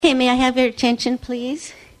I have your attention,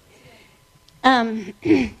 please?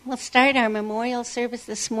 We'll start our memorial service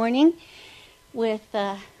this morning with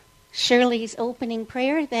Shirley's opening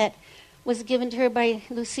prayer that was given to her by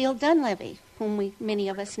Lucille Dunleavy, whom many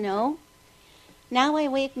of us know. Now I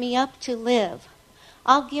wake me up to live.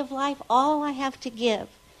 I'll give life all I have to give.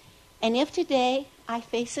 And if today I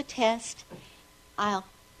face a test, I'll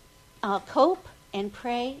cope and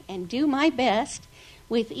pray and do my best.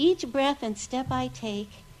 With each breath and step I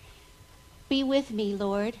take, be with me,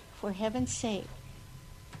 Lord, for heaven's sake.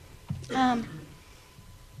 Tyler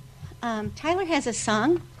has a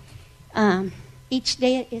song. Each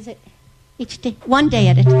day, one day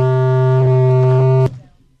at a time. One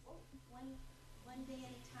day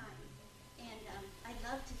at a time. And I'd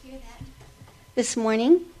love to hear that this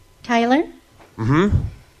morning. Tyler? Mm-hmm.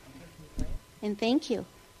 And thank you.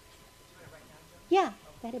 Yeah,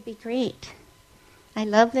 that'd be great. I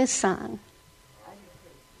love this song.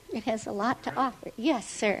 It has a lot to offer. Yes,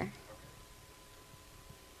 sir.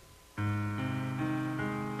 One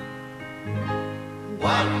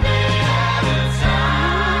day at a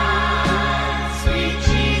time, sweet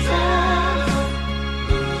Jesus.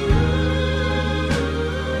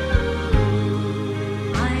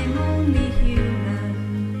 I'm only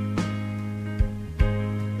human.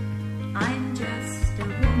 I'm just a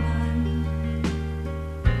woman.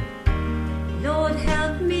 Lord,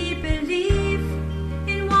 help me believe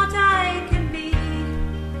in what I can be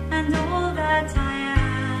and all that I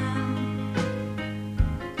am.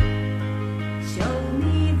 Show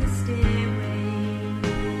me the stairway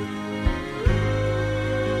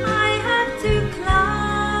I have to climb.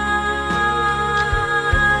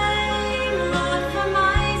 Lord, for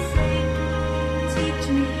my sake, teach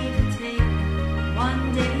me to take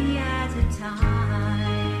one day at a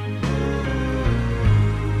time.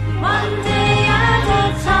 One day at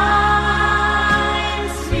a time,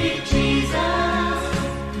 sweet Jesus.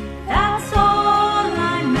 That's all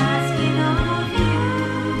I'm asking of you.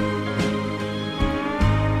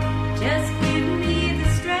 Just give me the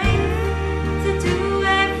strength to do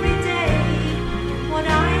every day what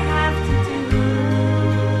I have to do.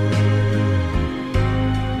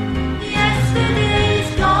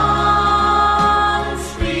 Yesterday's gone,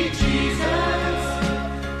 sweet Jesus,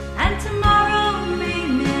 and tomorrow may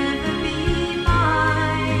never be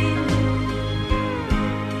mine.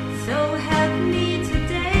 So help me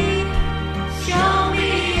today, show me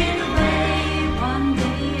the way, one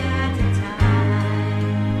day at a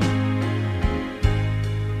time.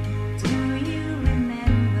 Do you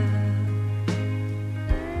remember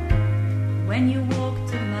when you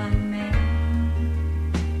walked among men?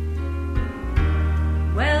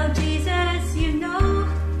 Well, Jesus, you know,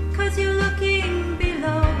 'cause you're looking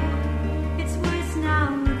below. It's worse now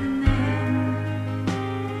than then.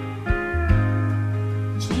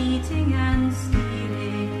 Cheating and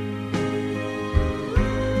stealing,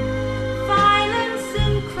 violence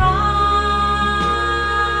and crime.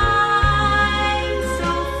 So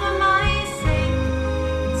for my sake,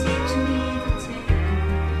 teach me to take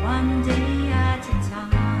one day at a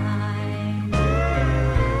time.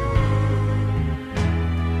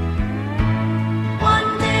 One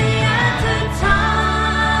day at a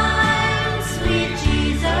time, sweet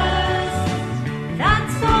Jesus.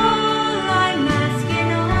 That's all I'm asking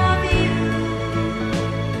of you.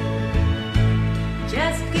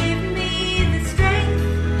 Just give me the strength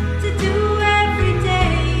to do every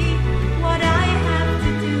day what I have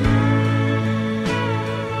to do.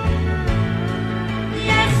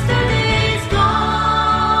 Yesterday's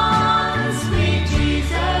gone, sweet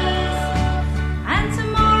Jesus, and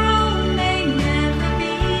tomorrow may never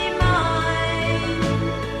be mine.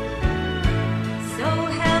 So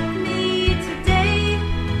help me today,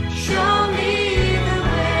 show me the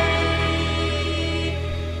way,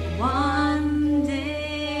 one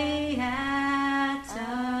day at a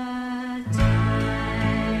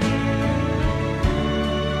time.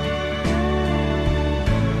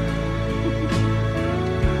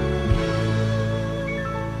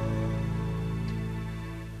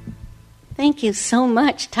 Thank you so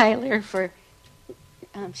much, Tyler, for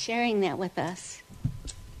sharing that with us.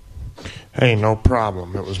 Hey, no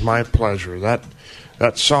problem. It was my pleasure. That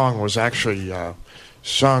song was actually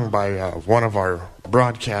sung by one of our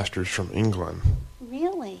broadcasters from England.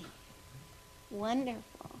 Really?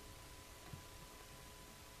 Wonderful.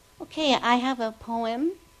 Okay, I have a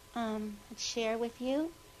poem to share with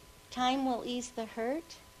you. Time will ease the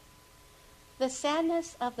hurt. The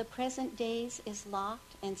sadness of the present days is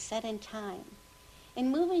locked and set in time,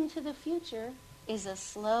 and moving to the future is a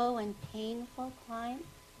slow and painful climb.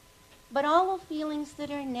 But all the feelings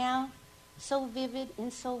that are now so vivid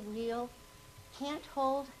and so real can't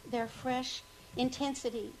hold their fresh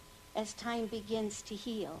intensity as time begins to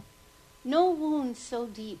heal. No wound so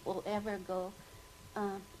deep will ever go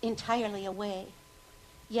entirely away.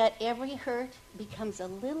 Yet every hurt becomes a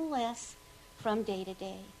little less from day to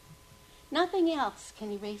day. Nothing else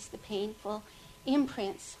can erase the painful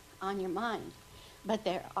imprints on your mind, but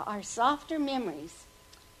there are softer memories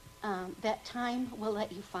that time will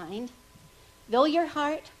let you find. Though your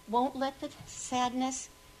heart won't let the sadness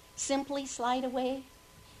simply slide away,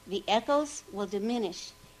 the echoes will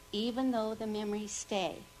diminish even though the memories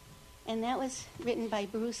stay. And that was written by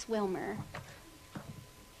Bruce Wilmer.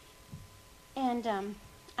 And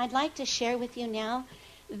I'd like to share with you now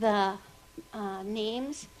the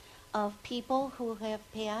names of people who have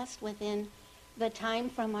passed within the time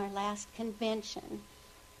from our last convention.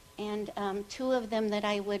 And two of them that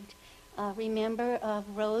I would remember of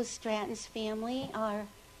Rose Stratton's family are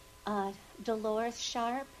Dolores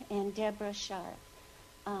Sharp and Deborah Sharp,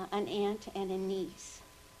 an aunt and a niece.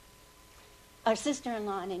 Our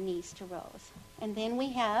sister-in-law and a niece to Rose. And then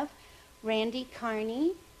we have Randy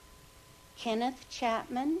Carney, Kenneth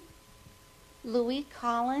Chapman, Louis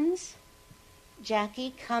Collins,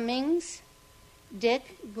 Jackie Cummings,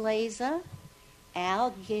 Dick Glaza,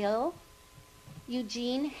 Al Gill,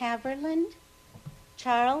 Eugene Haberland,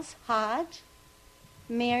 Charles Hodge,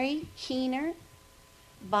 Mary Keener,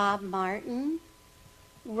 Bob Martin,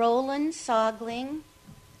 Roland Sogling,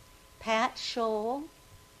 Pat Scholl,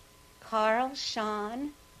 Carl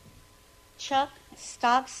Shawn, Chuck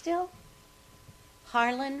Stockstill,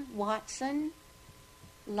 Harlan Watson,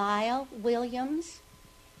 Lyle Williams,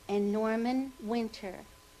 and Norman Winter.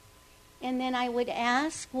 And then I would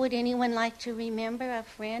ask, would anyone like to remember a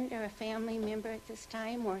friend or a family member at this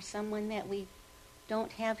time, or someone that we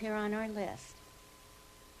don't have here on our list?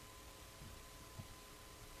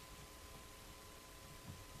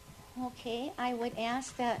 Okay, I would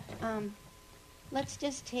ask that let's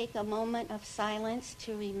just take a moment of silence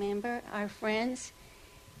to remember our friends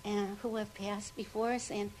who have passed before us,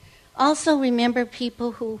 and also remember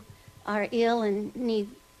people who are ill and need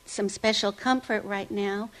some special comfort right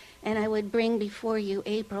now. And I would bring before you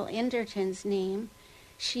April Enderton's name.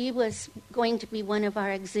 She was going to be one of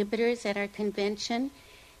our exhibitors at our convention,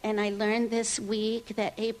 and I learned this week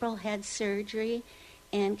that April had surgery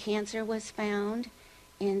and cancer was found,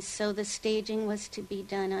 and so the staging was to be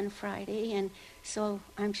done on Friday, and so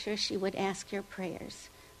I'm sure she would ask your prayers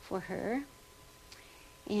for her.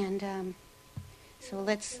 And so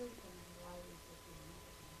let's...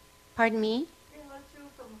 Pardon me?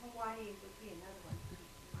 From Hawaii would be another one.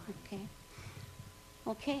 Okay.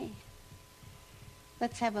 Okay.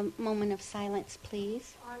 Let's have a moment of silence,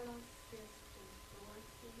 please. Arnold's sister,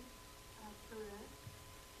 Dorothy Perez,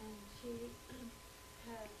 and she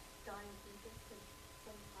has diabetes and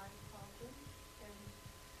some heart problems, and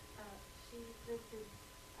she lives in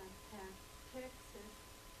Texas.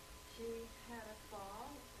 She had a fall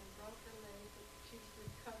and broke her leg, but she's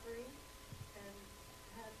recovering and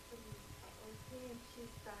had some OT, and she's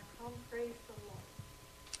back home. Praise the Lord.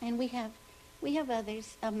 And we have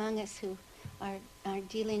others among us who are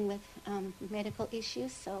dealing with medical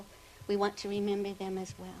issues, so we want to remember them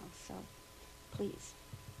as well. So please.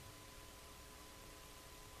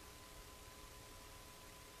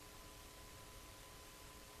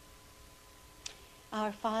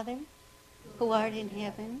 Our Father, who art in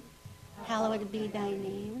heaven, hallowed be thy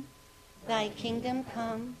name. Thy kingdom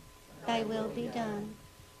come, thy will be done,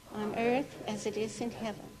 on earth as it is in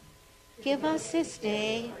heaven. Give us this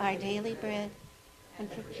day our daily bread,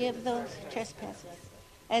 and forgive those who trespass,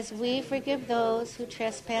 as we forgive those who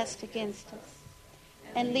trespass against us.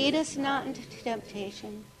 And lead us not into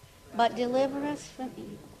temptation, but deliver us from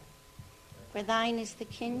evil. For thine is the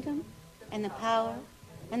kingdom, and the power,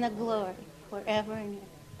 and the glory, forever and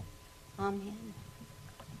ever. Amen.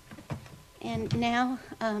 And now,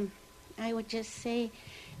 I would just say,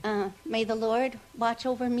 may the Lord watch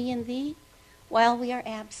over me and thee while we are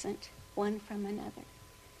absent one from another.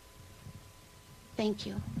 Thank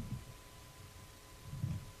you.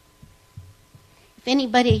 If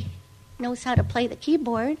anybody knows how to play the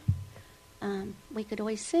keyboard, we could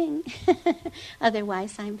always sing.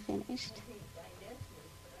 Otherwise, I'm finished.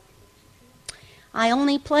 I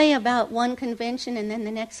only play about one convention and then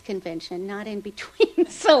the next convention, not in between.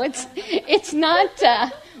 So it's not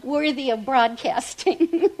worthy of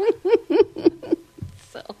broadcasting.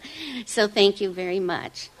 So thank you very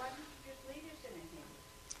much. Why don't you just lead us in a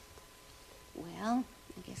hymn? Well,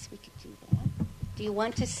 I guess we could do that. Do you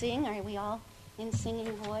want to sing? Are we all in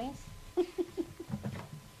singing voice?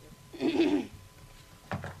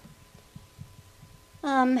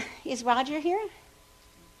 Is Roger here?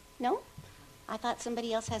 No? I thought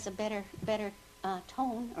somebody else has a better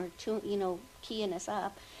tone or tune, keying us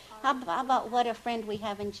up. How about what a friend we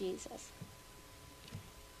have in Jesus?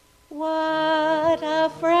 What a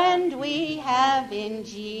friend we have in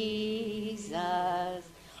Jesus,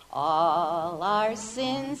 all our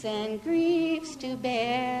sins and griefs to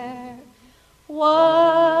bear.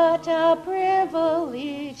 What a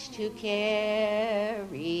privilege to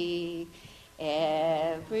carry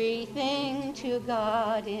everything to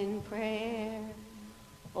God in prayer.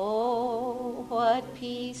 Oh, what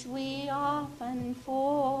peace we often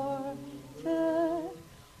forfeit.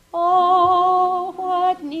 Oh,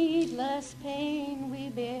 what needless pain we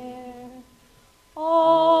bear.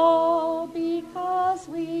 All because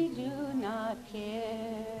we do not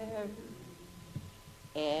care.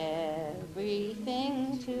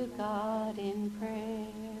 Everything to God in prayer.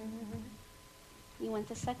 You want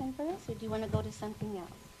the second verse, or do you want to go to something else?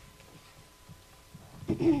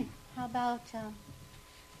 How about,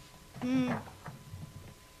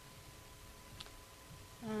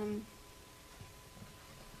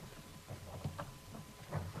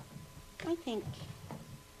 I think,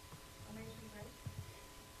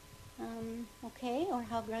 okay, or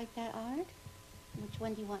How Great Thou Art. Which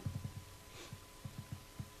one do you want?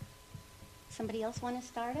 Somebody else want to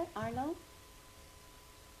start it? Arlo?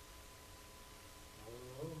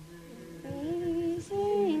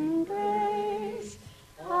 Amazing grace,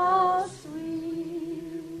 how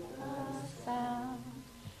sweet the sound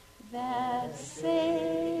that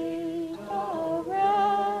saved a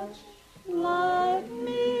wretch like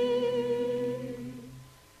me.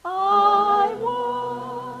 I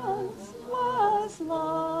once was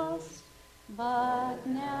lost, but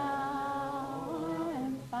now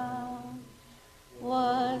I'm found.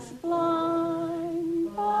 Was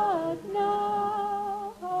blind, but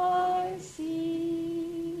now I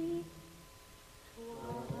see.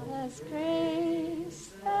 'Twas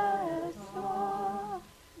grace that saw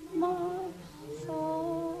my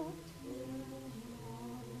soul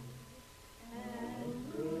and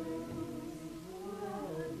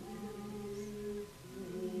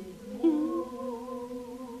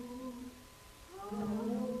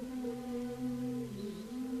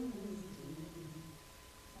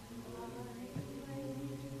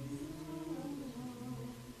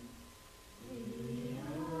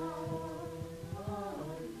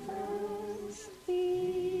first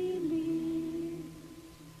believed.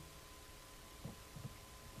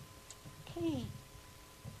 Okay.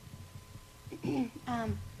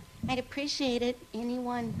 I'd appreciate it.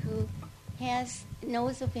 Anyone who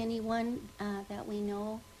knows of anyone that we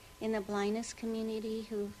know in the blindness community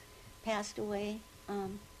who passed away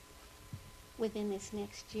within this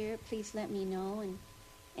next year, please let me know.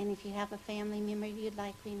 And if you have a family member you'd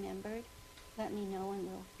like remembered, let me know, and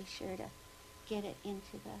we'll be sure to get it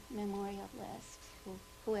into the memorial list,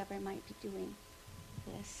 whoever might be doing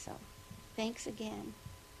this. So thanks again.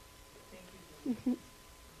 Thank you.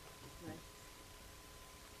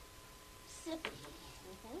 Sippy.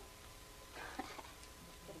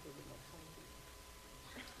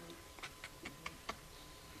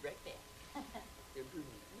 Right there. You're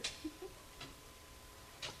grooving it.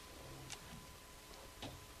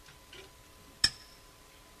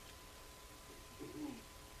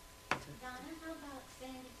 Donna, how about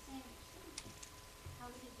Sandy Sanderson?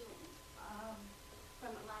 How's he doing?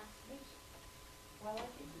 From last week? Well, I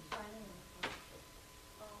think it's finding them.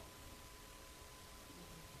 Oh.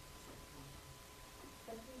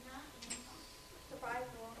 But he's not, survived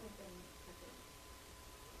along with them.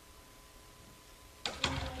 You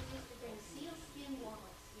know, I used to bring sealskin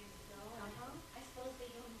wallets years ago. I suppose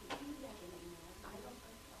they don't even do that anymore. I don't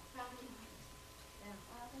think so. Probably not. Yeah.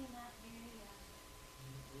 Probably not very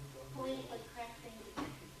politically correct thing to do.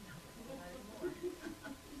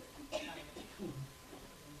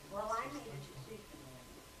 Well, I made a decision.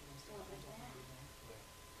 What was that?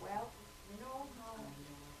 Well, you know how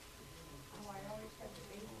I always had to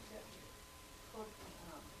babysit cook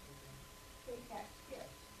K-Cat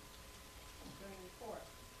kids during the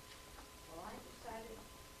course. Well, I decided,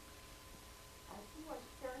 I think it was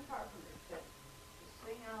Karen Carpenter said, to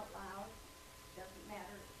sing out loud, doesn't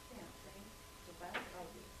matter if you can't sing, so that's what I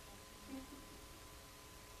did.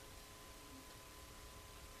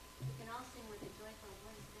 You can all sing with a joyful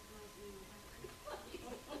voice. This noise means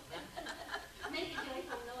make a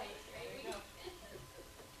joyful noise, right?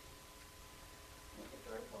 Make a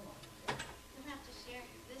joyful noise. You'll have to share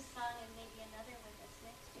this song and maybe another with us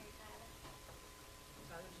next year, Tyler.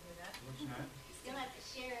 How did you hear that? What's that? You'll have to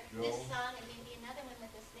share Joel? this song and maybe another one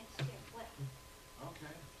with us next year. What?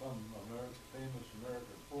 Okay. Some famous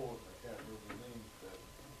American poet, I can't remember the name, that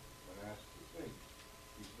when asked to sing,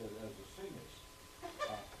 he said, as a singist,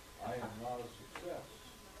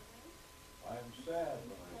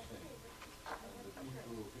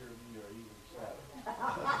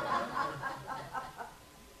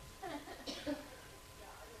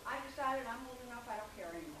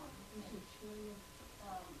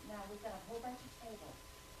 we've got a whole bunch of tables.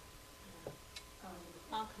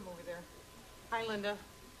 I'll come over there. Hi, Linda.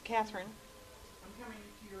 Catherine. I'm coming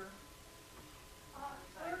to your...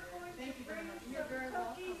 We're going to bring some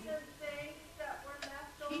cookies and things that were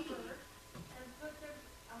left over and put them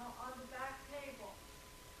on the back table.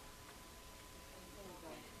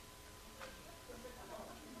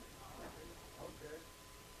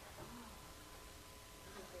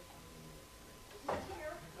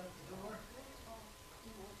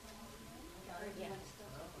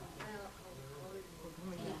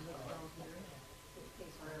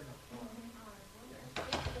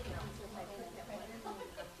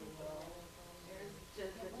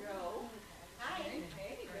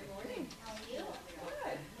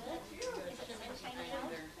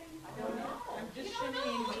 I'm just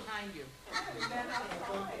shimmying behind you.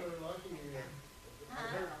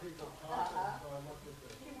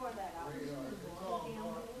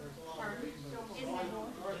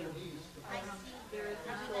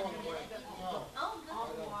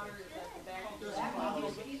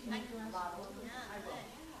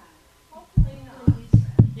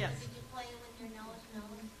 Yes. Did you play with your nose? Did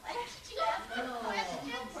you ask a question?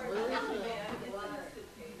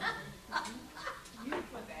 You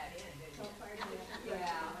put that in, didn't you?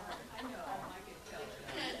 Yeah. I know. I can tell.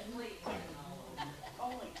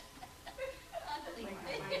 Ugly.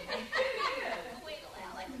 Wait,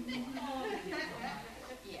 Alex.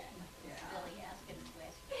 Yeah. Silly asking a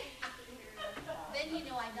question. Then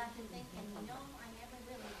I got to thinking, I never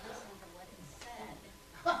really listened to what it said.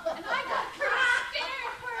 And I got pretty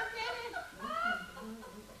scared for a minute.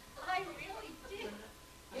 I really did.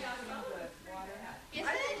 Yeah, so good. Water. I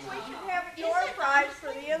think we should have a door prize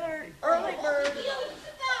for the other early bird.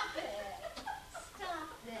 Stop it. Stop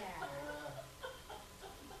that.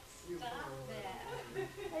 Stop that.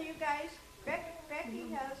 Hey, you guys, Becky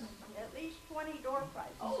has at least 20 door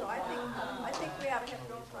prizes, so I think we ought to have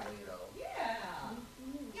door prizes. Yeah.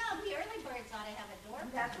 Yeah, the early birds ought to have a door.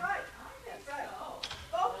 That's right. That's right.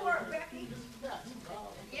 Go for it, Becky.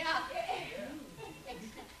 Yeah.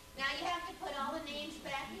 Now you have to put all the names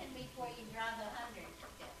back in before you draw the 100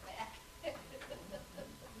 back.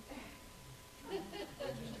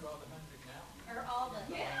 Or all the.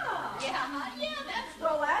 Yeah, that's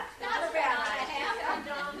Well, that's not a bad what I idea. have.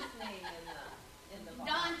 Don's name in the box.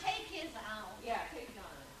 Don, take his out. Yeah, take Don.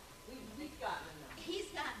 We've gotten enough. He's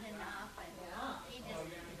gotten enough, and he just.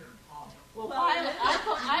 Well, Violet,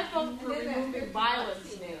 I vote for removing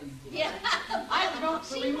Violet's name. Yeah. I vote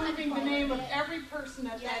for removing the name of every person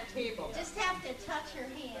at that table. Just have to touch her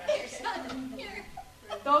hand or something here.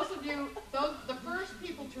 Those of you, the first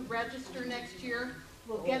people to register next year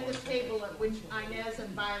will get the table at which Inez and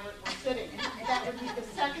Violet were sitting. That would be the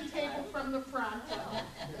second table from the front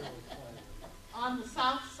on the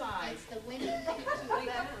south side. It's the winning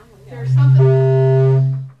picture. There's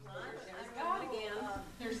something.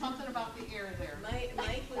 There's something about the air there.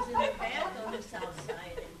 Mike was in the back on the south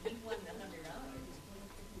side, and he won the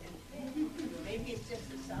 $100. Maybe it's just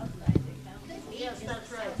the south side that counts. Yes,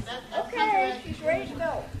 that's right. Okay, she's ready to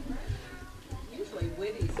go. Usually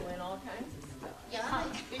Whitty's win all kinds of stuff. Yeah.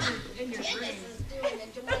 In your Dennis dreams. is doing a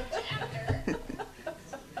joint chapter.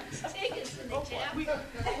 Take us in the chapter.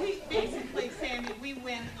 We basically, Sandy, we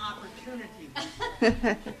win opportunity.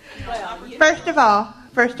 First of all,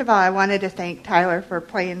 I wanted to thank Tyler for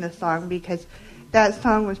playing the song because that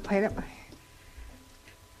song was played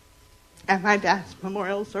at my dad's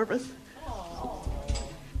memorial service.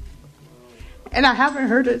 And I haven't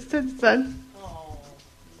heard it since then.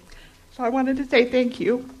 So I wanted to say thank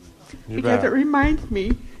you because it reminds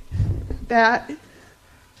me that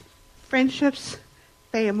friendships,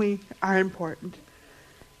 family are important,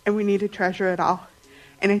 and we need to treasure it all.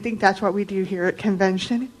 And I think that's what we do here at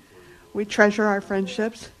convention. We treasure our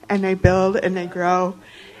friendships, and they build and they grow,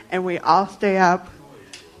 and we all stay up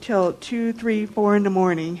till 2, 3, 4 in the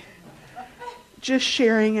morning, just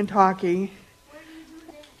sharing and talking.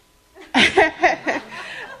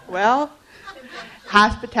 Well,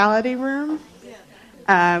 hospitality room,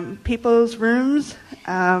 people's rooms,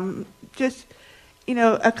 just,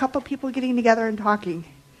 a couple people getting together and talking.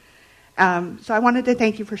 So I wanted to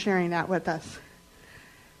thank you for sharing that with us.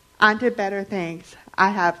 On to better things. I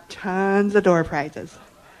have tons of door prizes.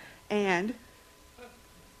 And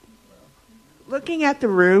looking at the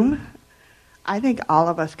room, I think all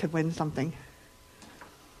of us could win something.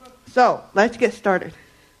 So let's get started.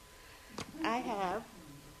 I have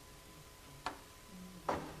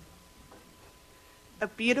a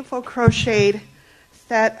beautiful crocheted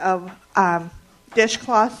set of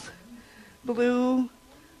dishcloths, blue,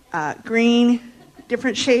 green,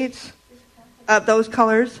 different shades of those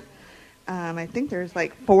colors. I think there's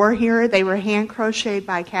like 4 here. They were hand crocheted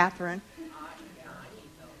by Catherine.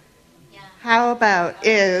 How about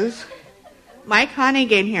is Mike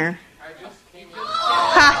Honig in here?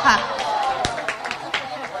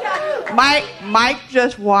 Mike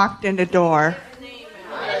just walked in the door.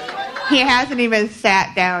 He hasn't even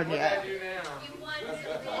sat down yet.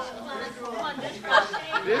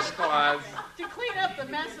 Dishcloths. To clean up the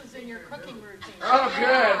messes in your cooking routine. Oh,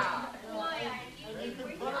 good. You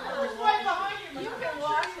can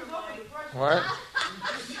wash your mine. What?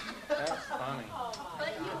 That's funny.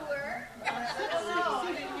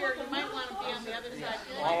 Here, you might want to be on the other side.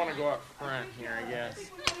 Well, I want to go up front here, I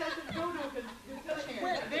guess.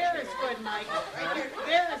 There is good, Mike.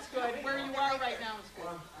 There is good. Where you are right now is good.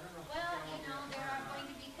 Well, there are going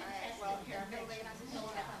to be contestants here.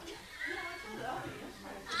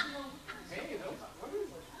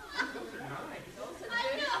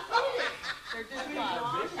 They're just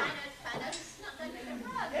fun.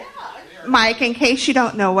 Mike, in case you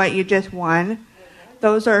don't know what you just won,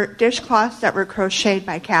 those are dishcloths that were crocheted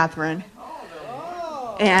by Catherine.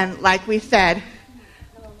 And like we said,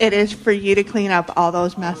 it is for you to clean up all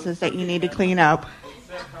those messes that you need to clean up.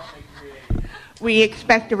 We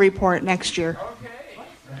expect a report next year. One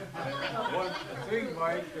thing,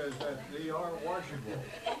 Mike, is that they are washable.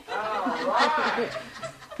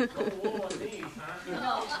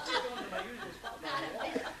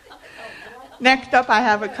 Next up, I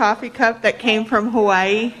have a coffee cup that came from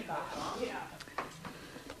Hawaii.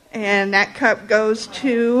 And that cup goes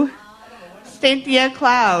to Cynthia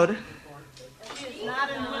Cloud. She is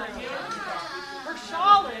not in the minute. Her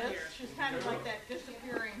shawl is. She's kind of like that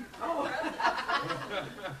disappearing.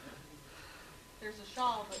 There's a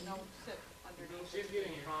shawl, but no sit underneath. She's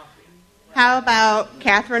getting coffee. How about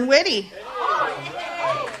Catherine Whitty?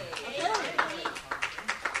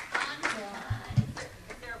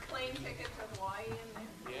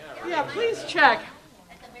 Yeah. Yeah, please check.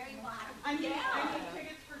 I need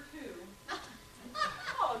tickets for 2.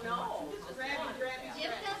 Oh, no.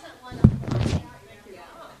 Jim doesn't want to play.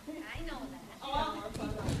 I know that. Oh, you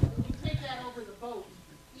take that over the boat.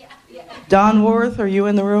 Yeah. Don Worth, are you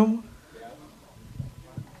in the room?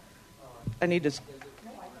 I need to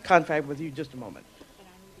contact with you just a moment.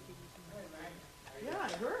 Yeah, I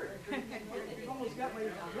heard. You almost got my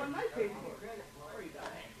one night paid for.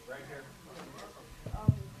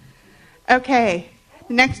 Okay,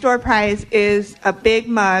 the next door prize is a big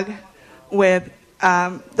mug with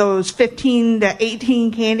those 15 to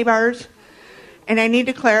 18 candy bars. And I need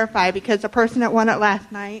to clarify because the person that won it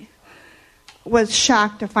last night was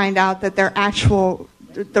shocked to find out that they're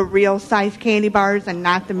the real size candy bars and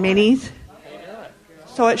not the minis.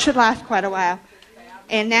 So it should last quite a while.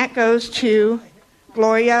 And that goes to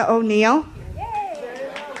Gloria O'Neill.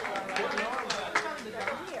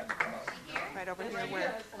 Right over here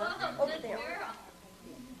where? Over there.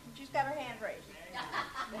 She's got her hand raised.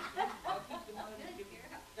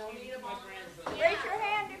 Raise your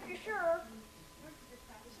hand if you're sure.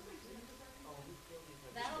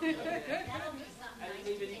 That'll be something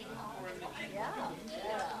to take home.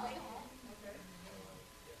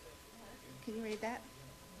 Can you read that?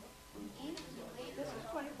 This is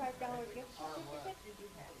 $25 gift certificate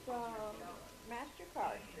from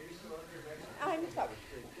MasterCard. I'm sorry,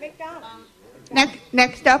 McDonald's.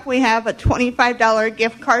 Next up, we have a $25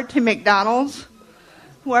 gift card to McDonald's.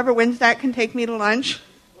 Whoever wins that can take me to lunch.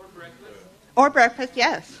 Or breakfast,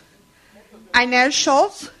 yes. Inez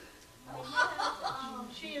Schultz.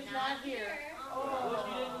 She is not here.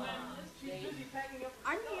 She's busy packing up.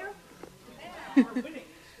 I'm here.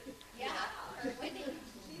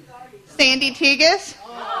 Sandy Tigas.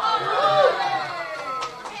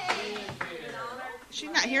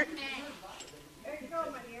 She's not here. There you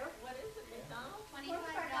go, my dear.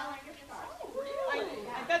 $25 gift card. I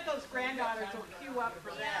bet those granddaughters will queue up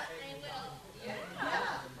for that.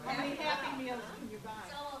 How many Happy Meals can you buy?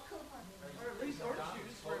 Or at least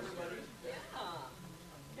horseshoes for everybody.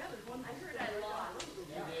 Yeah, there's one. I heard I lost. You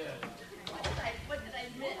did. What did I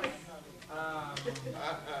miss?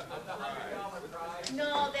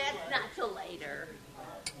 No, that's not till later.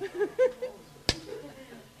 I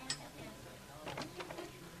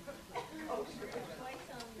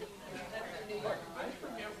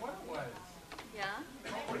forget what it was. Yeah?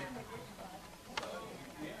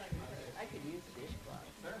 I could use dishcloths.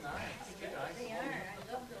 They're nice. They're nice. They are. I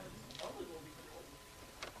love those.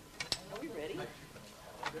 Are we ready?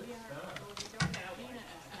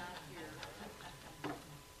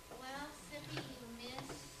 Well, Cindy, you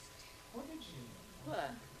missed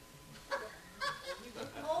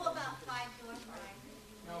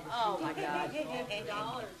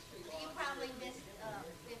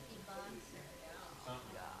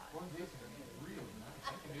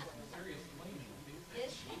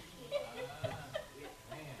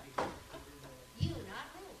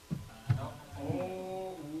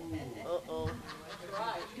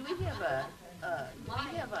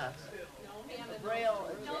Braille.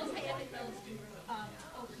 Those having those,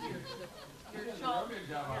 over here. Your You're shawl. doing a good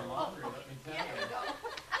job on laundry, let me tell you.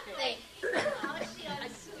 Thanks. How is she on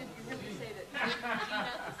Did you really say that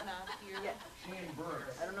Gina is not here? Yeah. Shane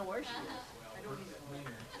Burke. I don't know where she is. I don't either.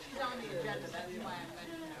 She's on the agenda, that's why I'm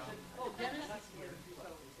mentioning it. Oh, Dennis is here, so.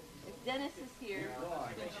 If Dennis is here.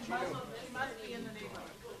 She must be in the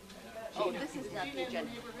neighborhood. Oh, this is not Gina the in the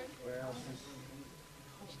agenda. neighborhood? Well,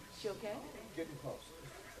 She okay? getting close.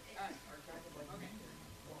 Okay.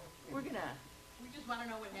 We're gonna. We just want to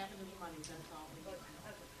know what happened to the money, that's all.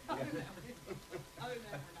 Other than that, we're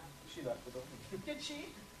not. She left the door. Did she?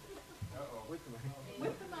 Uh-oh, with the money.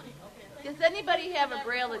 With the money, okay. Does anybody have a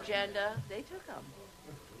Braille agenda? They took them.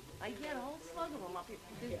 I get a whole slug of them up here.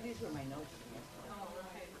 These were my notes.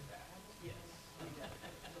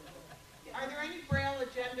 Are there any Braille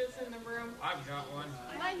agendas in the room? I've got one.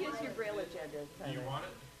 Can I use your Braille agenda? Do you want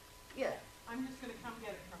it? Yeah. I'm just going to come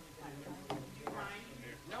get it from you, Tyler. Do you mind?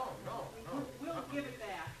 No. We'll give it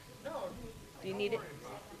back. No, Do you need it?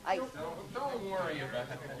 don't worry about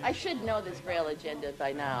it. I should know this Braille agenda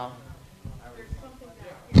by now.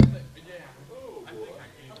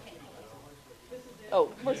 Oh,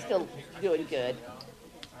 we're still doing good.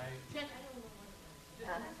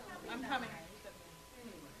 I'm coming.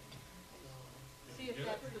 See if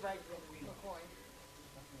that's the right McCoy.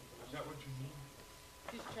 Is that what you need?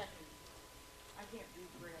 She's checking. I can't read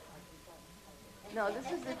Braille. I can No,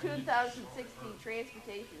 this is the 2016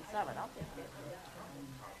 Transportation Summit. I'll take it.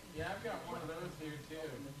 Yeah, I've got one of those here too.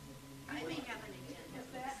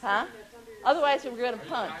 Huh? Otherwise, we're going to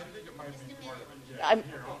punt. I think it might be part of it. I'm,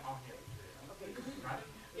 Here, I'll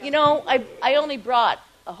you know, I only brought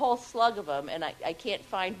a whole slug of them, and I can't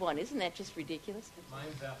find one. Isn't that just ridiculous?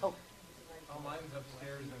 Mine's up. Oh. Mine's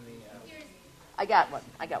upstairs in the. I got one.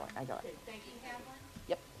 Thank you.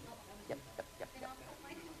 Yep. Yep.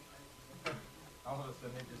 All of a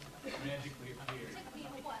sudden, it just magically appeared.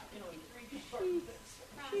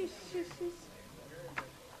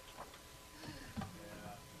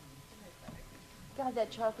 God,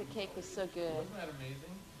 that chocolate cake was so good. Wasn't that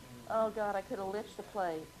amazing? Oh, God, I could have licked the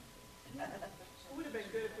plate. It would have been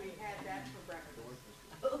good if we had that for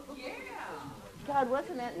breakfast. Yeah. God,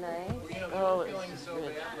 wasn't that nice? Well, you know, we Oh, were it feeling was so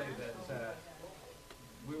good. badly that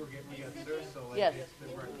we got served so late. Yes.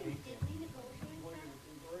 They weren't cake.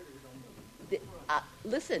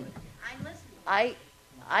 Listen, I'm listening.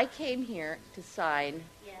 I came here to sign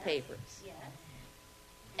Yes. papers, Yes.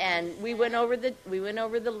 and we went over the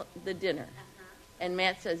dinner, and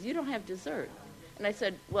Matt says, "You don't have dessert," and I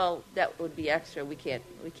said, "Well, that would be extra. We can't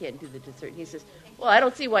do the dessert." And he says, "Well, I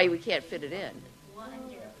don't see why we can't fit it in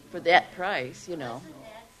for that price, you know."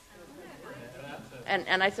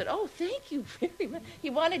 And I said, "Oh, thank you very much." He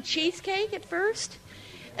wanted cheesecake at first,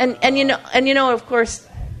 and you know, of course,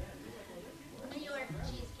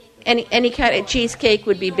 any kind of cheesecake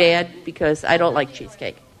would be bad because I don't like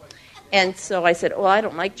cheesecake. And so I said, "Well, I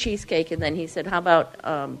don't like cheesecake." And then he said, "How about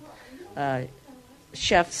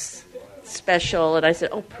chef's special?" And I said,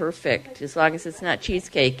 "Oh, perfect. As long as it's not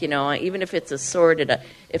cheesecake, you know, even if it's assorted.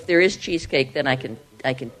 If there is cheesecake, then I can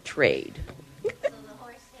trade."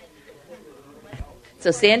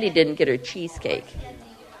 So Sandy didn't get her cheesecake.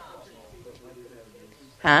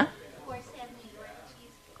 Huh?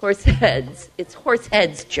 Horse heads. It's horse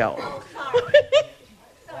heads, Joe. I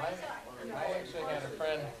actually had a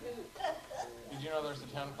friend. Did you know there's a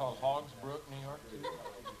town called Hogsbrook, New York?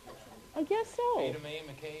 I guess so. Ada Mae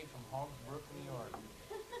McKay from Hogsbrook, New York.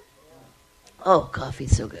 Oh,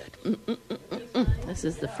 coffee's so good. This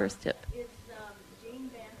is the first tip. He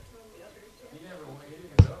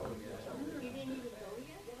didn't go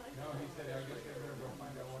yet. No, he said, I guess I better go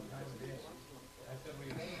find out what time it is. I said, well,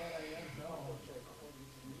 you know what I am? No.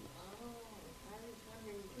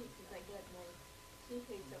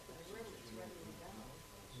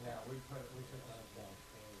 Yeah, we took that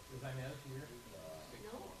downstairs. Is Inez here?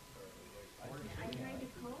 No.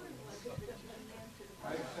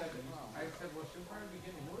 I said, well, she'll probably be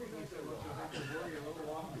getting worried. He said, well, she'll have to worry a little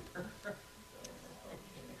longer.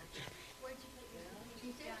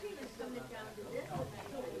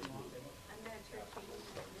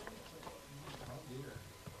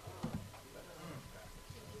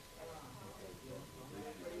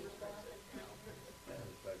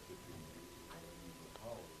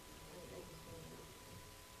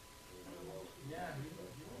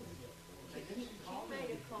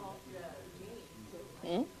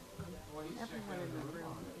 Everyone in the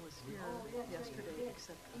room was here yesterday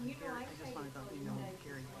except Gary. I just wanted to let you know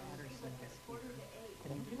Gary Patterson is here.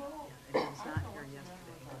 And he was not here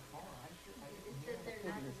yesterday.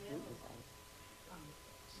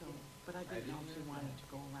 So, but I didn't know if you wanted to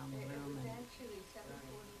go around the room and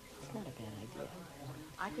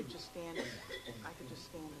I could just stand at the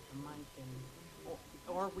mic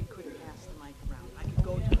or we could pass the mic around. I could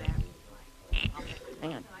go to that.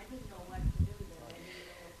 Hang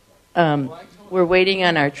on. We're waiting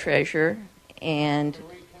on our treasurer, and Can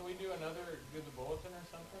we do the bulletin or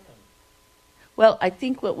something? well, I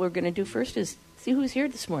think what we're going to do first is see who's here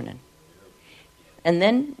this morning, and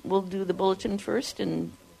then we'll do the bulletin first,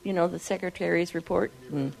 and the secretary's report,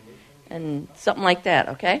 and something like that.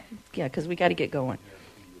 Okay? Yeah, because we got to get going.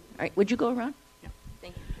 All right, would you go around? Yeah.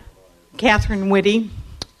 Thank you. Catherine Whitty,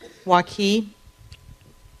 Waukee.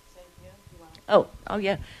 Oh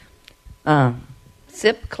yeah.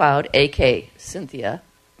 Sip Cloud, A.K. Cynthia,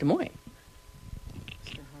 Des Moines.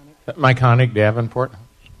 Mike Honig, Davenport.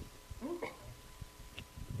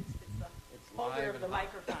 Holder of the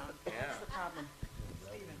microphone. That's the problem.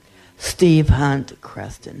 Steve Hunt,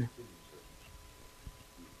 Creston.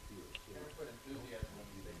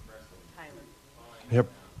 Yep.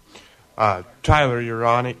 Tyler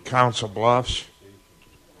Uronic, Council Bluffs.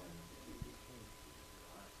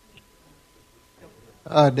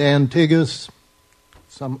 Dan Tigas,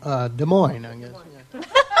 Des Moines, I guess.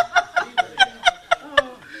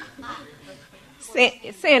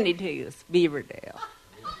 Sandy Tigas, Beaverdale.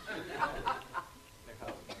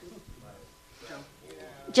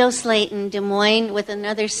 Joe Slayton, Des Moines, with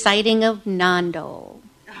another sighting of Nando.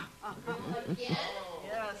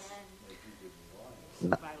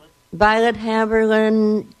 Violet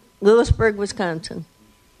Haberlin, Lewisburg, Wisconsin.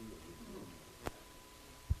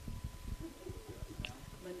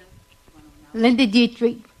 Linda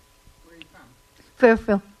Dietrich. Where are you from?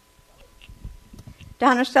 Fairfield.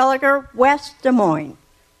 Donna Seliger, West Des Moines.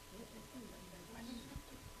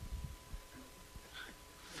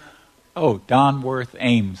 Oh, Don Worth,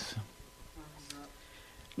 Ames.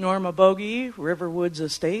 Norma Bogey, Riverwoods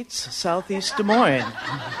Estates, Southeast Des Moines.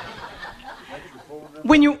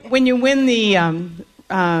 When you win the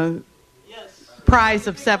prize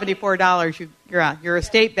of $74, your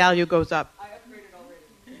estate value goes up.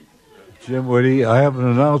 Jim Whitty, I have an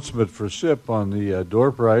announcement for SIP on the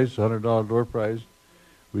door prize, $100 door prize.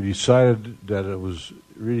 We decided that it was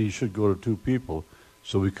really should go to two people,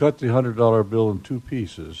 so we cut the $100 bill in two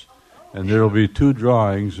pieces, and there will be two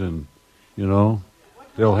drawings, and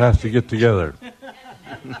they'll have to get together.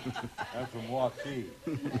 I'm from Waukee.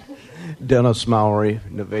 Dennis Mowry,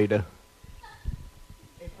 Nevada.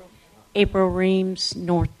 April Reams,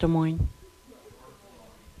 North Des Moines.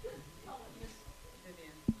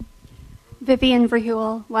 Vivian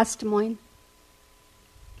Verheuel, West Des Moines.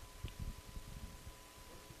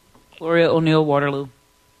 Gloria O'Neill, Waterloo.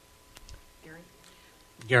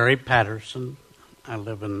 Gary Patterson. I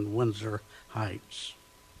live in Windsor Heights.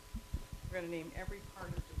 We're going to name every part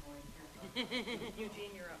of Des Moines here.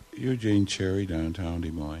 Eugene, you're up. Eugene Cherry, downtown Des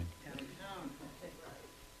Moines.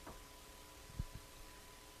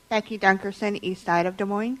 Becky Dunkerson, east side of Des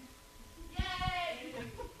Moines.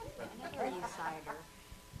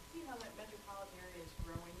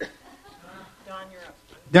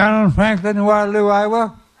 Down in Franklin, Waterloo,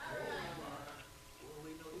 Iowa.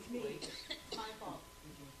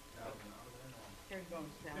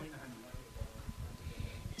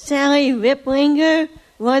 Sally Riplinger,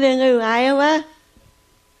 Waterloo, Iowa.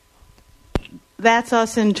 That's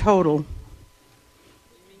us in total.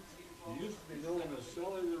 He used to be known as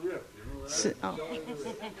Sully the Rip, Oh.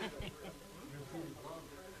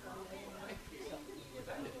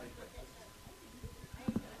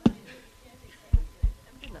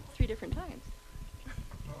 Three different times.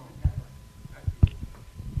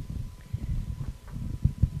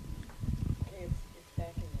 It's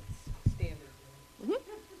back in its standard.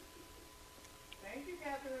 Thank you,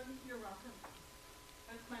 Catherine. You're welcome.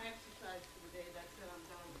 That's my exercise for the day. That's it. I'm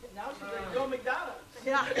done. Now she's going to go McDonald's.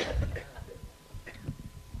 Yeah.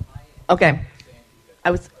 Okay.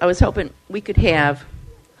 I was hoping we could have.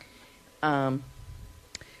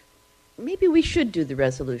 Maybe we should do the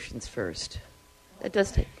resolutions first. That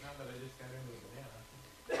does take.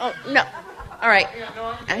 Oh no! All right.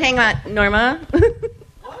 Hang on, Norma.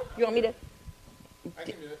 You want me to?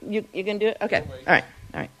 You can do it. Okay. All right.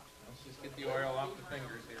 Let's just get the oil off the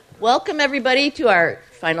fingers here. Welcome everybody to our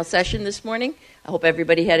final session this morning. I hope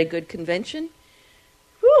everybody had a good convention.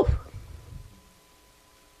 Whew. I'm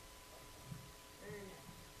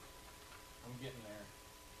getting there.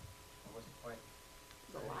 I wasn't quite.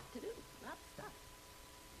 There's a lot to do. A lot of stuff.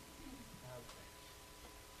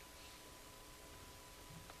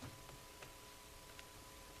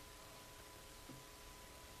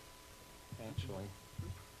 Actually.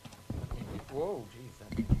 Whoa,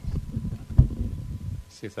 geez.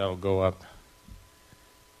 See if that'll go up.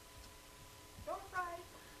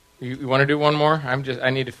 You want to do one more?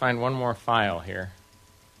 I need to find one more file here.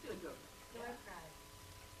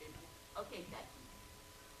 Okay,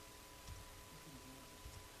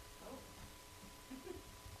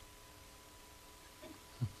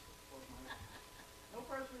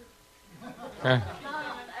 Huh.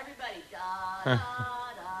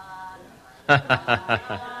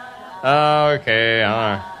 Okay, all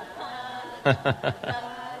right.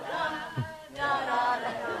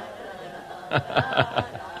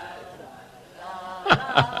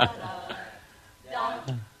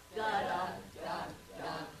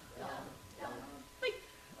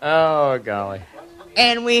 Oh, golly.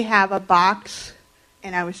 And we have a box,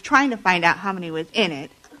 and I was trying to find out how many was in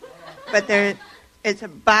it, but it's a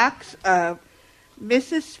box of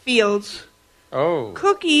Mrs. Fields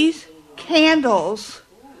cookies, candles,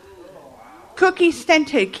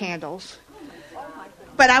 cookie-scented candles.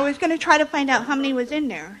 But I was going to try to find out how many was in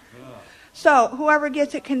there. So whoever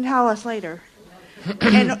gets it can tell us later.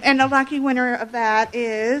 And the lucky winner of that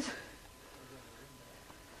is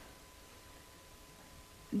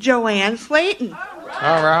Joanne Slayton.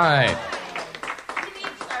 All right.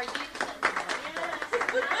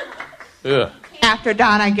 Ugh. After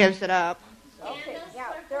Donna gives it up. Okay,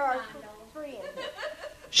 now there are 3 in here.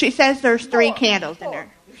 She says there's 3 candles in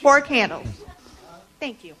there. 4 candles.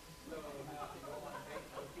 Thank you.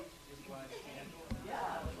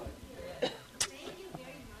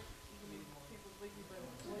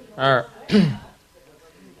 All right.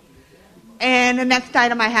 And the next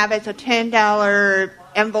item I have is a $10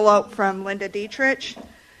 envelope from Linda Dietrich.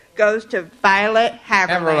 Goes to Violet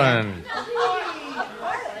Haverland.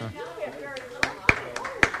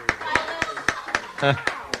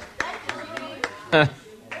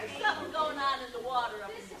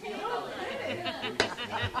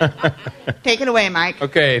 Take it away, Mike.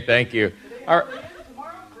 Okay, thank you.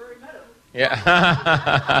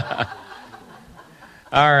 Yeah.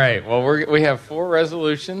 All right. Well, we have 4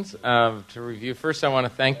 resolutions to review. First, I want to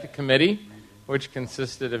thank the committee, which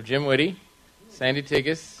consisted of Jim Whitty, Sandy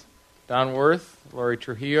Tigas, Don Worth, Lori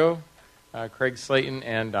Trujillo, Craig Slayton,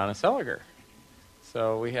 and Donna Seliger.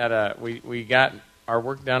 So we had we got our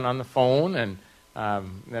work done on the phone, and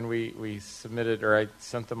then we submitted, or I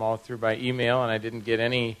sent them all through by email, and I didn't get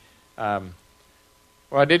any.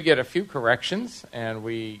 I did get a few corrections, and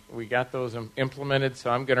we got those implemented, so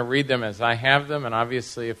I'm going to read them as I have them, and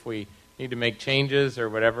obviously if we need to make changes or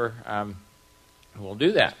whatever, we'll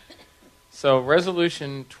do that. So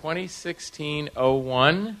Resolution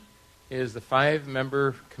 2016-01 is the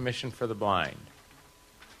 5-member Commission for the Blind.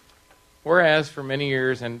 Whereas for many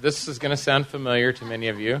years, and this is going to sound familiar to many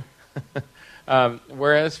of you,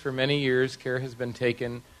 whereas for many years care has been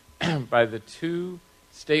taken by the 2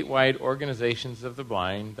 statewide organizations of the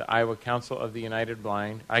blind, the Iowa Council of the United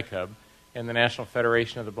Blind, ICUB, and the National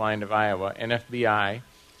Federation of the Blind of Iowa, NFBI,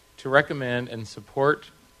 to recommend and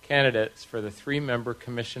support candidates for the 3-member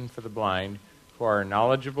Commission for the Blind who are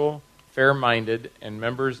knowledgeable, fair-minded, and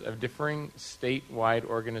members of differing statewide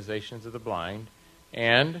organizations of the blind,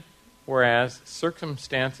 and whereas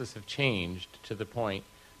circumstances have changed to the point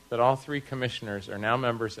that all 3 commissioners are now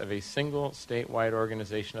members of a single statewide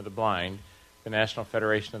organization of the blind, the National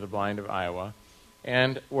Federation of the Blind of Iowa,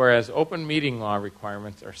 and whereas open meeting law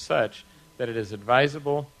requirements are such that it is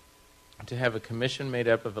advisable to have a commission made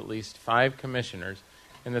up of at least 5 commissioners,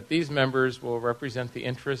 and that these members will represent the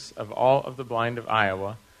interests of all of the blind of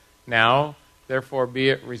Iowa, now, therefore, be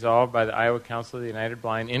it resolved by the Iowa Council of the United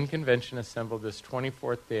Blind in convention assembled this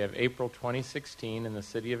 24th day of April 2016 in the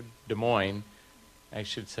city of Des Moines, I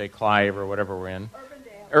should say Clive or whatever we're in,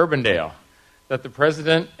 Urbandale, that the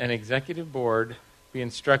President and Executive Board be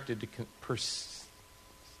instructed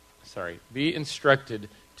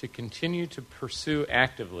to continue to pursue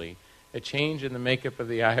actively a change in the makeup of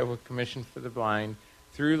the Iowa Commission for the Blind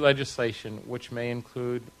through legislation which may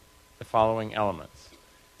include the following elements.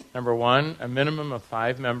 Number 1, a minimum of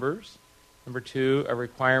 5 members. Number 2, a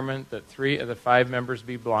requirement that 3 of the 5 members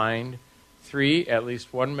be blind. 3, at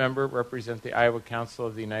least 1 member represent the Iowa Council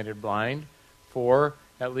of the United Blind. 4,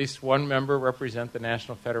 at least 1 member represent the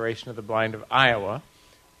National Federation of the Blind of Iowa.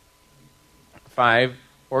 5,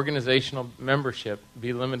 organizational membership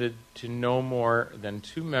be limited to no more than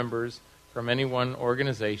 2 members from any one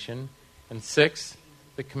organization. And 6,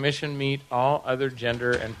 the Commission meet all other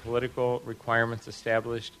gender and political requirements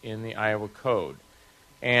established in the Iowa Code.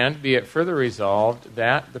 And be it further resolved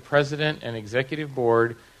that the President and Executive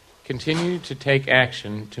Board continue to take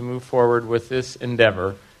action to move forward with this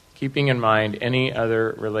endeavor, keeping in mind any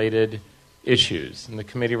other related issues. And the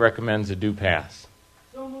committee recommends a do pass.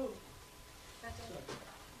 So moved.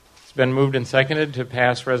 It's been moved and seconded to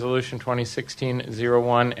pass Resolution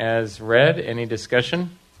 2016-01 as read. Any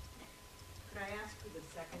discussion? Could I ask who the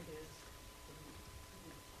second is?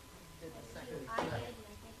 Who did the second? I did, and I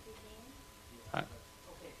think you can. Okay.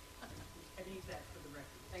 I need that for the record.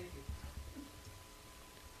 Thank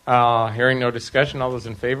you. Hearing no discussion, all those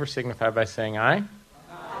in favor signify by saying aye.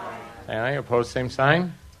 Aye. Say aye. Opposed, same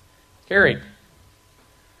sign. Carried.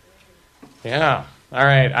 Yeah. All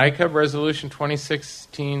right. ICUB Resolution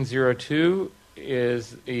 2016-02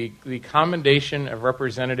 is the commendation of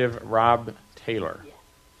Representative Rob Taylor.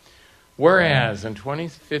 Whereas in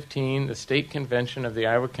 2015, the State Convention of the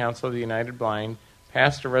Iowa Council of the United Blind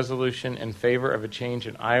passed a resolution in favor of a change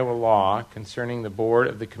in Iowa law concerning the Board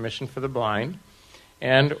of the Commission for the Blind,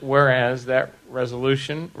 and whereas that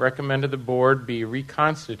resolution recommended the board be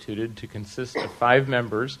reconstituted to consist of 5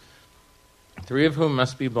 members, 3 of whom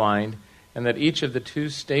must be blind, and that each of the 2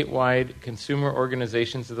 statewide consumer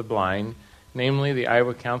organizations of the blind, namely the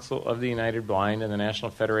Iowa Council of the United Blind and the National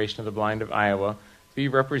Federation of the Blind of Iowa, be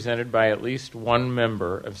represented by at least 1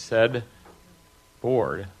 member of said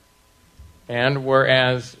board. And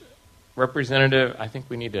whereas Representative, I think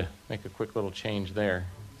we need to make a quick little change there,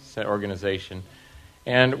 said organization.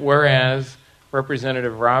 And whereas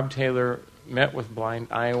Representative Rob Taylor met with blind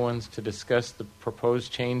Iowans to discuss the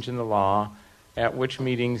proposed change in the law, at which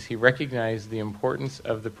meetings he recognized the importance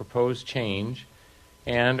of the proposed change,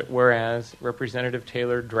 and whereas Representative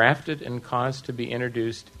Taylor drafted and caused to be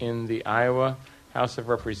introduced in the Iowa House of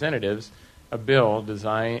Representatives a bill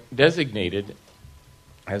designated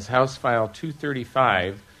as House File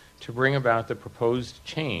 235 to bring about the proposed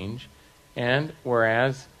change, and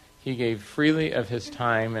whereas he gave freely of his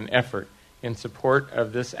time and effort in support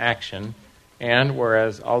of this action, and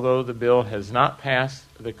whereas although the bill has not passed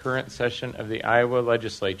the current session of the Iowa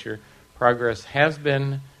legislature, progress has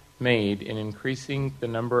been made in increasing the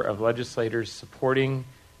number of legislators supporting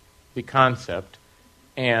the concept,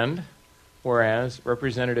 and whereas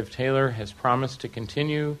Representative Taylor has promised to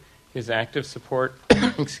continue his active support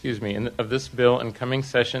of this bill in coming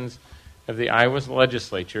sessions of the Iowa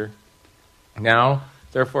legislature, now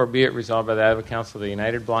therefore be it resolved by the Iowa Council of the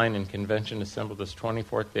United Blind in convention assembled this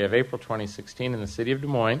 24th day of April 2016 in the city of Des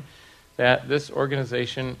Moines, that this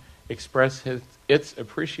organization express its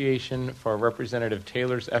appreciation for Representative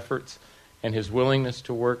Taylor's efforts and his willingness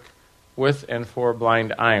to work with and for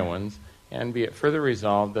blind Iowans, and be it further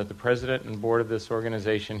resolved that the president and board of this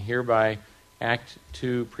organization hereby act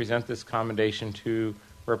to present this commendation to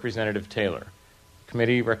Representative Taylor. The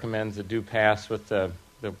committee recommends a due pass with the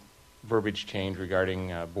verbiage change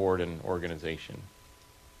regarding board and organization.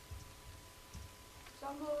 So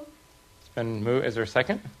moved. It's been moved. Is there a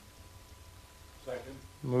second? Second.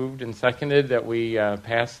 Moved and seconded that we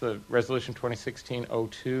pass the Resolution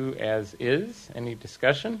 2016-02 as is. Any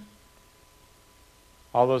discussion?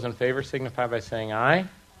 All those in favor signify by saying aye.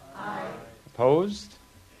 Aye. Opposed?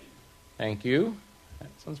 Thank you. That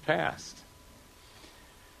one's passed.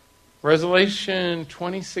 Resolution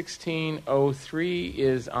 2016-03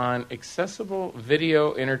 is on accessible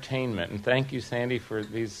video entertainment, and thank you, Sandy, for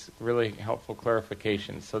these really helpful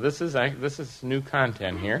clarifications. So this is new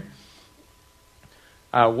content here.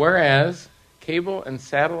 Whereas cable and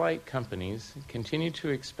satellite companies continue to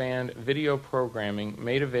expand video programming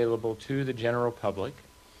made available to the general public,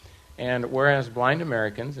 and whereas blind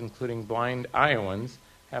Americans, including blind Iowans,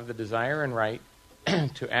 have the desire and right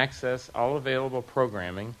to access all available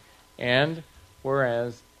programming, and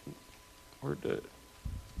whereas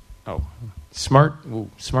smart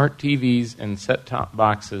TVs and set-top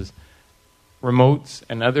boxes, remotes,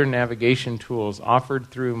 and other navigation tools offered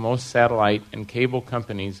through most satellite and cable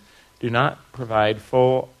companies do not provide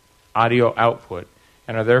full audio output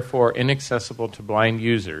and are therefore inaccessible to blind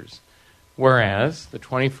users. Whereas the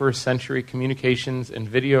 21st Century Communications and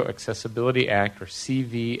Video Accessibility Act, or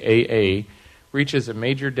CVAA, reaches a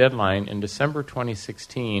major deadline in December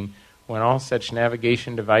 2016 when all such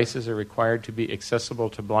navigation devices are required to be accessible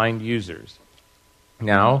to blind users.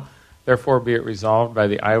 Now, therefore, be it resolved by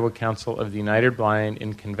the Iowa Council of the United Blind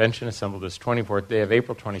in convention assembled this 24th day of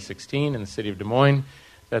April 2016 in the city of Des Moines,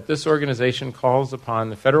 that this organization calls upon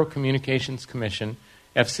the Federal Communications Commission,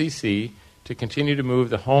 FCC, to continue to move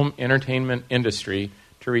the home entertainment industry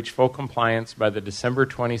to reach full compliance by the December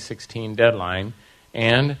 2016 deadline,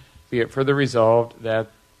 and be it further resolved that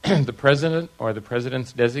the president or the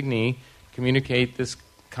president's designee communicate the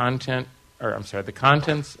contents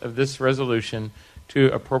of this resolution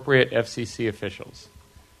to appropriate FCC officials.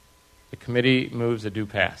 The committee moves a due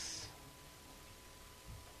pass.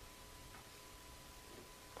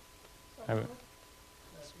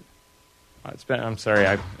 It's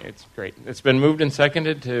great. It's been moved and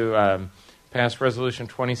seconded to pass Resolution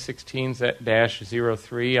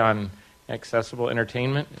 2016-03 on accessible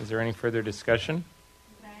entertainment. Is there any further discussion?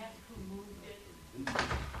 Can I ask who moved it?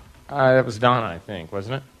 That was Donna, I think,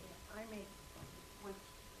 wasn't it? Who's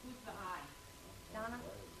the aye? Donna?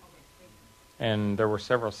 And there were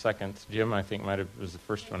several seconds. Jim, I think, was the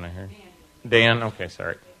first one I heard. Dan, okay,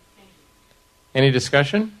 sorry. Any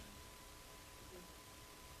discussion?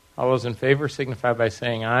 All those in favor signify by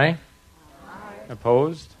saying aye. Aye.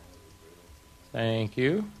 Opposed? Thank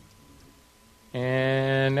you.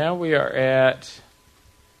 And now we are at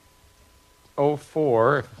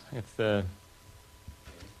 04, if the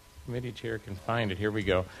committee chair can find it. Here we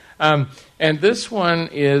go. And this one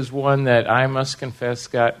is one that I must confess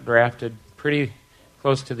got drafted pretty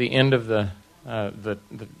close to the end of the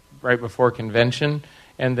right before convention.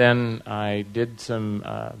 And then I did some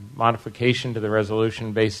modification to the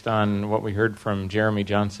resolution based on what we heard from Jeremy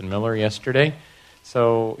Johnson Miller yesterday.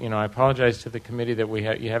 So, I apologize to the committee that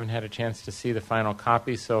you haven't had a chance to see the final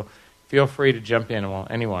copy. So feel free to jump in, well,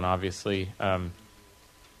 anyone, obviously,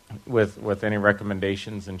 with any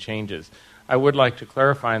recommendations and changes. I would like to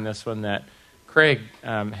clarify in this one that Craig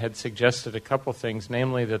had suggested a couple things,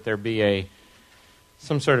 namely that there be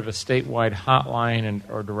some sort of a statewide hotline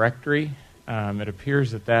or directory. It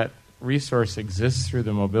appears that resource exists through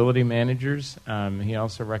the mobility managers. He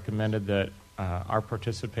also recommended that our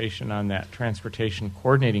participation on that Transportation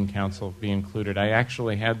Coordinating Council be included. I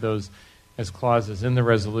actually had those as clauses in the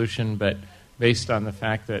resolution, but based on the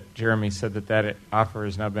fact that Jeremy said that offer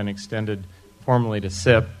has now been extended formally to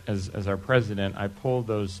SIP as our president, I pulled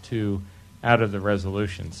those two out of the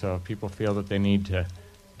resolution. So if people feel that they need to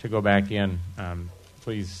go back in,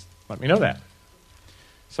 please let me know that.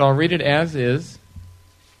 So I'll read it as is.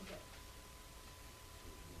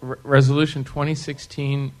 Resolution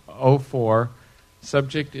 2016-04,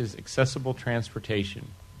 subject is accessible transportation.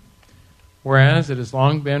 Whereas it has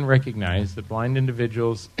long been recognized that blind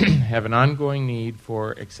individuals have an ongoing need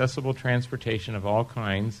for accessible transportation of all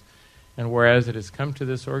kinds, and whereas it has come to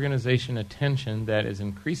this organization attention that it is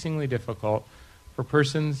increasingly difficult for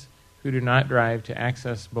persons who do not drive to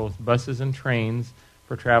access both buses and trains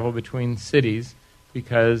for travel between cities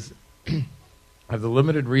because of the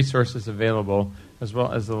limited resources available, as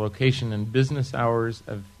well as the location and business hours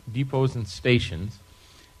of depots and stations,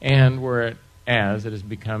 and whereas it has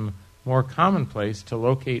become more commonplace to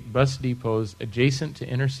locate bus depots adjacent to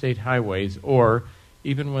interstate highways, or,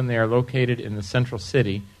 even when they are located in the central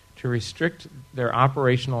city, to restrict their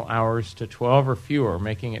operational hours to 12 or fewer,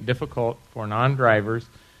 making it difficult for non-drivers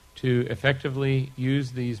to effectively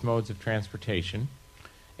use these modes of transportation.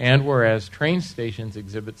 And whereas train stations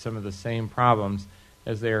exhibit some of the same problems,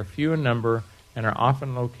 as they are few in number and are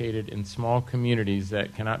often located in small communities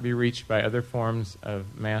that cannot be reached by other forms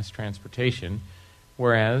of mass transportation,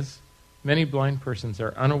 whereas many blind persons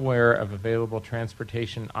are unaware of available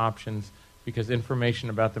transportation options because information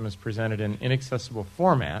about them is presented in inaccessible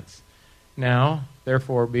formats. Now,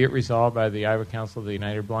 therefore, be it resolved by the Iowa Council of the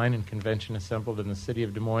United Blind and convention assembled in the city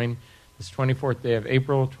of Des Moines this 24th day of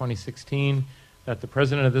April 2016, that the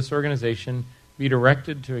president of this organization be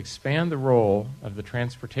directed to expand the role of the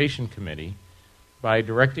Transportation Committee by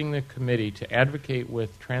directing the committee to advocate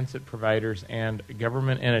with transit providers and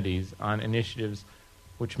government entities on initiatives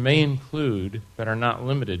which may include, but are not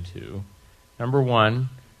limited to, number one,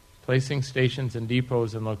 placing stations and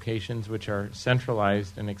depots in locations which are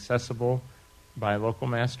centralized and accessible by local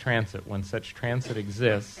mass transit when such transit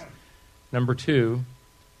exists. Number two,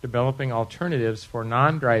 developing alternatives for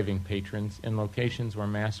non-driving patrons in locations where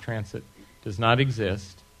mass transit does not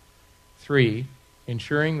exist. 3,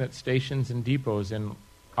 ensuring that stations and depots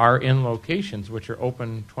are in locations which are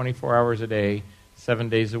open 24 hours a day, 7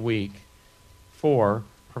 days a week. 4,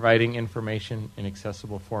 providing information in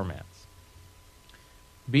accessible formats.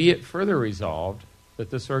 Be it further resolved that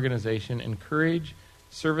this organization encourage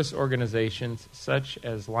service organizations such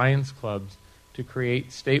as Lions Clubs to create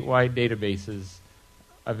statewide databases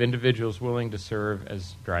of individuals willing to serve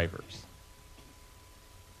as drivers.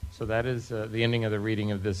 So that is the ending of the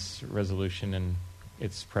reading of this resolution in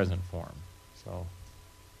its present form. So,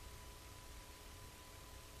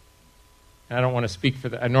 and I don't want to speak for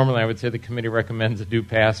the. Normally, I would say the committee recommends a do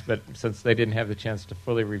pass, but since they didn't have the chance to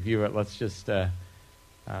fully review it, let's just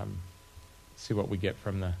see what we get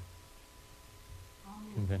from the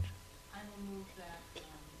convention. I will move that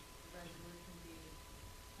resolution be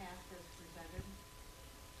passed as presented.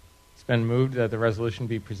 It's been moved that the resolution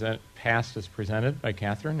be passed as presented by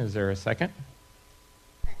Catherine. Is there a second?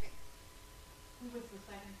 Second. Who was the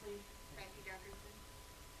second, please? Frankie Jefferson.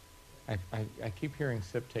 I keep hearing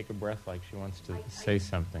Sip take a breath like she wants to say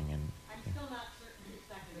something. And I'm still not certain who's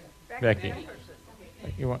second. Becky,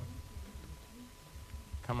 you want?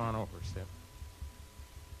 Come on over, Sip.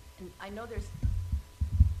 And I know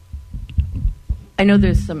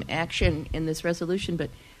there's some action in this resolution, but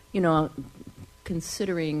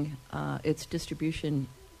considering its distribution,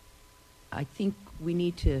 I think we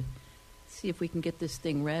need to see if we can get this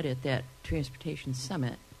thing read at that transportation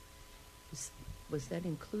summit. Was that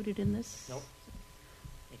included in this? Nope.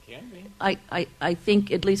 It can be. I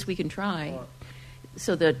think at least we can try,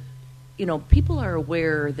 so that people are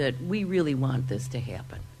aware that we really want this to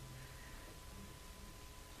happen.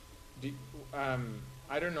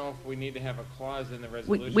 I don't know if we need to have a clause in the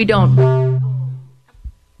resolution. We don't.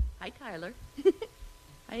 Hi, Tyler.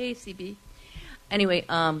 Hi, ACB. Anyway,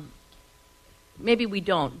 maybe we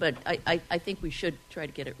don't, but I think we should try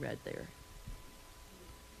to get it read there.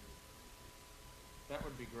 That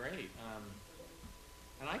would be great.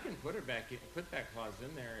 And I can put that clause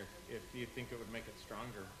in there if you think it would make it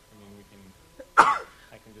stronger. I mean,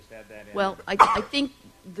 I can just add that in. Well, I think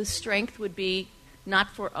the strength would be not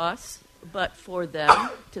for us, but for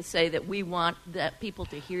them to say that we want that people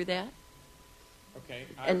to hear that. Okay.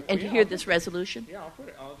 And to hear this resolution. Yeah,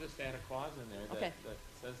 I'll just add a clause in there that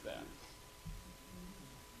says that.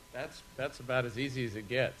 That's about as easy as it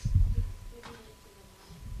gets.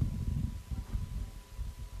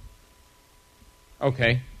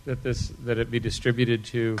 Okay, that it be distributed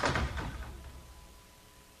to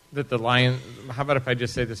that the Lions. How about if I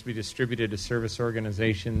just say this be distributed to service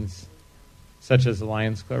organizations such as the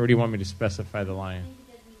Lions Club, or do you want me to specify the Lions?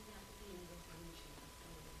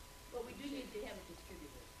 Well, we do need to have it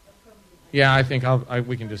distributed. Yeah, I think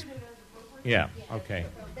we can just. Yeah, okay.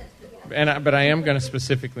 But I am going to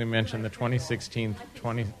specifically mention the 2016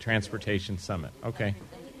 Transportation Summit. Okay.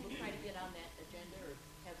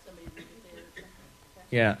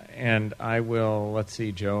 Yeah, and I will, let's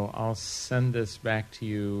see, Joe, I'll send this back to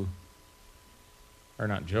you, or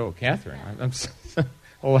not Joe, Catherine.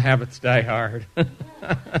 Old habits die hard.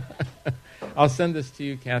 I'll send this to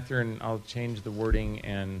you, Catherine. I'll change the wording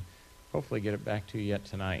and hopefully get it back to you yet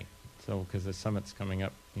tonight. So, because the summit's coming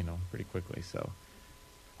up, pretty quickly. So,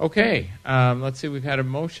 okay, let's see, we've had a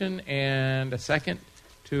motion and a second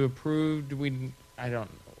to approve.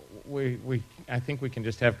 I think we can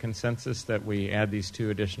just have consensus that we add these two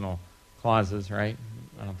additional clauses, right?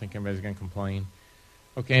 I don't think anybody's going to complain.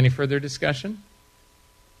 Okay, any further discussion?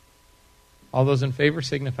 All those in favor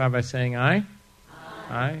signify by saying aye.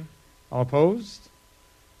 Aye. All opposed?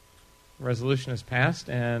 Resolution is passed,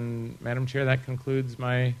 and Madam Chair, that concludes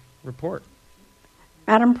my report.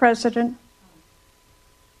 Madam President,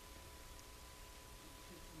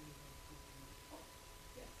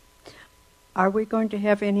 are we going to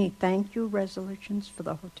have any thank you resolutions for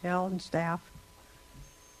the hotel and staff?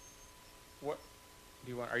 What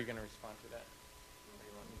do you want? Are you going to respond to that? Or do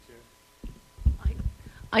you want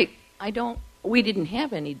me to? I don't. We didn't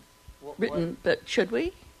have any written, but should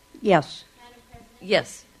we? Yes. Madam President?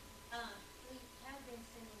 Yes. We have been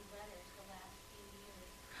sending letters the last few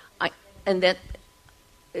years. And that,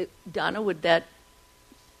 Donna, would that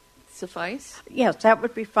suffice? Yes, that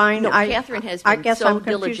would be fine. No, Catherine has been I guess so I'm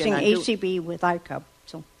confusing ACB with ICUB,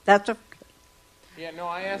 so that's okay. Yeah, no,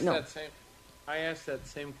 I asked that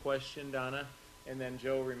same question, Donna, and then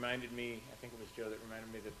Joe reminded me. I think it was Joe that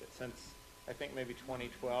reminded me that since I think maybe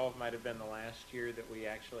 2012 might have been the last year that we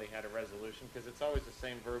actually had a resolution, because it's always the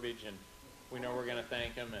same verbiage, and we know we're going to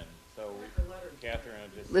thank them, and so Catherine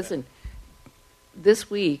will just listen. This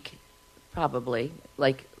week, probably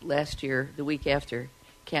like last year, the week after,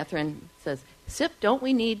 Catherine says, "Sip, don't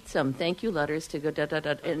we need some thank you letters to go da da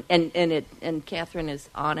da?" And Catherine is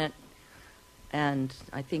on it, and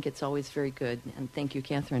I think it's always very good. And thank you,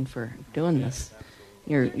 Catherine, for doing this.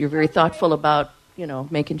 You're very thoughtful about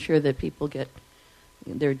making sure that people get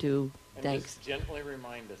their due and thanks. Just gently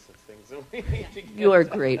remind us of things that we need to get. You are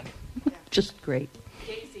great, just great.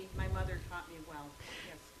 Daisy, my mother taught me well.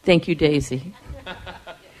 Yes. Thank you, Daisy.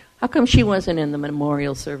 How come she wasn't in the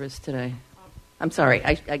memorial service today? I'm sorry,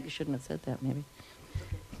 I shouldn't have said that, maybe.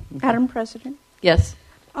 Madam President? Yes.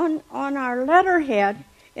 On our letterhead,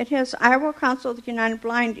 it has Iowa Council of the United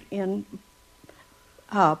Blind in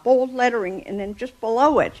bold lettering, and then just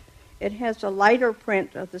below it, it has a lighter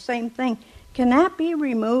print of the same thing. Can that be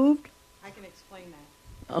removed? I can explain that.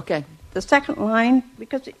 Okay. The second line,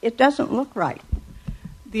 because it doesn't look right.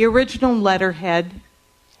 The original letterhead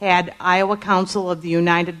had Iowa Council of the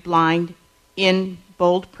United Blind in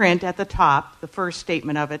bold print at the top, the first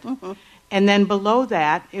statement of it. Mm-hmm. And then below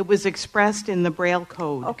that, it was expressed in the Braille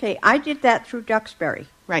code. Okay, I did that through Duxbury.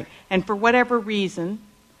 Right. And for whatever reason,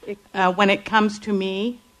 When it comes to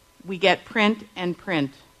me, we get print and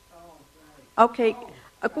print. Okay,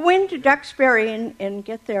 go into Duxbury and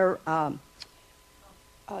get their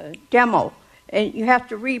demo, and you have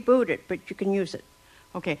to reboot it, but you can use it.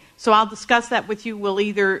 Okay, so I'll discuss that with you. We'll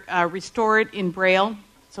either restore it in Braille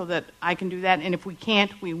so that I can do that, and if we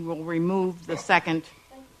can't, we will remove the second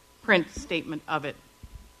print statement of it.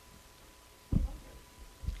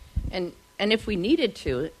 And if we needed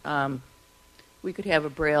to, we could have a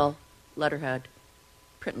Braille letterhead,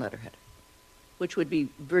 print letterhead, which would be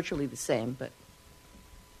virtually the same, but,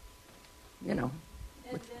 you know.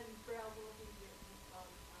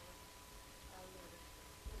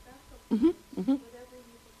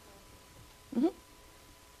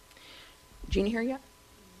 Jeannie here yet?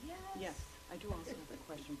 Yes, I do also have a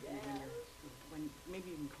question for you when maybe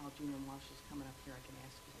you can call Gina while she's coming up here. I can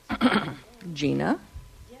ask you this. Gina?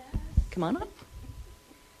 Yes. Come on up.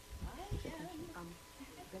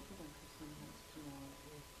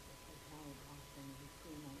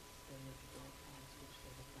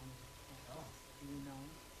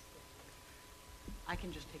 I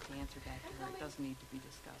can just take the answer back to her. It doesn't need to be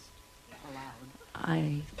discussed aloud.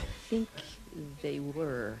 I think they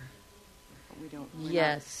were. But we don't.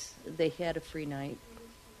 Yes, they had a free night.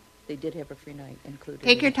 They did have a free night included.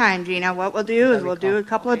 Take your time, Gina. What we'll do is we'll do a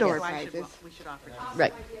couple of door prizes. We should offer that.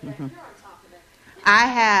 Right. Mm-hmm. I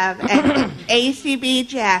have an ACB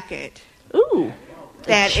jacket. Ooh.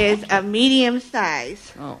 That is a medium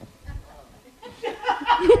size. Oh.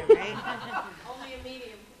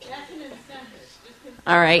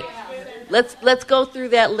 All right. Let's go through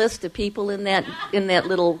that list of people in that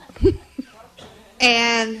little.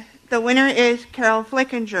 And the winner is Carol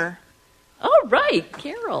Flickinger. Oh, right,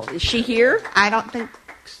 Carol. Is she here? I don't think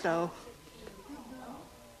so.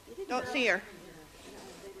 Don't see her.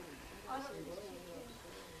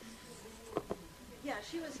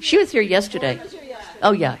 She was here yesterday.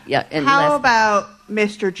 Oh, yeah. And how about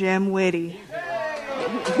Mr. Jim Whitty?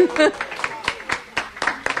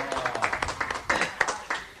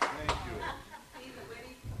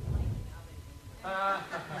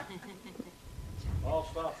 I'll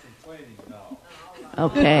stop complaining now.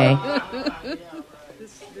 Okay.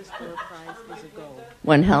 This door prize is a go.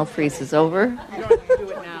 When hell freezes over. You don't have to do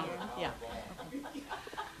it now. Yeah.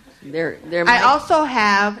 There I also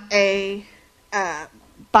have a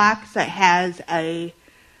box that has a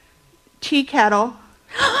tea kettle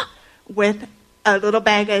with a little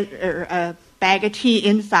bag of tea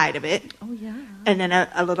inside of it. Oh yeah. And then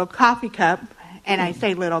a little coffee cup, and I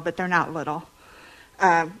say little, but they're not little.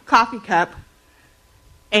 Coffee cup,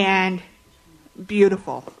 and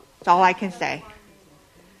beautiful. That's all I can say.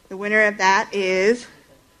 The winner of that is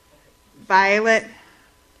Violet.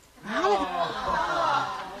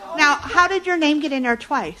 Now, how did your name get in there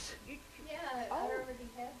twice? Yeah, I already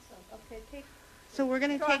had some. Okay, take. So we're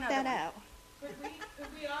going to take that out. Could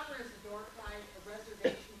we offer as a door prize a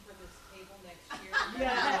reservation for this table next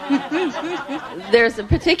year? There's a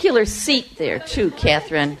particular seat there too,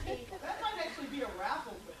 Catherine. That might actually be a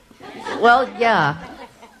raffle thing. Well, yeah.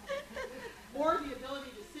 Or the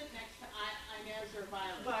ability to sit next to Inez or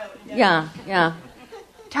Violet. Yeah.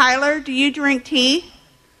 Tyler, do you drink tea?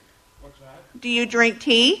 What's that? Do you drink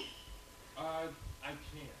tea? I can't.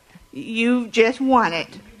 You just won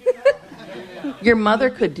it. Your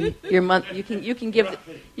mother could do. Your mother. You can give.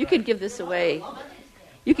 You could give this away.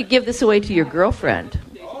 You could give this away to your girlfriend.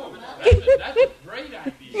 Oh, that's a great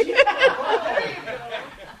idea.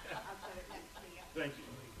 Thank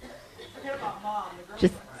you.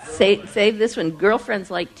 Just save this one.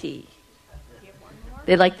 Girlfriends like tea.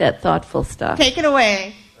 They like that thoughtful stuff. Take it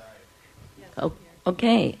away. Oh,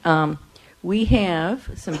 okay. We have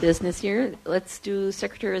some business here. Let's do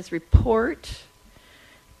Secretary's report.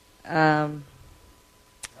 And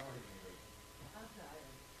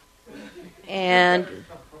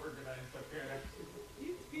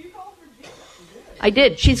I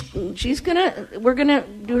did. We're gonna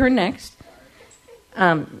do her next.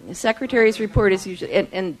 Secretary's report is usually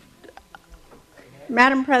and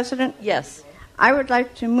Madam President? Yes. I would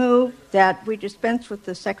like to move that we dispense with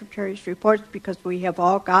the Secretary's reports because we have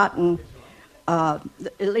all gotten, at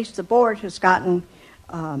least the board has gotten,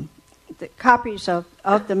 the copies of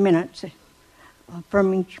the minutes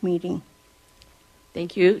from each meeting.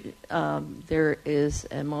 Thank you. There is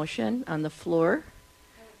a motion on the floor.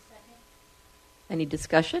 Any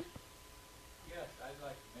discussion? Yes, I'd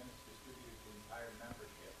like minutes distributed to the entire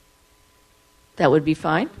membership. That would be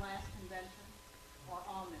fine. Last convention or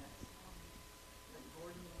all minutes?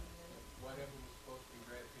 Whatever was supposed to be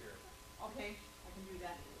read here. Okay, I can do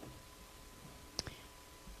that.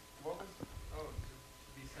 What was? Oh, to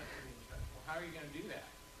be sent to the. Well, how are you going to do that?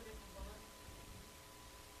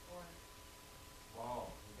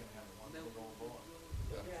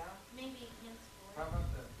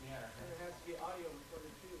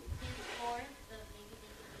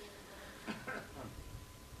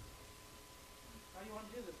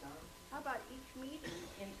 meeting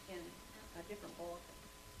in a different bulletin?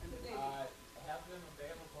 Have them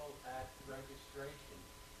available at registration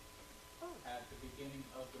at the beginning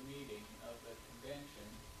of the meeting of the convention,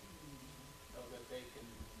 so that they can,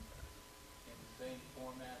 in the same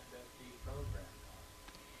format that the program.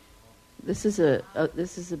 This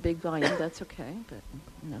is a big volume. That's okay, but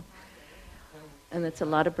and it's a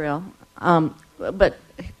lot of Braille. But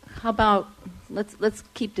how about let's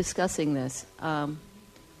keep discussing this.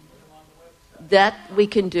 That we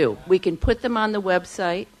can do. We can put them on the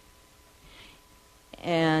website,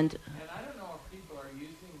 and I don't know if people are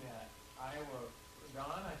using that Iowa. Don,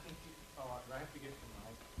 I think you. Oh, I have to get the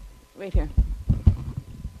mic. Right here.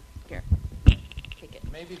 Here. Take it.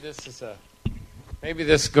 Maybe this is a. Maybe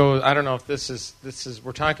this goes. I don't know if this is.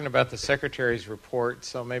 We're talking about the secretary's report,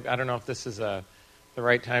 so maybe I don't know if this is the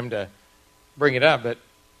right time to bring it up. But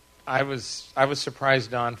I was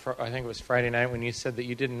surprised, Don. I think it was Friday night when you said that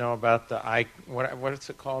you didn't know about the what is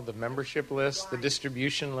it called? The membership list, the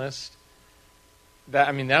distribution list.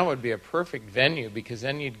 That would be a perfect venue, because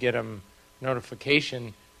then you'd get them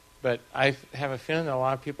notification. But I have a feeling that a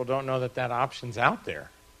lot of people don't know that option's out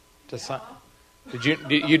there. Did you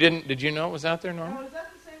know it was out there, Norm? Now, is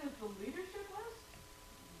that the same as the leadership list?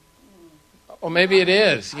 Oh, maybe it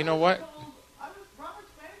is. You know what? Robert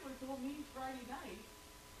Spangler told me Friday night.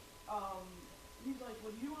 He's like,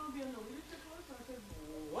 "Well, do you want to be on the leadership list?" And I said,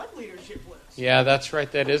 "What leadership list?" Yeah, that's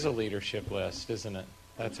right. That is a leadership list, isn't it?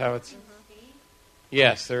 That's how it's.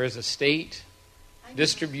 Yes, there is a state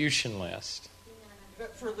distribution list.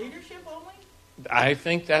 For leadership only? I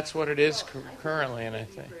think that's what it is currently, and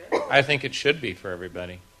I think it should be for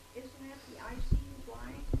everybody. Isn't that the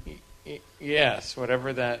ICU blind? Yes,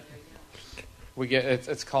 whatever that we get.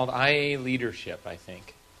 It's called IA Leadership, I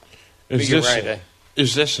think. Is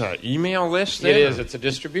this an email list? It is. It's a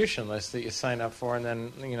distribution list that you sign up for, and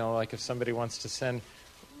then like if somebody wants to send.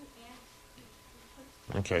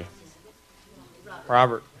 Okay.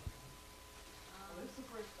 Robert.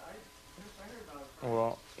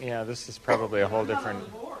 Well, yeah, this is probably a whole different.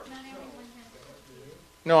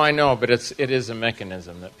 No, I know, but it is a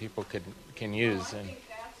mechanism that people can use, and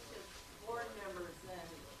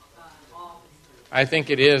I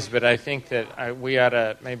think it is. But I think that we ought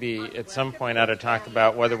to maybe at some point ought to talk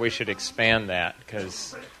about whether we should expand that,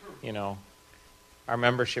 because our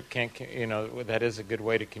membership can't. That is a good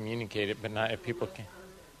way to communicate it, but not if people can.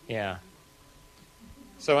 Yeah.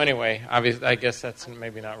 So anyway, obviously, I guess that's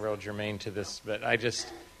maybe not real germane to this, but I just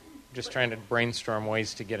trying to brainstorm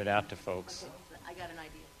ways to get it out to folks. I got an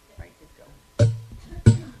idea. Right,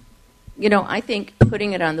 go. I think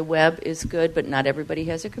putting it on the web is good, but not everybody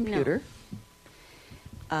has a computer.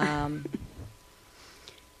 No.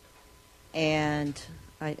 And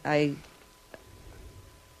I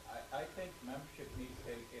think membership needs to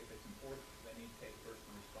take, if it's important, they need to take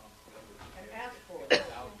personal responsibility. And ask for it.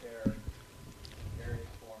 It's out there in various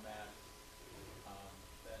formats,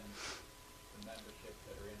 then the membership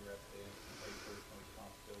that are interested in can take personal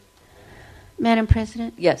responsibility. Madam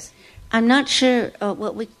President? Yes. I'm not sure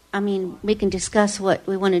we can discuss what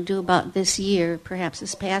we want to do about this year, perhaps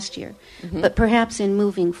this past year, but perhaps in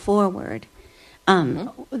moving forward,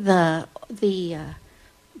 the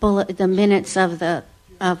minutes of the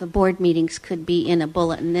board meetings could be in a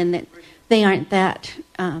bulletin, and that they aren't that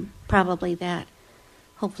probably that.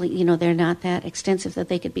 Hopefully, they're not that extensive that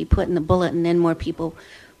they could be put in the bulletin, and more people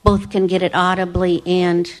both can get it audibly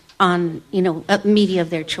and on media of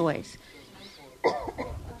their choice.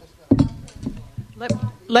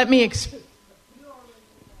 Let me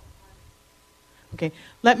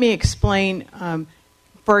explain.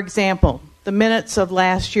 For example, the minutes of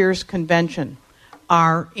last year's convention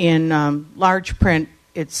are in large print.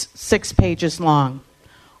 It's 6 pages long.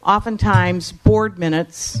 Oftentimes, board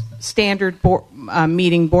minutes, standard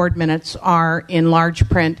meeting board minutes, are in large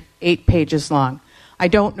print, 8 pages long. I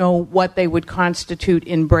don't know what they would constitute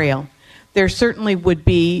in Braille. There certainly would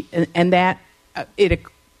be, and that it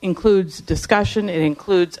includes discussion, it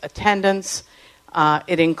includes attendance,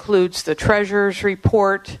 it includes the treasurer's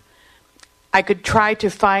report. I could try to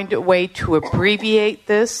find a way to abbreviate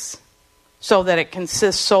this so that it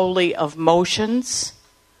consists solely of motions.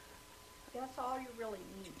 That's all you really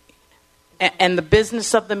need. And the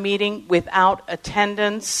business of the meeting without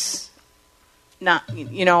attendance. Not,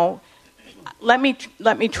 let me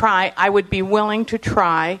try. I would be willing to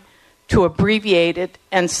try to abbreviate it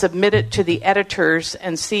and submit it to the editors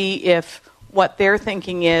and see if what their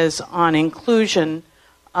thinking is on inclusion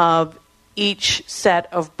of each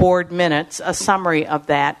set of board minutes, a summary of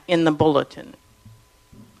that in the bulletin.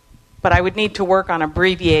 But I would need to work on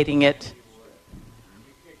abbreviating it.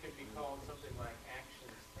 It could be called something like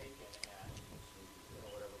actions taken at.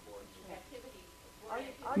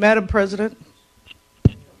 Madam President,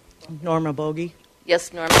 Norma Bogey.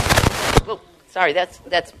 Yes, Norma. Oh, sorry,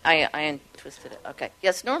 I twisted it. Okay.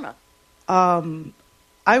 Yes, Norma.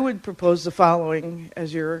 I would propose the following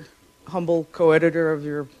as your humble co-editor of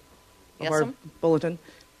our bulletin.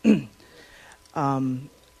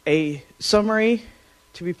 A summary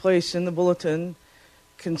to be placed in the bulletin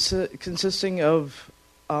consisting of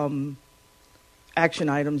action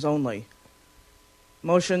items only.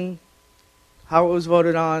 Motion, how it was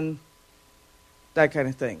voted on, that kind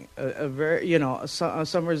of thing. A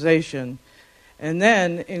summarization. And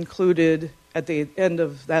then included at the end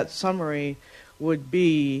of that summary would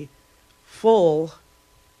be full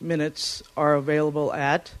minutes are available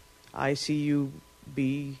at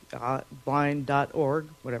icubblind.org,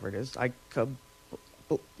 whatever it is.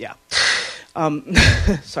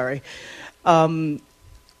 Sorry.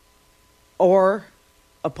 Or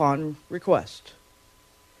upon request.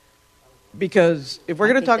 Because if we're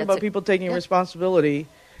going to talk about people taking responsibility,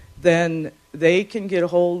 then they can get a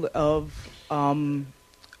hold of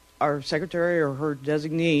our secretary or her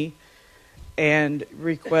designee and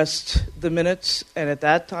request the minutes, and at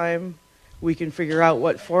that time we can figure out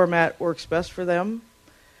what format works best for them.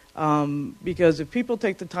 Because if people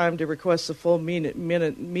take the time to request the full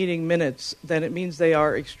meeting minutes, then it means they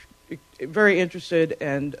are very interested,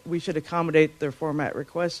 and we should accommodate their format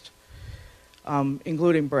request,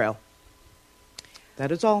 including Braille. That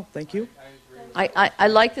is all. Thank you. I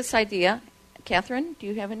like this idea. Catherine, do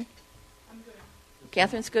you have any? I'm good.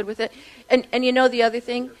 Catherine's good with it. And the other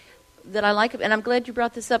thing that I like, and I'm glad you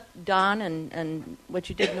brought this up, Don, and what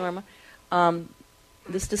you did, Norma.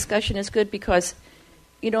 This discussion is good because,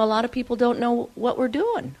 a lot of people don't know what we're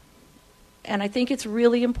doing. And I think it's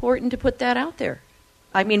really important to put that out there.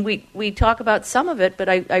 I mean, we talk about some of it, but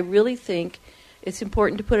I really think it's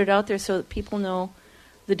important to put it out there so that people know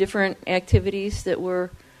the different activities that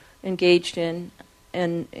we're engaged in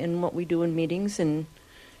and what we do in meetings and,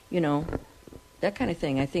 that kind of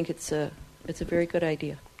thing. I think it's a very good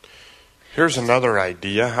idea. Here's another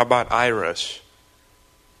idea. How about Iris?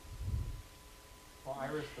 Well,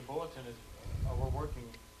 Iris, the bulletin is, we're working.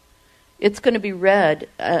 It's going to be read.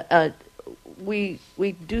 Don't we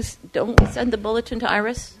send the bulletin to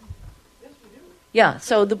Iris? Yes, we do. Yeah,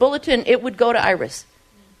 so the bulletin, it would go to Iris.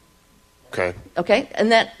 Okay, and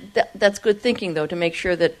that's good thinking, though, to make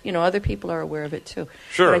sure that other people are aware of it too.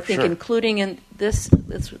 Sure. But I think including in this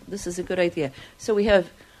is a good idea. So we have.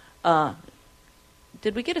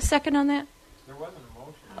 Did we get a second on that? There wasn't a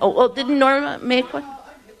motion. Oh, well, didn't Norma make one? It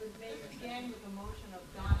was made again with a motion of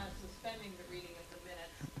Donna suspending the reading of the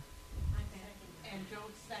minutes, and Joe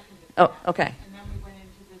seconded it. Oh, okay. And then we went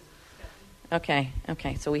into this discussion.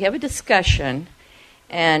 Okay. So we have a discussion,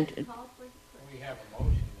 and We have a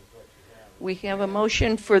motion, is what you have. we have a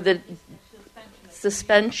motion for the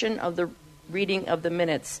suspension of the reading of the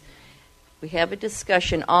minutes. We have a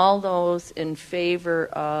discussion. All those in favor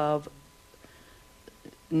of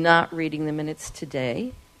not reading the minutes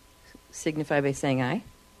today signify by saying aye.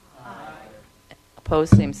 Aye.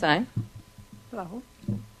 Opposed, same sign. Hello.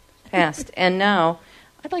 Passed. And now,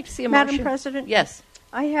 I'd like to see a motion. Madam President? Yes.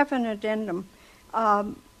 I have an addendum.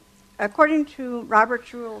 According to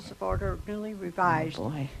Robert's Rules of Order, newly revised,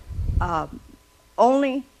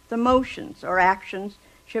 only the motions or actions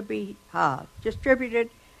should be distributed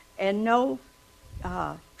and no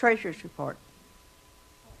treasurer's report.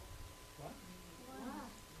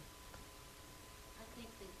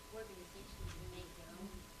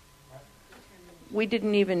 We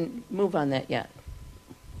didn't even move on that yet.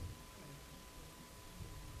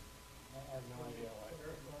 I have no idea why.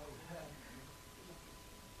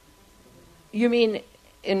 You mean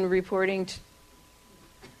in reporting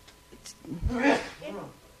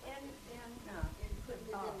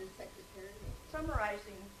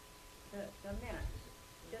Summarizing the minutes.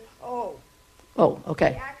 Just, Oh, okay.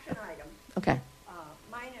 The action item. Okay.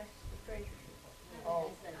 Minus the treasurer's report.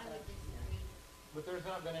 Oh, but there's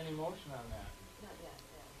not been any motion on that.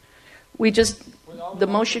 We just, With the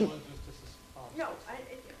motion, No, it was just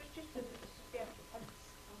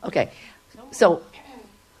a okay. So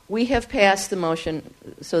we have passed the motion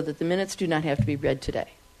so that the minutes do not have to be read today.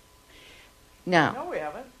 Now, No, we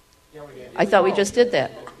haven't. Yeah, we did. I thought we just did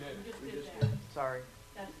that. Sorry.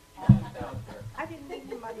 I didn't think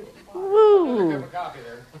you might have. Woo. Cup of coffee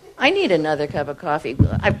there. I need another cup of coffee. Does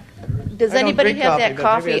I don't anybody drink have coffee, that but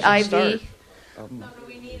coffee maybe I should IV?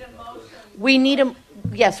 We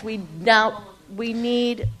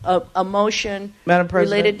need a motion Madam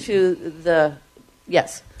President? related to the,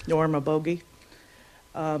 yes. Norma Bogey.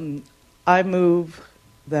 I move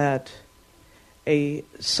that a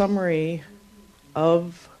summary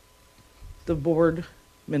of the board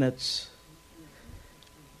minutes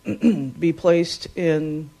be placed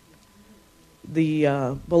in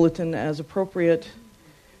the bulletin as appropriate,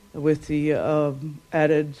 with the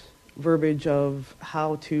added verbiage of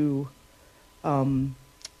how to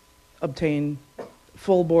obtain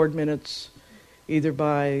full board minutes, either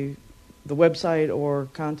by the website or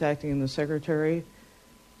contacting the secretary.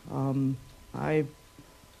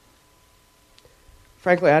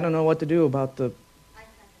 Frankly, I don't know what to do about the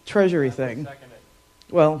treasury thing.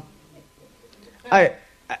 Well, I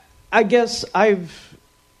guess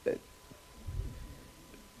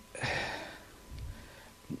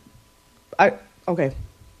okay.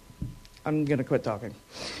 I'm going to quit talking.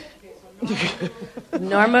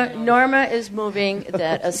 Norma is moving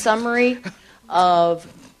that a summary of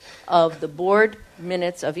the board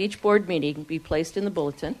minutes of each board meeting be placed in the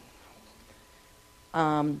bulletin.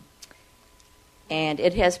 And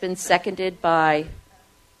it has been seconded by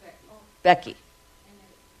Becky.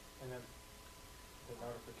 And then the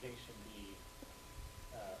notification be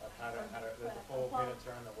of how to the full minutes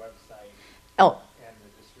are on the website. Oh, and the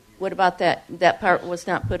distribution. what about that? That part was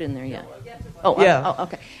not put in there yet. Yeah.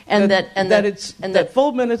 Okay. And that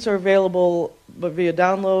full minutes are available, but via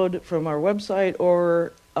download from our website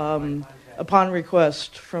or upon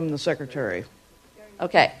request from the secretary.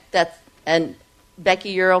 Okay. And Becky,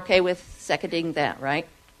 you're okay with seconding that, right?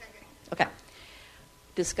 Okay.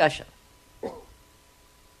 Discussion.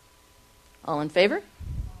 All in favor?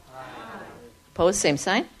 Aye. Opposed, same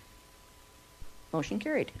sign. Motion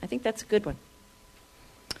carried. I think that's a good one.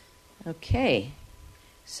 Okay.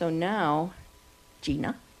 So now,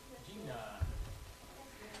 Gina.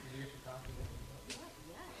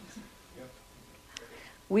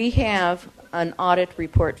 We have an audit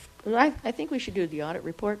report. I think we should do the audit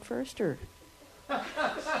report first, or?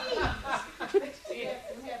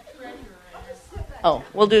 Oh,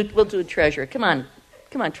 we'll do treasurer. Come on,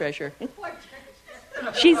 treasurer.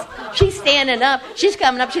 She's standing up. She's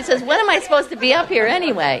coming up. She says, "When am I supposed to be up here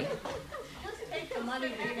anyway?"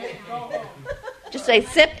 Just say,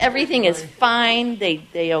 "Sip, everything is fine." They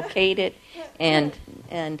okayed it, and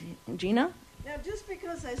Gina. Now, just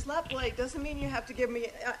because I slept late doesn't mean you have to give me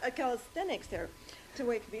a calisthenics there to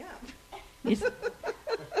wake me up.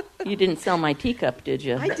 You didn't sell my teacup, did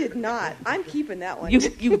you? I did not. I'm keeping that one.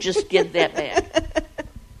 You just give that back.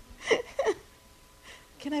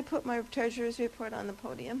 Can I put my treasurer's report on the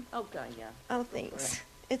podium? Oh, God, yeah. Oh, thanks.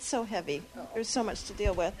 It's so heavy. There's so much to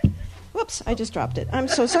deal with. Whoops, I just dropped it. I'm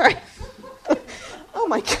so sorry. Oh,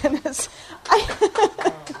 my goodness.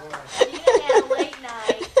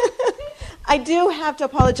 I do have to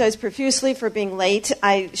apologize profusely for being late.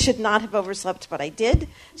 I should not have overslept, but I did.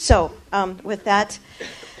 So, with that,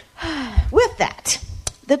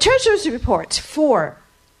 the treasurer's report for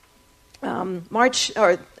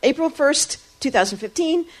April 1st,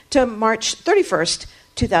 2015 to March 31st,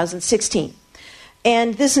 2016.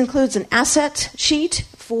 And this includes an asset sheet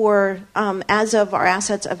for as of our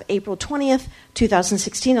assets of April 20th,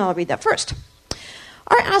 2016. I'll read that first.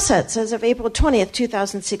 Our assets as of April 20th,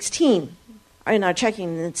 2016, in our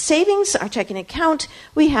checking and savings, our checking account,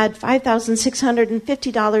 we had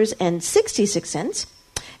 $5,650.66.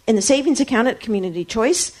 In the savings account at Community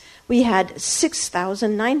Choice, we had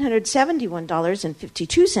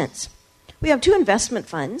 $6,971.52. We have two investment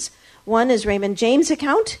funds. One is Raymond James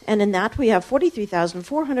account, and in that we have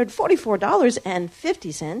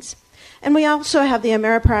 $43,444.50. And we also have the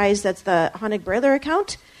Ameriprise, that's the Honig Brailer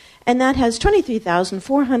account, and that has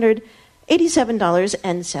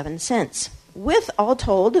 $23,487.07. With all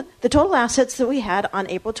told, the total assets that we had on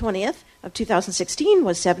April 20th of 2016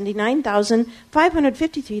 was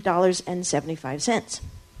 $79,553.75.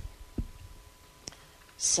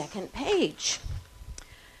 Second page.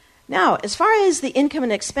 Now, as far as the income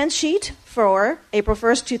and expense sheet for April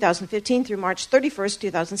 1st, 2015 through March 31st,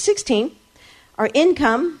 2016, our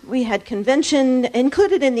income, we had convention,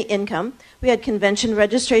 included in the income, we had convention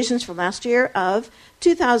registrations from last year of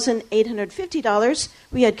 $2,850.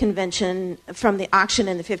 We had convention from the auction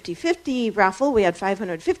and the 50/50 raffle, we had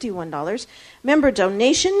 $551. Member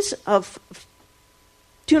donations of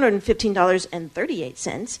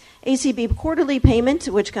 $215.38. ACB quarterly payment,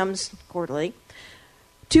 which comes quarterly,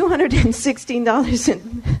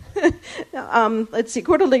 $216.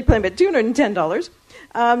 Quarterly payment, $210.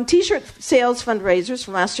 T-shirt sales fundraisers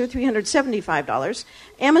from last year, $375.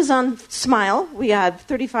 Amazon Smile, we had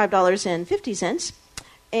 $35.50.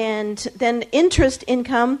 And then interest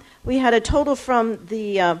income, we had a total from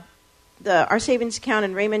our savings account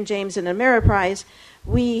in Raymond James and Ameriprise,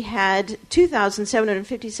 we had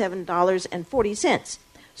 $2,757.40.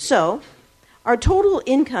 So our total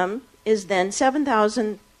income is then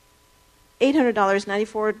 $7,800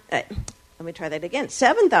 $7,894. Let me try that again.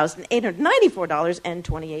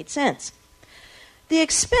 $7,894.28. The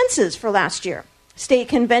expenses for last year. State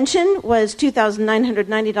convention was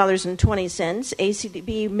 $2,990.20.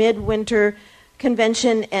 ACB midwinter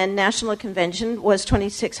convention and national convention was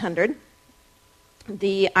 $2,600.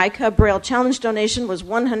 The ICA Braille Challenge donation was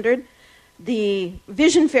 $100. The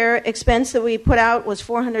Vision Fair expense that we put out was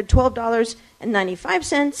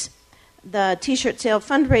 $412.95. The T-shirt sale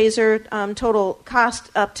fundraiser total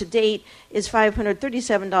cost up to date is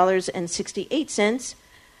 $537.68.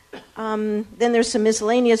 Then there's some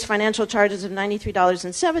miscellaneous financial charges of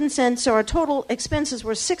 $93.07. So our total expenses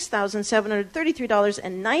were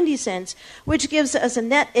 $6,733.90, which gives us a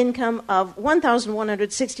net income of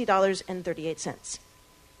 $1,160.38.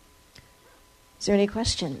 Is there any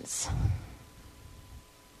questions?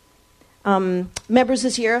 Members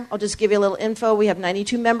this year, I'll just give you a little info. We have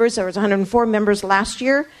 92 members. There was 104 members last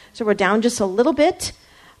year, so we're down just a little bit.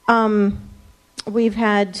 We've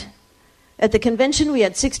had, at the convention, we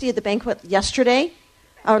had 60 at the banquet yesterday,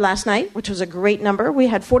 or last night, which was a great number. We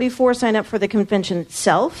had 44 sign up for the convention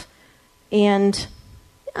itself. And,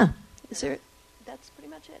 yeah, that's pretty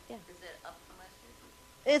much it, yeah. Is it up from last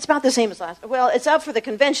year? It's about the same as last. Well, it's up for the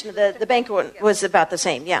convention. The banquet was about the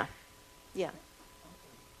same, yeah. Yeah.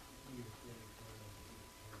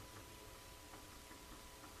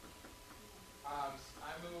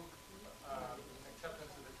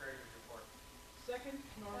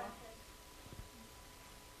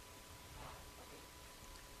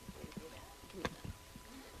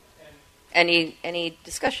 Any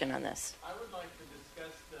discussion on this? I would like to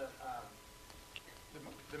discuss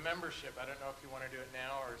the membership. I don't know if you want to do it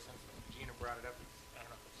now or since Gina brought it up. I don't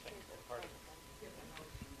know if it's taking part of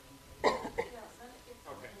it.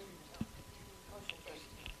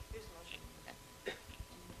 Okay.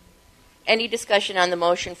 Any discussion on the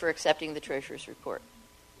motion for accepting the treasurer's report?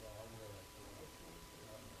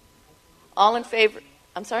 All in favor?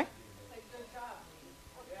 I'm sorry?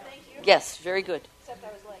 Yes, very good. Except I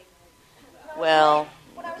was late. Well,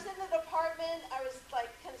 when I was in the department, I was like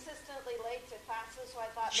consistently late to classes, so I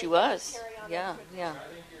thought she maybe I was. could carry on Yeah, the yeah. I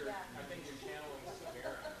think you're channeling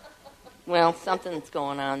Samira. Well, something's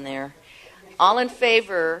going on there. All in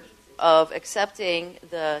favor of accepting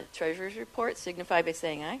the treasurer's report signify by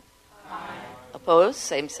saying aye. Aye. Opposed?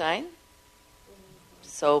 Same sign.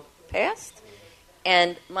 So passed.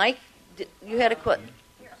 And Mike, you had a question.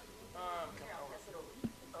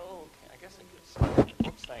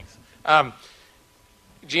 Oops, thanks.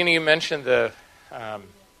 Gina, you mentioned the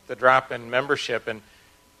drop in membership, and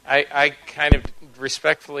I kind of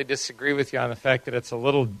respectfully disagree with you on the fact that it's a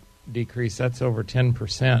little decrease. That's over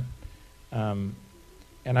 10%. And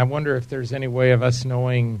I wonder if there's any way of us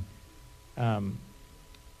knowing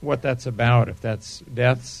what that's about, if that's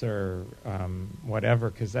deaths or whatever,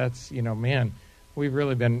 because that's, man, we've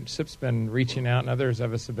really SIP's been reaching out, and others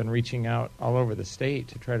of us have been reaching out all over the state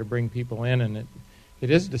to try to bring people in, and it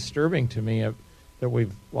is disturbing to me that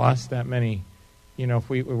we've lost that many. If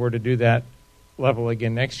we were to do that level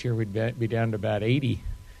again next year, we'd be down to about 80.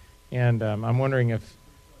 And I'm wondering I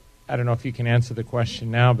don't know if you can answer the question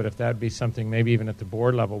now, but if that would be something maybe even at the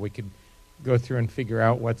board level we could go through and figure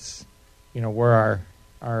out what's, where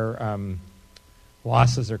our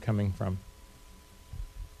losses are coming from.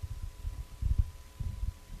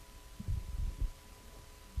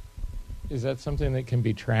 Is that something that can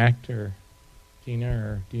be tracked, or Gina,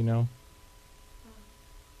 or do you know?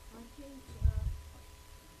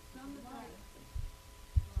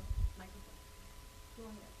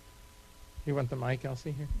 You want the mic,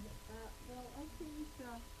 Elsie, here? Well, I think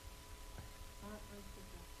I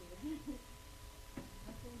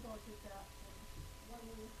can go to that one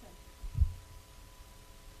second.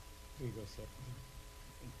 You go, Sip.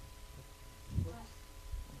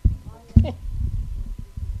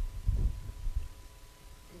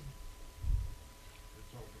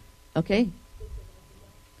 Okay.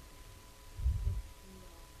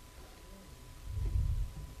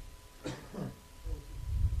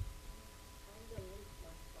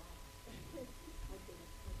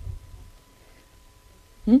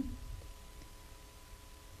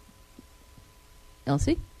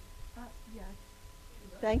 Elsie? Yes.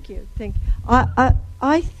 Thank you.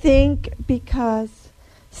 I think because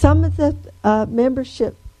some of the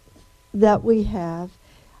membership that we have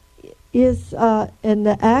is in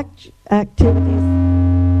the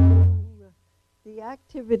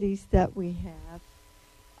activities that we have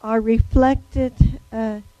are reflected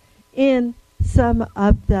in some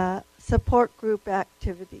of the support group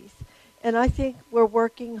activities. And I think we're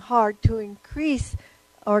working hard to increase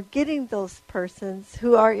or getting those persons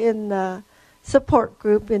who are in the support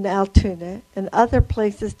group in Altoona and other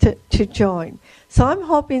places to join. So I'm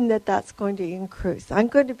hoping that that's going to increase. I'm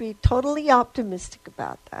going to be totally optimistic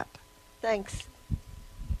about that. Thanks.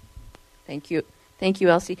 Thank you. Thank you,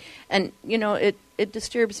 Elsie. And, it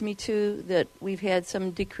disturbs me, too, that we've had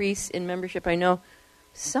some decrease in membership. I know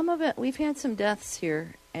some of it, we've had some deaths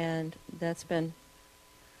here, and that's been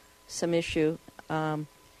some issue,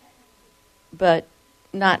 but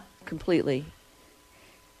not completely.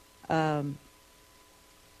 Could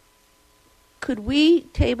we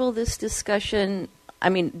table this discussion,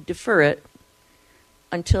 defer it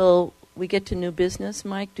until we get to new business,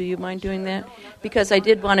 Mike? Do you mind doing that? Because I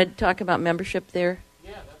did want to talk about membership there.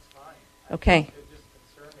 Yeah, that's fine. Okay. It just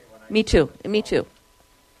concerned me when I... Me too. Me too.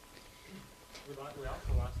 We also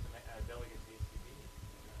lost a delegate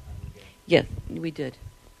to ACB. Yeah, we did.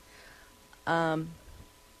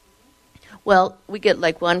 Well, we get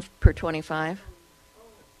like 1 per 25.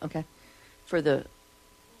 Okay.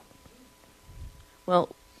 Well,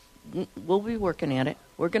 we'll be working at it.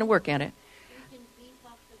 We're going to work at it.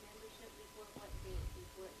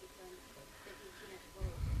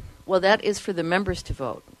 Well, that is for the members to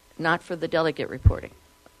vote, not for the delegate reporting.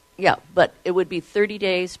 Yeah, but it would be 30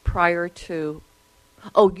 days prior to...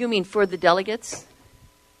 Oh, you mean for the delegates?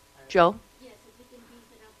 Joe? Yes, if we can beef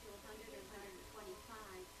it up to 100 or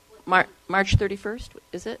 125. March 31st,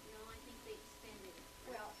 is it? No, I think they extended it.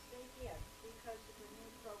 Well, they did, because of the new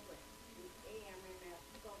program, the AMMF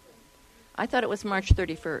program. I thought it was March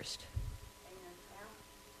 31st. And now,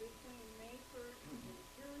 between May 1st and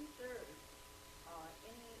June 3rd,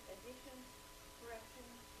 any additions,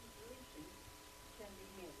 corrections, deletions can be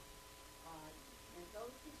made. And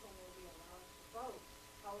those people will be allowed to vote.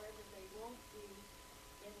 However, they won't be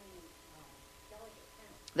in the delegate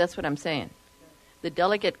count. That's what I'm saying. The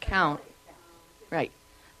delegate count, right.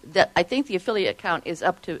 I think the affiliate count is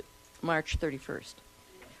up to March 31st.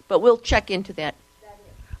 But we'll check into that.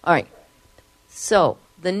 All right. So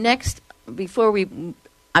the next,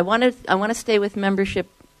 I want to stay with membership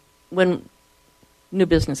when new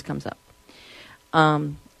business comes up.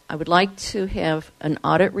 I would like to have an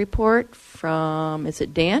audit report from, is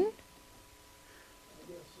it Dan?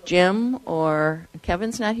 Jim or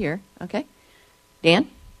Kevin's not here. Okay. Dan?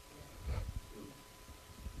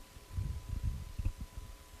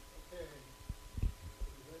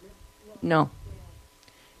 No.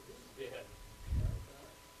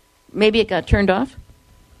 Maybe it got turned off?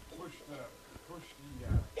 Push that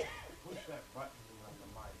button on the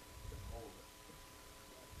mic to hold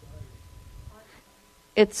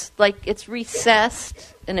it. It's like it's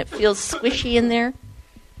recessed and it feels squishy in there.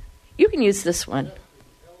 You can use this one.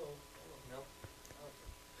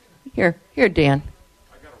 Here, Dan.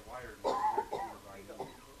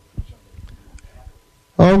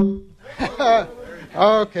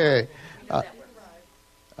 Okay.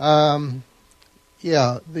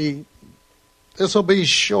 This will be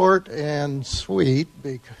short and sweet,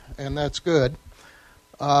 and that's good.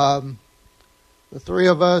 The three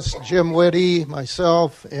of us, Jim Whitty,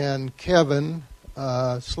 myself, and Kevin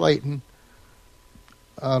Slayton,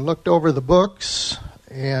 looked over the books,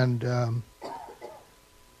 and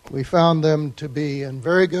we found them to be in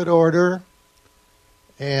very good order.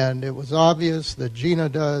 And it was obvious that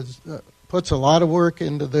Gina puts a lot of work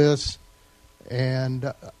into this,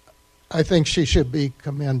 and I think she should be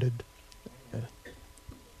commended.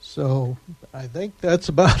 So I think that's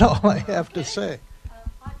about all I have to say.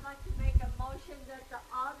 I'd like to make a motion that the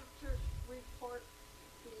auditor's report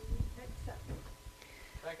be accepted.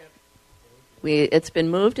 Second. It's been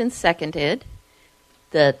moved and seconded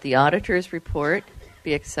that the auditor's report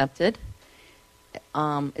be accepted.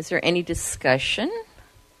 Is there any discussion?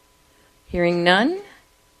 Hearing none,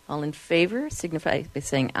 all in favor signify by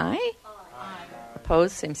saying aye. Aye.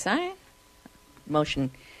 Opposed, same sign.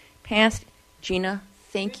 Motion passed. Gina,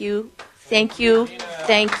 thank you. Thank you.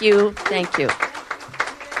 Thank you. Thank you.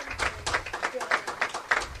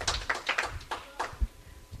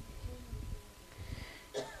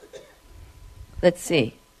 Let's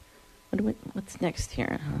see. What's next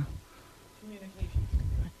here?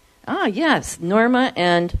 Ah, yes, Norma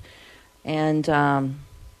and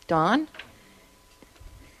Dawn.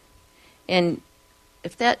 And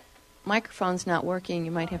if that microphone's not working,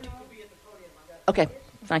 you might have to... Okay,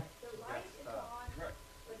 fine.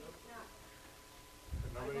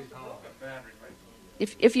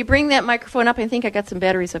 If you bring that microphone up, I think I got some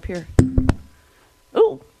batteries up here.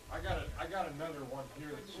 Ooh. I got another one here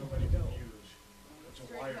that somebody can use. It's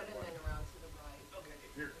a wired one.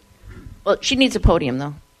 Here. Well, she needs a podium,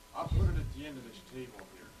 though. I'll put it at the end of this table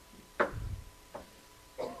here.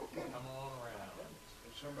 Come on around.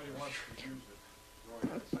 If somebody wants to use it, go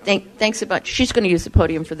ahead. Thanks a bunch. She's going to use the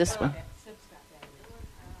podium for this one.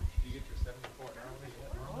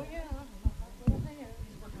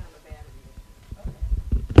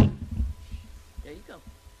 There you go.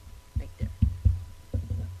 Right there.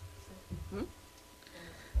 Hmm?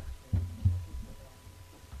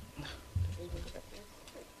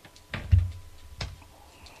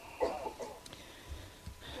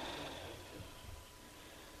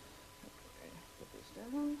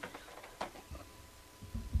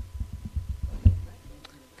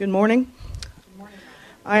 Good morning.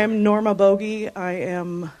 I am Norma Bogie. I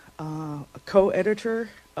am a co-editor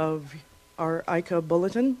of our ICA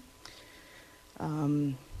bulletin.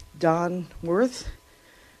 Don Worth,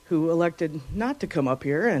 who elected not to come up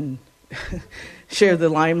here and share the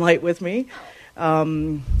limelight with me,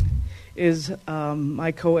 is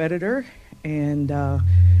my co-editor. And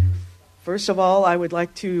first of all, I would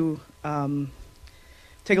like to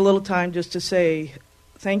take a little time just to say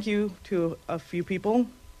thank you to a few people.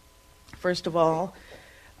 First of all,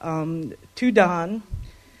 to Don,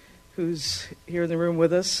 who's here in the room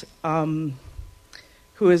with us,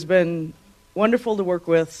 who has been wonderful to work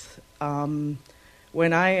with.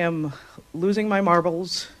 When I am losing my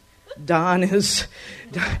marbles, Don is,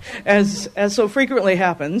 as so frequently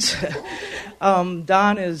happens,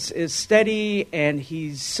 Don is steady, and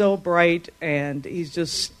he's so bright, and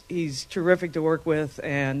he's terrific to work with,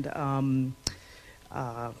 and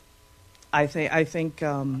I think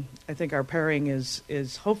our pairing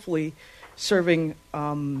is hopefully serving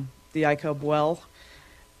the ICUB well.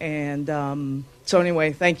 And so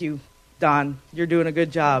anyway, thank you, Don. You're doing a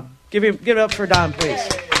good job. Give it up for Don, please.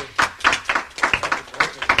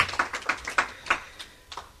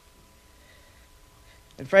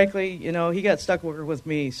 And frankly, he got stuck working with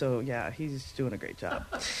me, so yeah, he's doing a great job.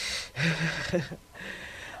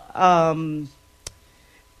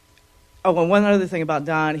 Oh, and one other thing about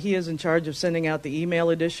Don, he is in charge of sending out the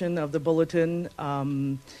email edition of the bulletin,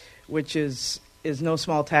 which is no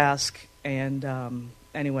small task. And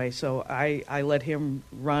anyway, so I let him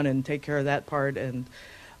run and take care of that part, and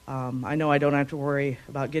I know I don't have to worry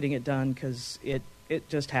about getting it done because it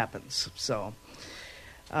just happens. So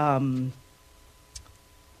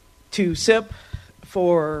to SIP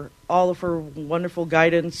for all of her wonderful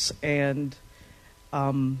guidance and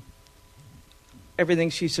everything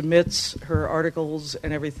she submits, her articles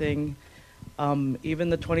and everything, even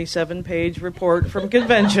the 27-page report from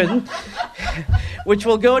convention, which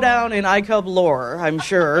will go down in ICUB lore, I'm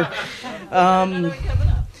sure.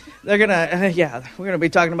 We're gonna be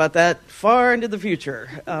talking about that far into the future.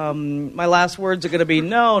 My last words are gonna be,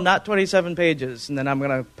 no, not 27 pages, and then I'm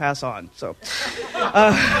gonna pass on. So,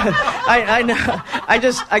 I know, I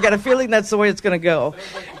got a feeling that's the way it's gonna go.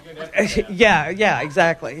 Yeah,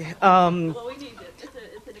 exactly. Well, we need it.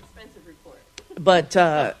 It's an expensive report.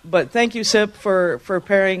 But thank you, SIP, for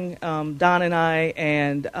pairing Don and I.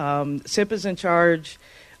 And SIP is in charge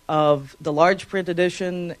of the large print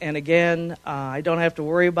edition. And again, I don't have to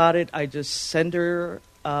worry about it. I just send her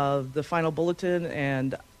the final bulletin,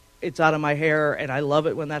 and it's out of my hair. And I love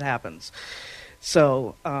it when that happens.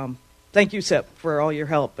 So thank you, SIP, for all your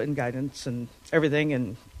help and guidance and everything.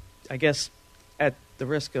 And I guess at the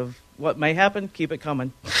risk of what may happen, keep it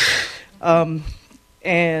coming.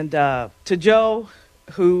 And to Joe,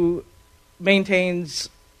 who maintains,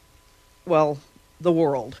 well, the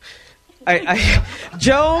world. I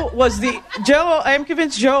am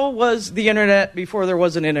convinced Joe was the internet before there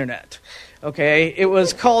was an internet. Okay, it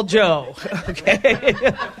was called Joe. Okay.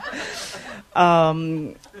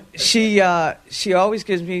 She always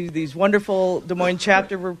gives me these wonderful Des Moines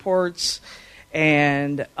chapter reports,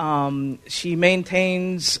 and she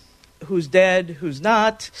maintains who's dead, who's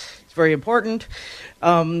not. It's very important.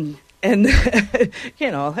 And,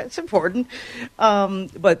 that's important.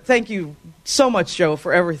 But thank you so much, Joe,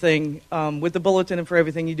 for everything with the bulletin and for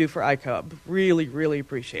everything you do for ICUB. Really, really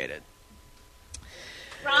appreciate it.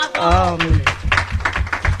 Bravo.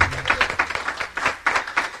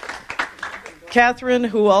 Catherine,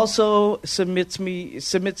 who also submits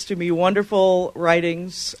to me wonderful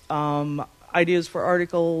writings, ideas for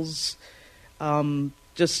articles,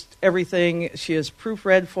 just everything. She has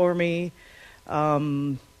proofread for me.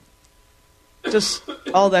 Just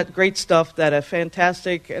all that great stuff that a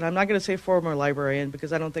fantastic, and I'm not going to say former librarian,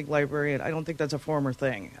 because I don't think that's a former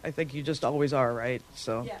thing. I think you just always are, right?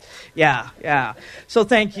 So, yeah. So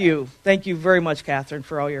thank you very much, Catherine,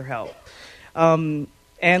 for all your help. And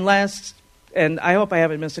I hope I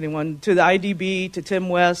haven't missed anyone, to the IDB, to Tim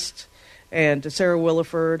West, and to Sarah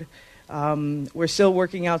Williford. We're still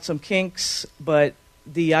working out some kinks, but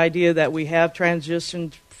the idea that we have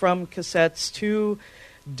transitioned from cassettes to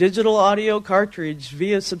digital audio cartridge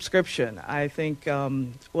via subscription, I think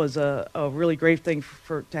was a really great thing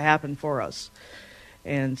to happen for us.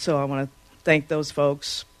 And so I want to thank those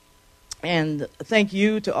folks. And thank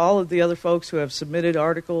you to all of the other folks who have submitted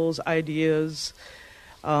articles, ideas.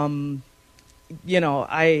 I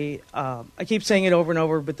keep saying it over and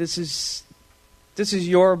over, but this is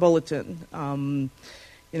your bulletin. Don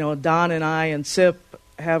and I and SIP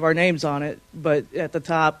have our names on it, but at the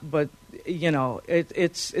top. But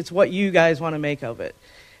it's what you guys want to make of it,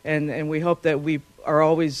 and we hope that we are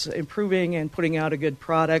always improving and putting out a good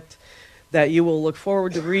product that you will look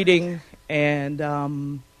forward to reading,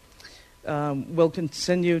 and will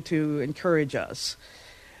continue to encourage us.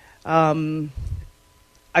 I've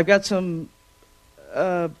got some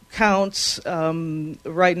counts.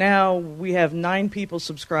 Right now, we have 9 people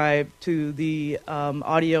subscribed to the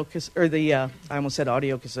audio cassette, I almost said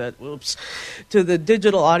audio cassette. Whoops, to the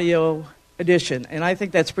digital audio edition, and I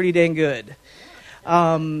think that's pretty dang good.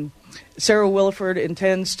 Sarah Williford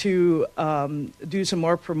intends to do some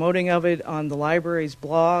more promoting of it on the library's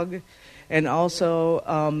blog, and also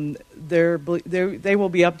they will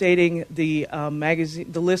be updating the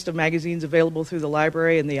magazine, the list of magazines available through the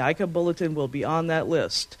library, and the ICA bulletin will be on that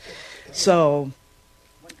list. So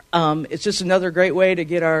it's just another great way to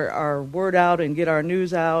get our word out and get our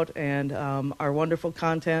news out and our wonderful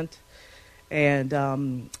content.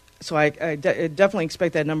 And so I definitely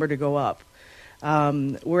expect that number to go up.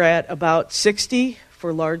 We're at about 60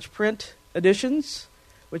 for large print editions,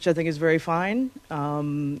 which I think is very fine.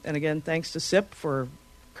 And again, thanks to SIP for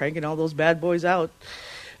cranking all those bad boys out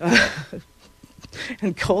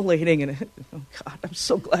and collating. And oh God, I'm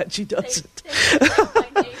so glad she does it.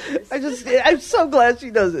 I'm so glad she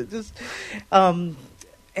does it. And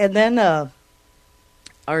then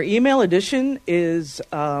our email edition is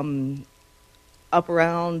up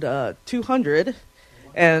around 200.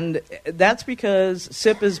 And that's because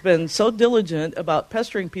SIP has been so diligent about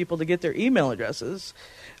pestering people to get their email addresses,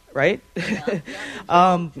 right?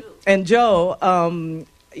 And Joe,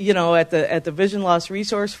 at the Vision Loss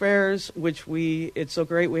Resource Fairs, which it's so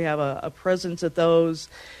great we have a presence at those,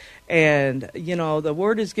 and the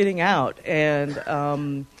word is getting out, and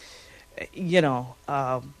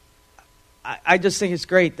I just think it's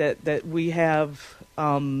great that we have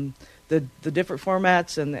the different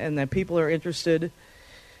formats and that people are interested.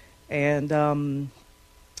 And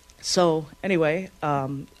so anyway, I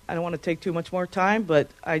don't want to take too much more time, but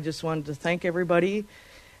I just wanted to thank everybody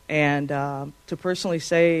and to personally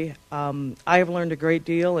say I have learned a great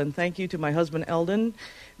deal, and thank you to my husband Eldon,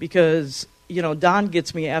 because Don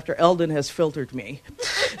gets me after Eldon has filtered me.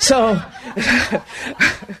 So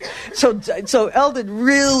Eldon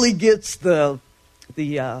really gets the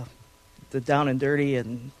down and dirty,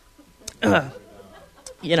 and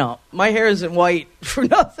my hair isn't white for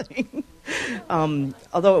nothing.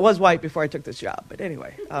 Although it was white before I took this job. But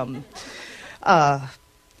anyway,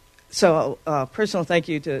 so personal thank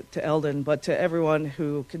you to Eldon, but to everyone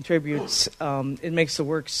who contributes. It makes the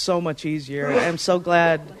work so much easier. I'm so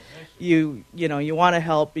glad you want to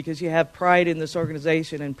help, because you have pride in this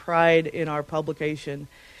organization and pride in our publication.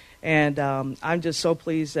 And I'm just so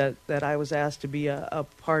pleased that I was asked to be a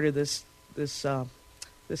part of this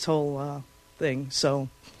whole thing. So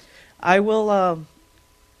I will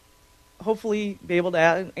hopefully be able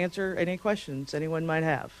to answer any questions anyone might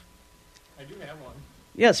have. I do have one.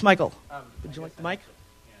 Yes, Michael. Would you like the mic?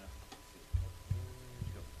 Yeah.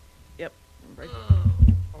 Yep. Right. There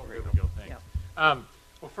we go. Thanks. Yeah.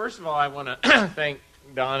 Well, first of all, I want to thank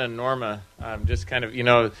Don and Norma. Just kind of,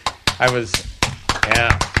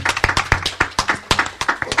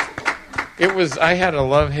 I had a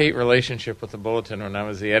love-hate relationship with the Bulletin when I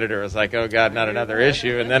was the editor. It was like, oh, God, not another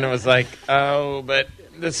issue. And then it was like, oh, but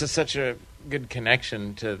this is such a good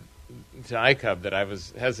connection to iCub that I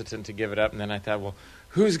was hesitant to give it up. And then I thought, well,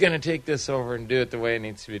 who's going to take this over and do it the way it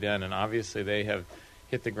needs to be done? And obviously they have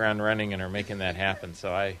hit the ground running and are making that happen.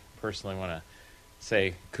 So I personally want to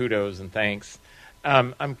say kudos and thanks.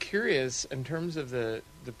 I'm curious, in terms of the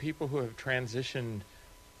people who have transitioned,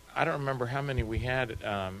 I don't remember how many we had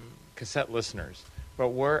cassette listeners,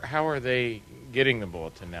 but how are they getting the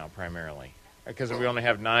Bulletin now primarily? Because we only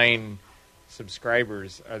have 9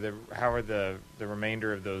 subscribers. How are the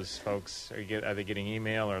remainder of those folks? Are they getting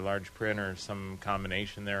email or large print or some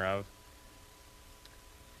combination thereof?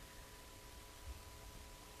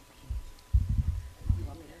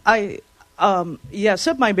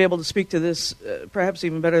 Seb might be able to speak to this perhaps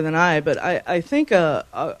even better than I, but I think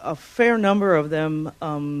a fair number of them,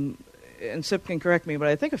 and Sip can correct me, but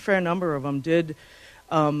I think a fair number of them did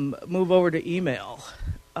move over to email.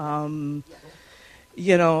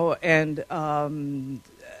 and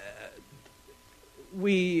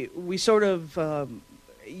we sort of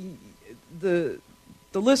the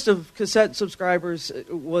list of cassette subscribers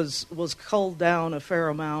was culled down a fair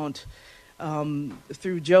amount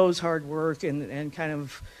through Joe's hard work and kind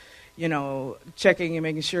of checking and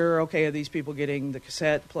making sure, okay, are these people getting the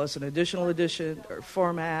cassette plus an additional edition or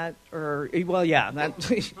format or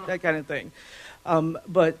that that kind of thing.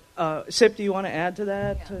 But Sip, do you want to add to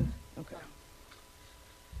that? Yeah. Okay.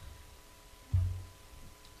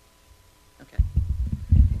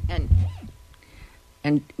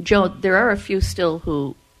 And Joe, there are a few still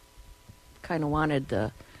who kind of wanted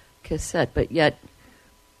the cassette, but yet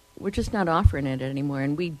we're just not offering it anymore.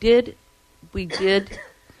 And we did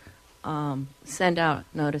send out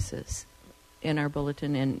notices in our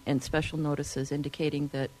bulletin and special notices indicating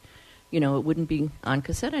that it wouldn't be on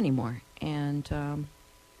cassette anymore, and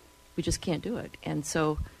we just can't do it. And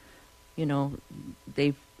so,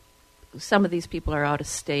 some of these people are out of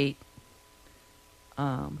state.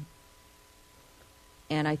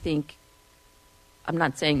 And I think, I'm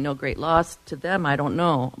not saying no great loss to them, I don't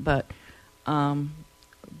know, but I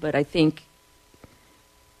think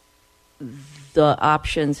the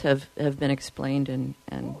options have been explained and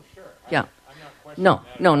sure. Yeah. I'm not questioning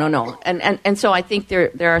No. And so I think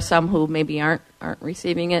there are some who maybe aren't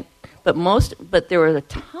receiving it, but there were a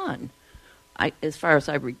ton, as far as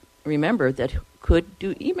I remember, that could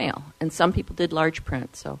do email, and some people did large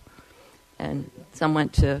print. So, and some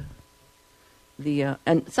went to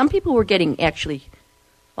and some people were getting actually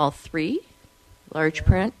all three, large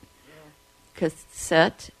print,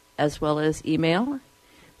 cassette, as well as email.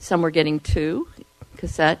 Some were getting two,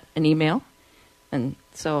 cassette and email, and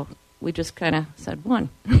so we just kind of said one.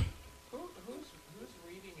 Who's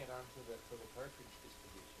reading it onto the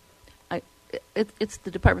cartridge distribution? It's the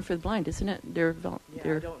Department for the Blind, isn't it? I don't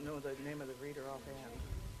know the name of the reader offhand.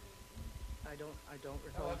 I don't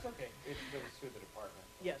recall. Oh, that's okay. It goes through the department.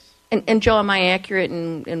 Yes. And Joe, am I accurate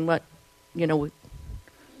in what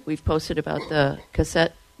we've posted about the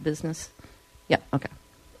cassette business? Yeah. Okay.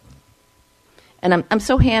 And I'm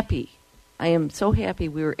so happy. I am so happy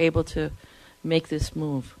we were able to make this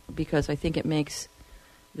move, because I think it makes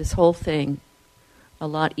this whole thing a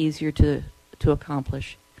lot easier to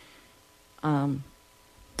accomplish. And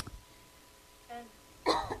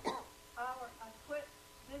quit.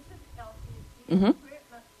 This is LCD. Mm-hmm. Quit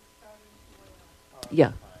must be starting to wear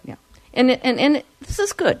Yeah. And this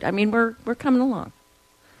is good. I mean, we're coming along.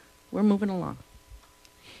 We're moving along.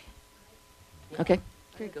 Okay.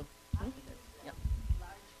 Here you go. Yeah.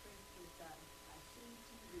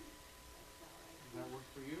 That work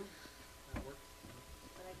for you? That works.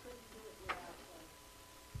 But I couldn't do it without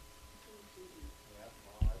Yeah,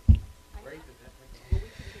 well, that's great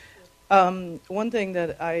that makes one thing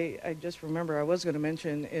that I just remember I was going to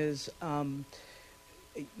mention is,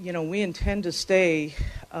 we intend to stay,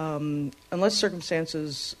 unless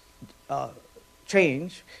circumstances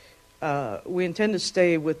change, we intend to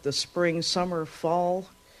stay with the spring, summer, fall,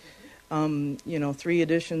 3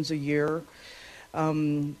 editions a year.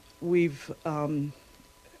 We've,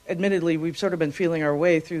 admittedly, we've sort of been feeling our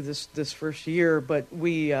way through this first year, but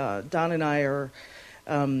Don and I are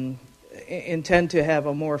intend to have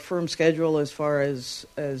a more firm schedule as far as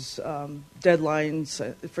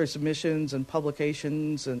deadlines for submissions and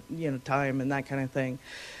publications and time and that kind of thing,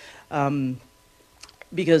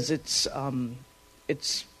 because it's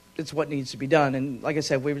what needs to be done. And like I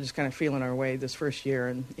said, we were just kind of feeling our way this first year,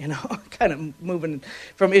 and kind of moving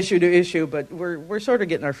from issue to issue. But we're sort of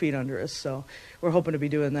getting our feet under us, so we're hoping to be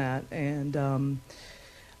doing that. And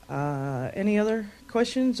any other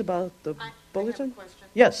questions about the bulletin? I have a question.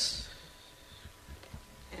 Yes.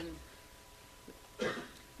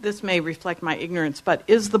 This may reflect my ignorance, but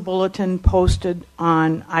is the bulletin posted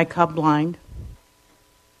on iCub Blind?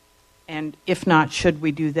 And if not, should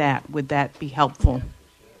we do that? Would that be helpful?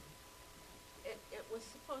 It was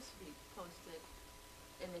supposed to be posted,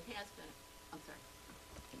 and it has been. I'm sorry.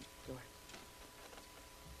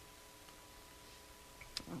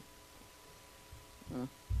 Go ahead.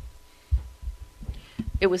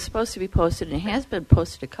 It was supposed to be posted, and it has been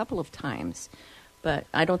posted a couple of times, but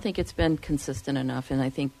I don't think it's been consistent enough, and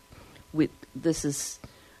I think this is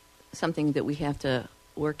something that we have to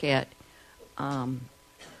work at.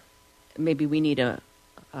 Maybe we need a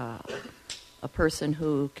person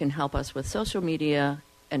who can help us with social media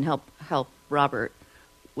and help Robert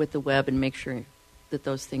with the web and make sure that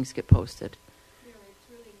those things get posted. it's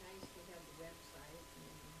really nice to have the website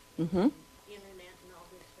and Mm-hmm. internet and all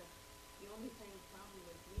this stuff. The only problem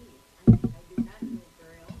with me, I do not know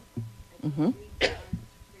Braille. I Mm-hmm. can't read the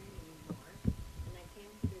screen anymore. And I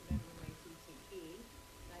came to remember my CCP.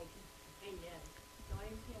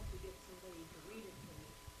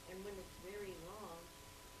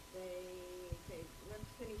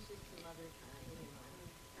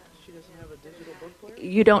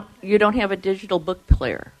 You don't have a digital book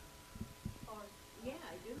player. Yeah,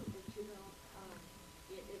 I do, but you don't,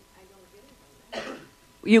 I don't get it on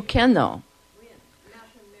that. You can though. When? Not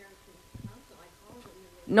from American Council, I called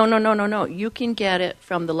them. No. You can get it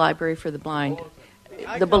from the Library for the Blind.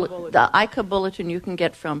 The bulletin. The ICA bulletin you can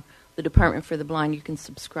get from the Department for the Blind. You can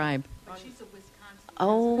subscribe. But she's a Wisconsin.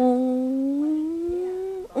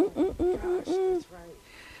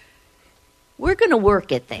 We're going to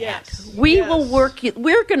work at that. Yes. We will work.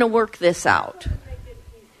 We're going to work this out.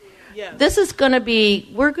 Yes. This is going to be.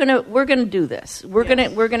 We're going to do this. We're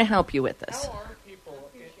Yes. going to help you with this. How are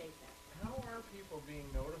people being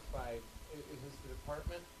notified? Is this the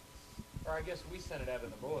department? Or I guess we sent it out in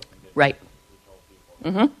the bulletin, didn't Right. we? We told people.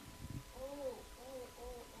 Mm-hmm.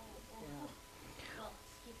 Well,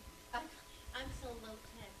 excuse me. I'm so low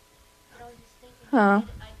tech. I was just thinking, Huh.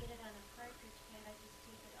 I get it on a cartridge, can I just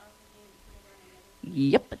take it off again and put it on another?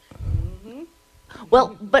 Yep. Well,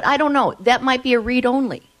 but I don't know. That might be a read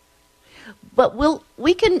only. But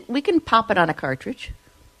we can pop it on a cartridge.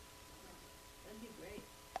 That'd be great.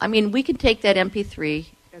 I mean, we can take that MP3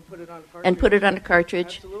 And put it on a cartridge. and put it on a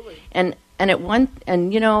cartridge. Absolutely. And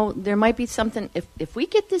there might be something if we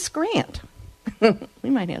get this grant, we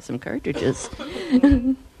might have some cartridges.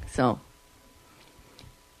 So,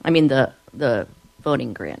 I mean the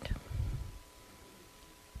voting grant.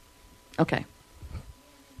 Okay.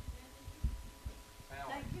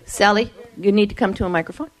 Sally, you need to come to a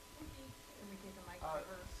microphone.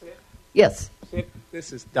 Yes.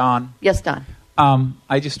 This is Don. Yes, Don.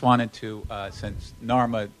 I just wanted to, since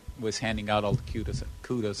Norma was handing out all the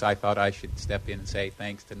kudos, I thought I should step in and say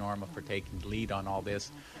thanks to Norma for taking the lead on all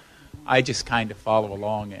this. I just kind of follow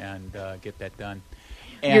along and get that done.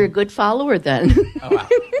 And, You're a good follower then. Oh, wow.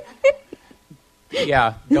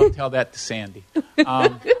 Yeah, don't tell that to Sandy.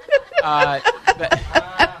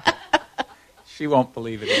 She won't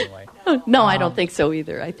believe it anyway. No, I don't think so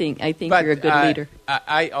either. I think But, you're a good leader.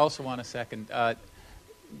 I also want to second.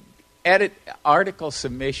 Article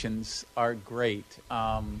submissions are great.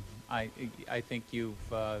 I think you've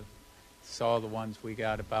saw the ones we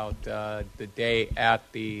got about the day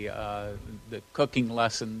at the cooking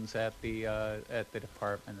lessons at the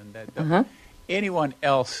department, and that. Uh-huh. Anyone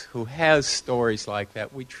else who has stories like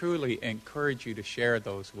that, we truly encourage you to share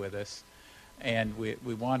those with us, and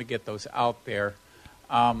we want to get those out there.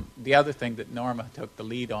 The other thing that Norma took the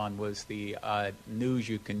lead on was the news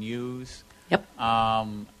you can use. Yep.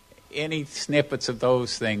 Any snippets of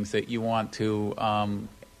those things that you want to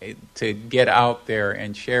get out there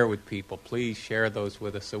and share with people, please share those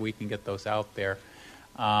with us so we can get those out there.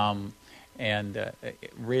 And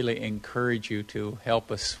really encourage you to help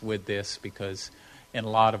us with this, because in a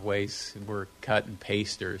lot of ways we're cut and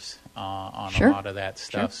pasters on Sure. a lot of that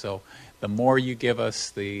stuff. Sure. So the more you give us,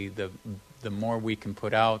 the more we can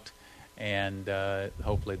put out, and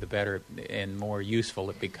hopefully the better and more useful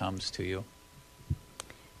it becomes to you.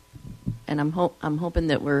 And I'm hoping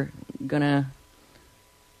that we're gonna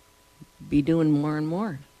be doing more and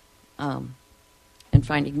more, and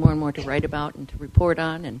finding more and more to write about and to report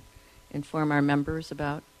on and inform our members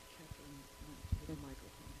about.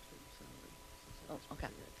 Oh, okay.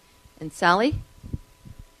 And Sally?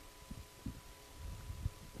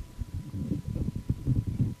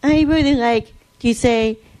 I would like to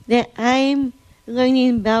say that I'm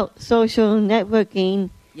learning about social networking.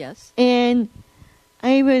 Yes. And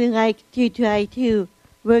I would like to try to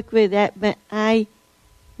work with that, but I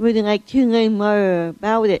would like to learn more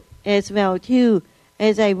about it as well, too,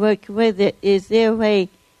 as I work with it. Is there a way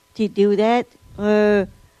to do that? Or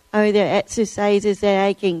are there exercises that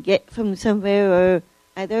I can get from somewhere or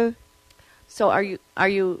other? So are you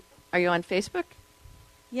on Facebook?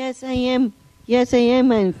 Yes, I am. Yes, I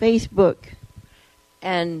am on Facebook.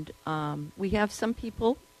 And we have some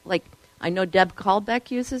people, like I know Deb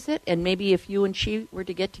Callbeck uses it, and maybe if you and she were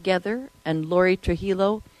to get together, and Lori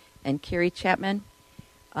Trujillo and Carrie Chapman.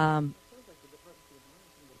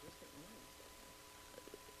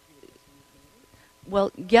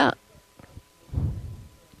 Well, yeah.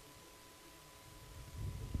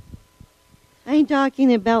 I'm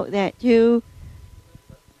talking about that, too.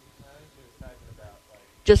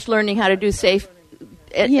 Just learning how to do safe,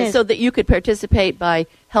 Yes. so that you could participate by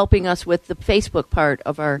helping us with the Facebook part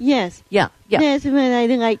of our. Yes. Yeah. That's what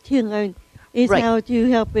I'd like to learn, is Right. how to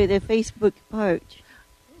help with the Facebook part.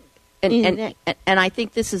 And I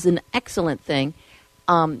think this is an excellent thing.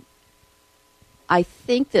 I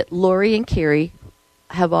think that Lori and Carrie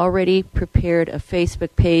have already prepared a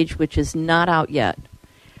Facebook page, which is not out yet.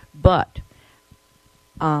 But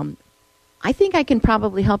I think I can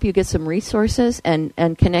probably help you get some resources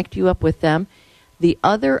and connect you up with them. The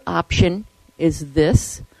other option is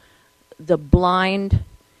this. The blind,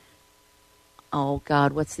 oh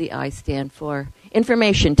God, what's the I stand for?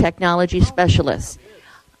 Information Technology Specialists.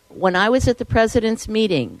 When I was at the president's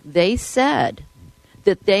meeting, they said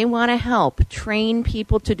that they want to help train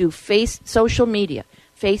people to do social media,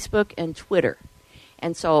 Facebook and Twitter.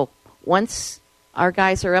 And so once our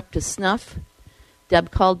guys are up to snuff,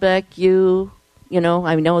 Deb Caldbeck, you know,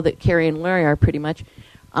 I know that Carrie and Larry are pretty much.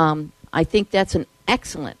 I think that's an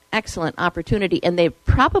excellent opportunity. And they're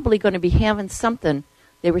probably going to be having something.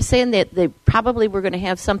 They were saying that they probably were going to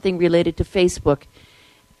have something related to Facebook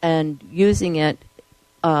and using it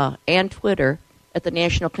and Twitter at the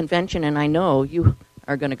National Convention. And I know you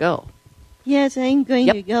are going to go. Yes, I'm going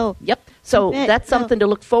to go. Yep. So that's something to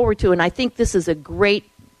look forward to. And I think this is a great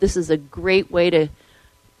way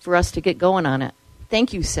for us to get going on it.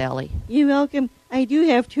 Thank you, Sally. You're welcome. I do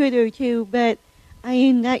have Twitter too, but I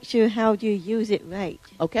am not sure how to use it right.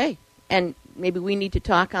 Okay. And maybe we need to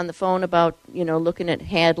talk on the phone about, looking at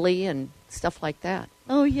Hadley and stuff like that.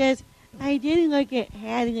 Oh, yes. I did look at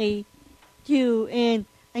Hadley too, and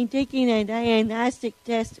I'm taking a diagnostic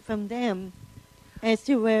test from them as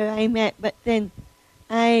to where I'm at, but then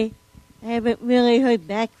I haven't really heard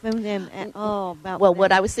back from them at all about Well, that.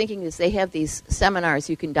 what I was thinking is they have these seminars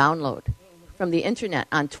you can download from the internet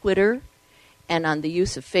on Twitter and on the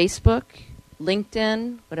use of Facebook,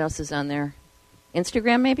 LinkedIn. What else is on there?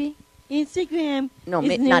 Instagram, maybe? Instagram. No,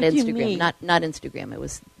 is not new to Instagram. me. Not Instagram. It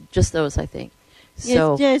was just those, I think. It's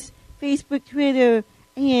just Facebook, Twitter,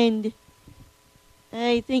 and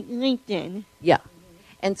I think LinkedIn. Yeah.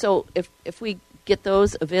 And so if we get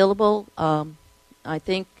those available, I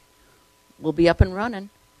think we'll be up and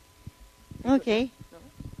running. Okay.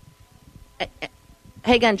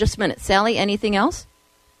 Hang on just a minute. Sally, anything else?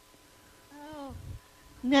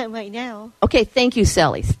 Not right now. Okay, thank you,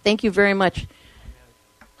 Sally. Thank you very much.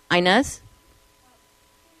 Inez?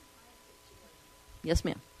 Yes,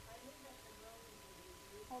 ma'am.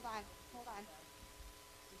 Hold on.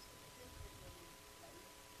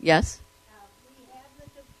 Yes? We have the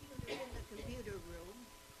computer in the computer room.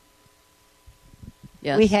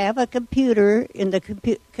 Yes. We have a computer in the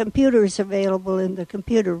computers available in the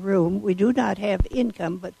computer room. We do not have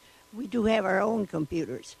income, but we do have our own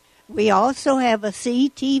computers. We also have a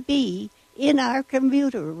CTV in our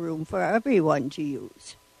computer room for everyone to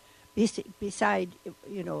use, beside,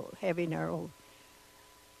 having our own.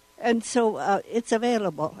 And so it's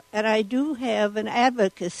available. And I do have an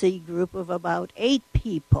advocacy group of about 8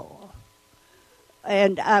 people.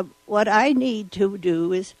 And what I need to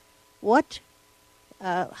do is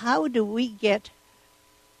how do we get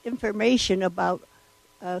information about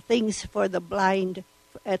things for the blind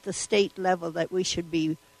at the state level that we should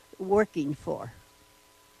be working for?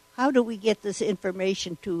 How do we get this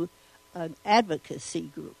information to an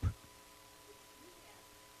advocacy group?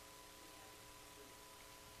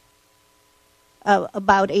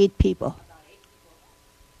 About 8 people.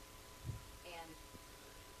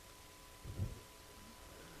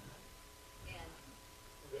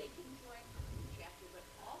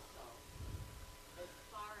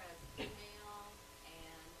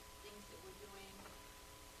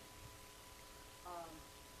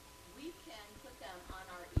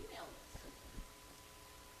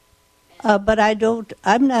 But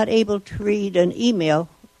I'm not able to read an email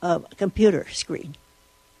computer screen.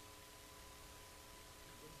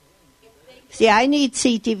 See, I need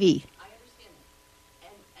CTV. I understand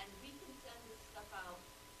that. And we can send this stuff out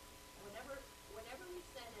whenever we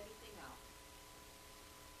send anything out.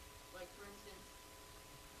 Like, for instance,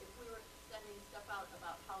 if we were sending stuff out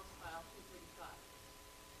about House File 235,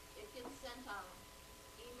 it gets sent out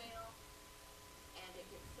email and it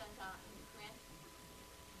gets sent out in print.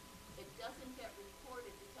 It doesn't get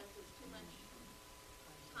recorded because there's too much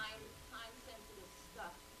time-sensitive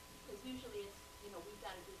stuff. Because usually it's, we've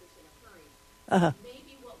got to do this in a hurry.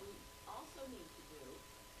 Maybe what we also need to do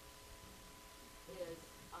is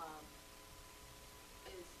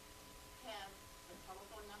have a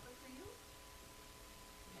telephone number for you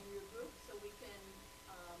and your group, so we can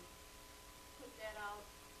put that out,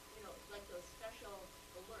 like those special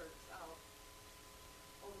alerts out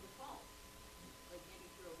over the phone, like maybe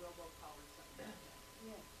through a robocall or something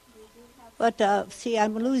like that. But see,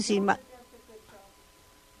 I'm losing my.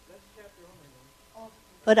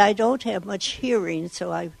 But I don't have much hearing,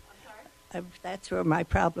 so that's where my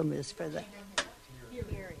problem is for that.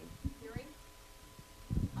 Hearing.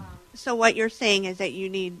 So what you're saying is that you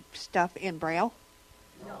need stuff in Braille?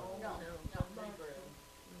 No.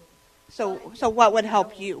 So what would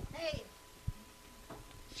help you? Hey,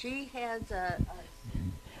 she has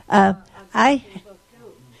I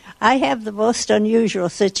have the most unusual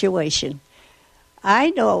situation.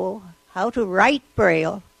 I know how to write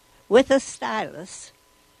Braille with a stylus.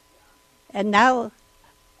 And now,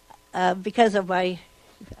 because of my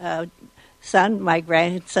son, my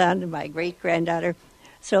grandson, and my great-granddaughter,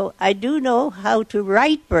 so I do know how to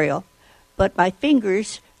write Braille, but my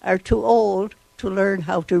fingers are too old to learn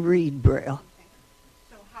how to read Braille.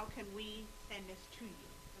 So how can we send this to you?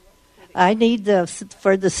 I need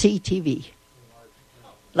for the CTV.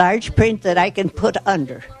 Large print that I can put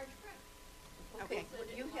under. Okay,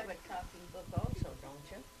 you have a copy book also, don't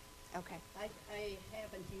you? Okay. I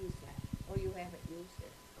haven't used that. Oh, you haven't used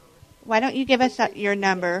it. Why don't you give us your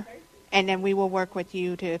number, and then we will work with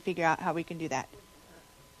you to figure out how we can do that.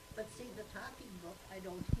 But see, the talking book, I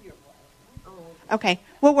don't hear well. Oh. Okay,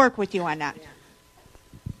 we'll work with you on that.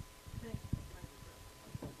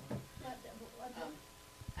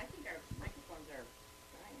 I think our microphones are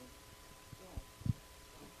fine.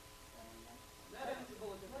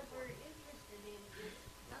 What we're interested in is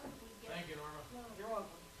how do we get... Thank you, Norma. You're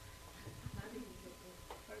welcome.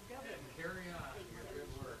 Carry on.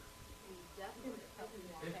 Good work.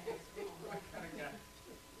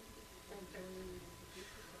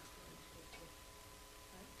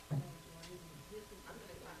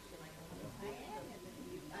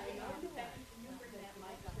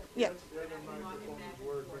 Yeah.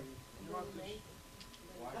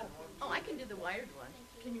 Oh, I can do the wired one.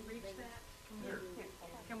 Can you reach that?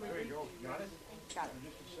 Can we reach? Got it? Got it.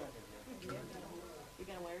 Just a second. You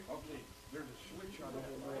got a wire? Okay, there's a switch on that.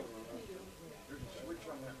 There's a switch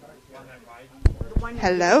on that mic.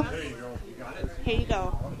 Hello? There you go. You got it? Here you go.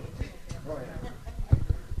 Go ahead.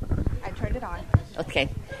 I turned it on. Okay.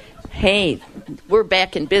 Hey, we're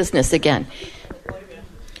back in business again.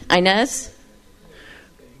 Inez,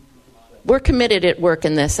 we're committed at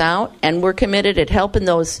working this out, and we're committed at helping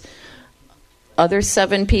those other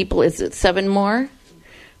 7 people, is it 7 more,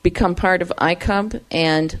 become part of ICUB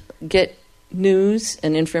and get news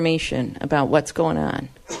and information about what's going on.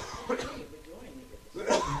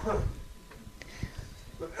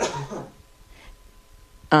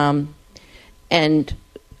 And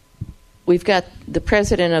we've got the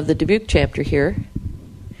president of the Dubuque chapter here,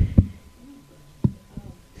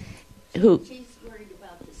 who... She's worried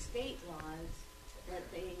about the state laws that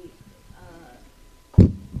they,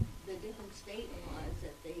 the different state laws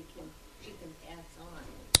that she can pass on.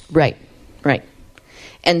 Right.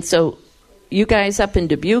 And so you guys up in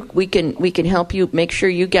Dubuque, we can help you make sure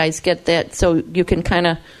you guys get that, so you can kind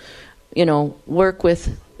of, work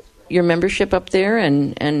with your membership up there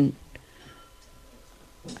and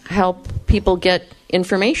help people get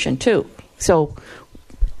information too. So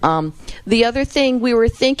the other thing we were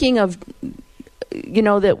thinking of,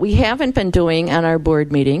 that we haven't been doing on our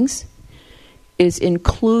board meetings is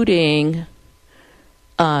including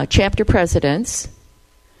chapter presidents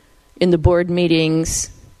in the board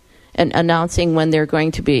meetings and announcing when they're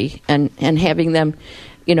going to be and having them,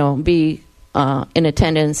 be in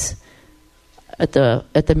attendance at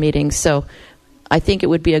the meetings. So I think it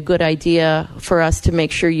would be a good idea for us to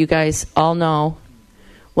make sure you guys all know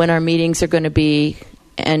when our meetings are going to be,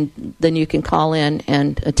 and then you can call in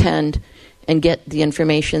and attend and get the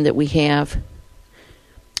information that we have.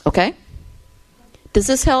 Okay? Does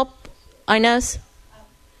this help, Inez?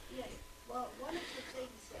 Yes. Well, one of the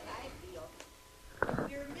things that I feel,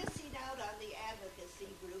 you're missing out on the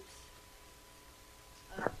advocacy groups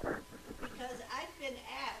because I've been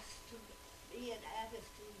asked to be an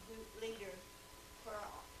advocacy group leader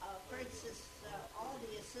for instance, all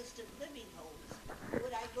the assisted living homes.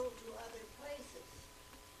 Would I go to other places?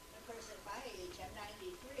 Of course, at my age, I'm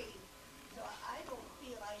 93, so I don't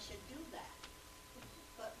feel I should do that.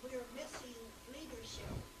 But we're missing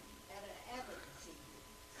leadership at an advocacy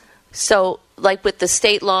group. So, like with the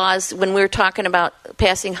state laws, when we were talking about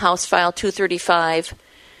passing House File 235,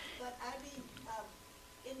 But I mean,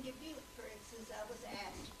 in Dubuque, for instance, I was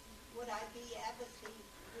asked, would I be advocacy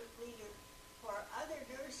group leader for other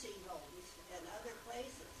nursing homes and other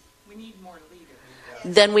places? We need more leaders.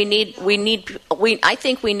 then I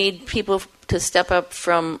think we need people to step up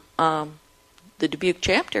from the Dubuque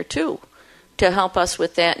chapter too, to help us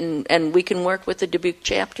with that, and we can work with the Dubuque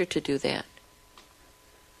chapter to do that.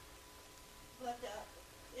 But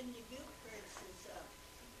in Dubuque, for instance,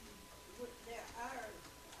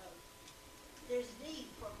 there's need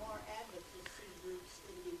for more advocacy groups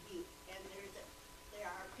in Dubuque, and there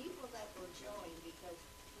are people that will join because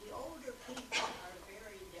the older people are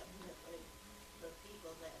very definitely the people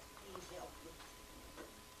that need help with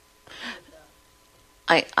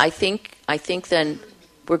I think then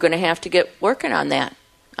we're going to have to get working on that.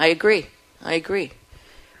 I agree.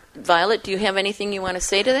 Violet, do you have anything you want to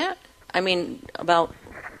say to that? I mean, about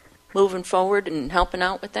moving forward and helping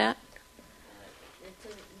out with that? It's a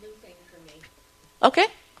new thing for me. Okay.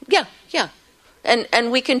 Yeah.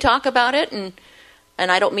 And we can talk about it, and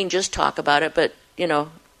I don't mean just talk about it, but,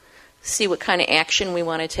 see what kind of action we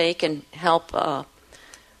want to take and help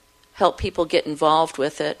people get involved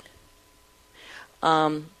with it.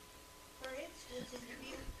 For instance, in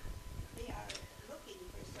Dubuque, they are looking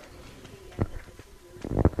for someone to be advocacy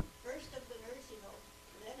group. First of the nursing home,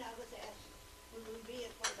 then I was asked, would we be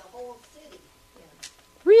it for the whole city?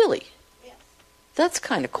 Really? Yes. That's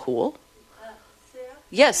kind of cool. Sarah?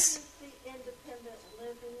 Yes. Is the independent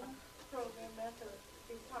living program at the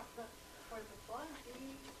Department for the Blind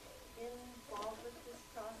involved with this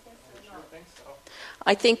process or not? I think so.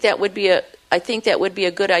 I think that would be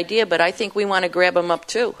a good idea, but I think we want to grab them up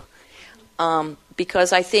too,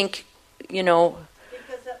 because I think,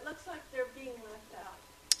 Because it looks like they're being left out.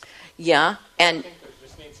 Yeah, and I think there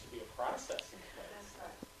just needs to be a process in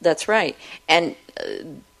place. that's right. And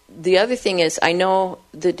the other thing is, I know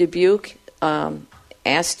the Dubuque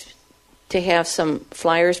asked to have some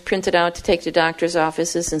flyers printed out to take to doctors'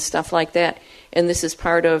 offices and stuff like that, and this is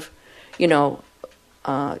part of,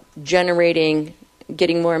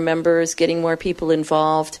 getting more members, getting more people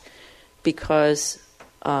involved, because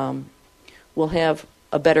we'll have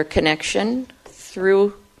a better connection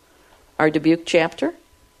through our Dubuque chapter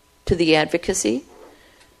to the advocacy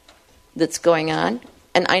that's going on.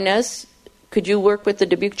 And Inez, could you work with the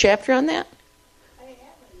Dubuque chapter on that? I am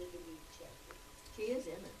in the Dubuque chapter. She is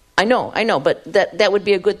in it. I know, but that would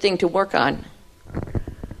be a good thing to work on. I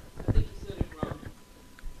think you said it wrong.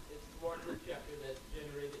 It's Waterloo chapter that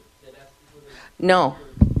generated, that asked for the... No,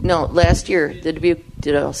 last year the Dubuque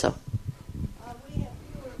did also. We have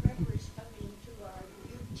fewer members coming to our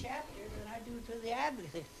Dubuque chapter than I do to the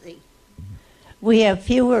advocacy. We have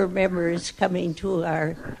fewer members coming to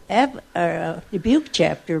our Dubuque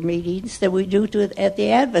chapter meetings than we do at the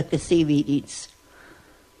advocacy meetings.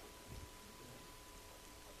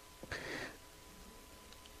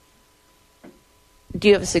 Do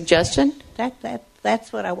you have a suggestion?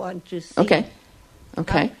 That's what I want to see. Okay.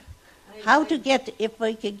 How to get, if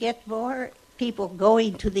we could get more people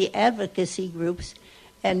going to the advocacy groups,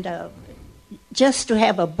 and just to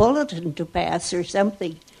have a bulletin to pass or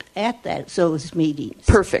something at those meetings.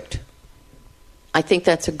 Perfect. I think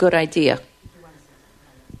that's a good idea.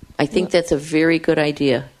 I think that's a very good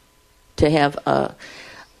idea to have a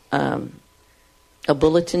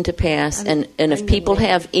bulletin to pass, and if people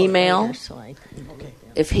have email,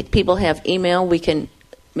 we can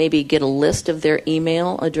maybe get a list of their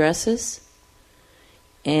email addresses,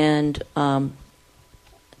 and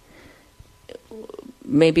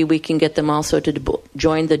maybe we can get them also to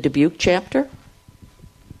join the Dubuque chapter.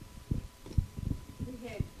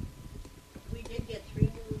 We did get 3 new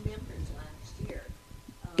members last year.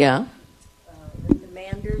 Yeah. Linda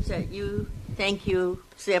Manders, thank you,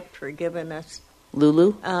 Zip, for giving us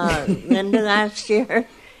Lulu. Linda last year.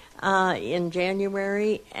 In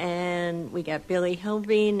January, and we got Billy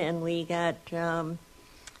Hilving, and we got Carol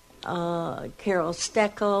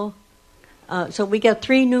Steckel. So we got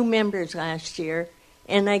 3 new members last year,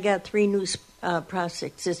 and I got 3 new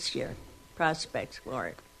prospects this year, prospects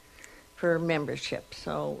for membership.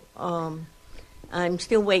 So I'm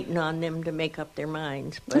still waiting on them to make up their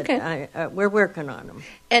minds, but okay. We're working on them.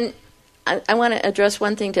 And I want to address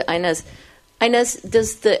one thing to Inez. Inez,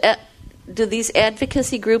 do these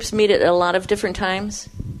advocacy groups meet at a lot of different times?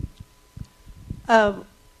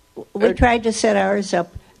 We tried to set ours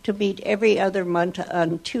up to meet every other month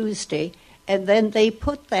on Tuesday, and then they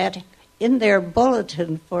put that in their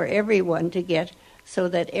bulletin for everyone to get, so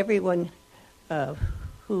that everyone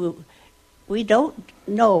who we don't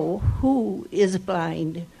know who is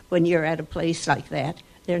blind when you're at a place like that.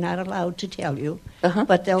 They're not allowed to tell you,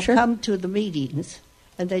 but they'll come to the meetings,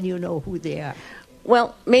 and then you know who they are.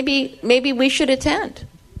 Well, maybe we should attend.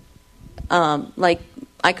 Like,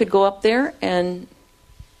 I could go up there and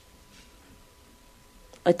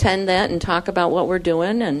attend that and talk about what we're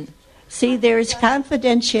doing. And see, there's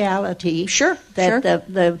confidentiality. Sure.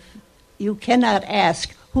 That you cannot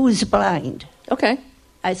ask who's blind. Okay.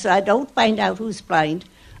 So I don't find out who's blind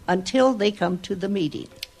until they come to the meeting.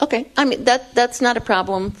 Okay. I mean, that's not a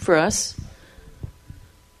problem for us.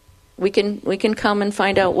 We can come and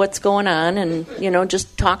find out what's going on, and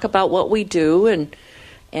just talk about what we do, and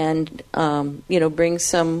bring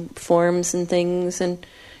some forms and things, and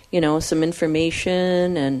some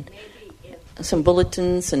information and some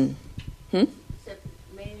bulletins and. Maybe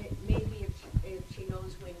if she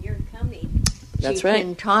knows when you're coming, That's she right.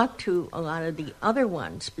 can talk to a lot of the other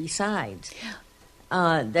ones besides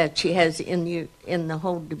that she has in the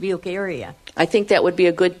whole Dubuque area. I think that would be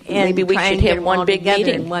a good. And Maybe we try should and get have them one all big together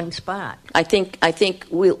meeting in one spot. I think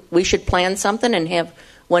we should plan something and have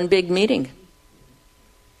one big meeting.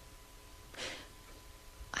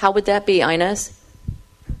 How would that be, Inez?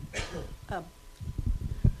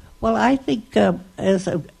 Well, I think as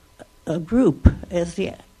a group, as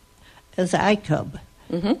ICUB,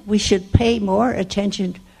 we should pay more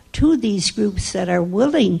attention to these groups that are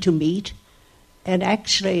willing to meet and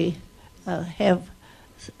actually have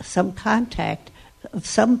some contact,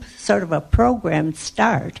 some sort of a program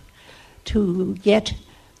start to get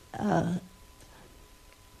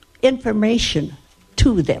information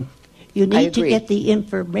to them. You need to get the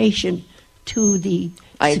information to the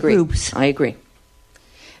groups. I agree.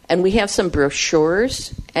 And we have some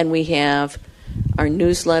brochures, and we have our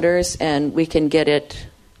newsletters, and we can get it.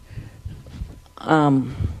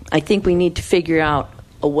 I think we need to figure out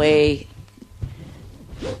a way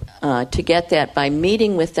to get that by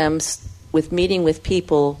meeting with them, meeting with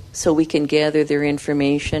people, so we can gather their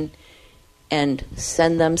information and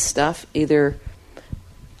send them stuff, either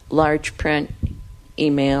large print,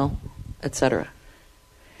 email, etc.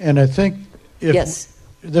 And I think if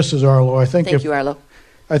this is Arlo, Thank you, Arlo.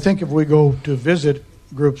 I think if we go to visit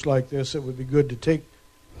groups like this, it would be good to take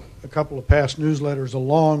a couple of past newsletters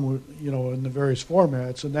along with, in the various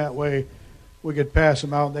formats, and that way we could pass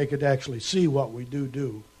them out and they could actually see what we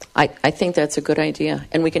do. I think that's a good idea.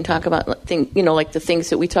 And we can talk about, like the things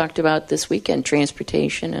that we talked about this weekend,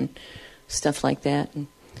 transportation and stuff like that. And,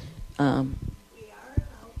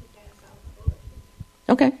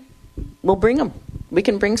 okay. We'll bring them. We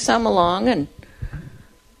can bring some along. And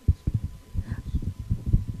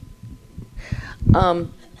like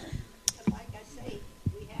I say,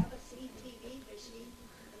 we have a CTV machine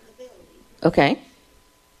in the building. Okay.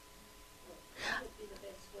 That would be the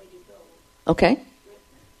best way to go. Okay.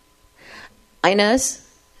 Inez,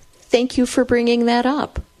 thank you for bringing that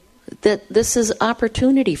up. That this is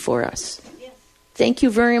opportunity for us. Yes. Thank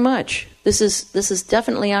you very much. This is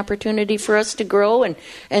definitely opportunity for us to grow and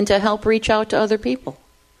to help reach out to other people.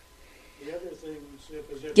 The other thing, Sip,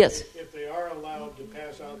 is if they are allowed to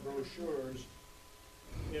pass out brochures,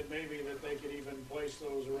 it may be that they could even place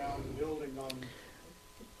those around the building on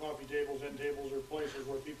coffee tables, end tables, or places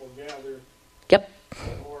where people gather. Yep.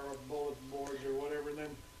 Or bulletin boards or whatever, and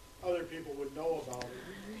then other people would know about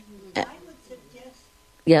it. I would suggest,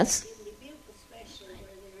 yes, in Dubuque especially,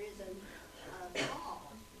 where there is a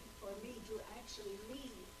mall, for me to actually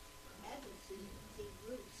lead advocacy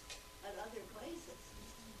groups at other places.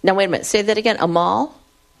 Now, wait a minute. Say that again. A mall?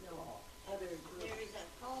 No, there is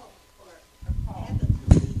a call for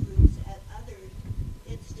advocacy groups at other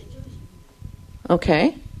institutions.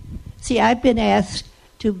 Okay. See, I've been asked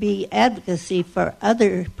to be advocacy for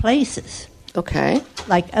other places. Okay.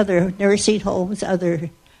 Like other nursing homes, other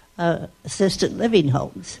assisted living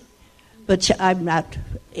homes, which I'm not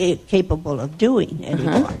capable of doing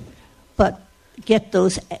anymore. But get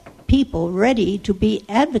those people ready to be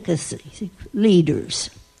advocacy leaders.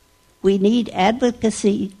 We need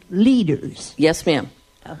advocacy leaders. Yes, ma'am.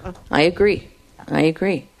 I agree.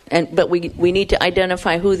 But we need to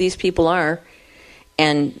identify who these people are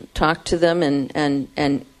and talk to them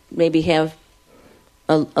and maybe have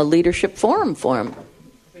a leadership forum for them. I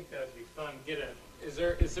think that would be fun. Is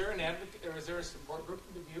there an advocate or is there a support group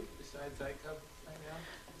in Dubuque besides ICUB right now?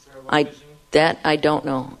 Is there a low vision? I don't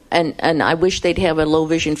know. And I wish they'd have a low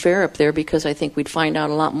vision fair up there because I think we'd find out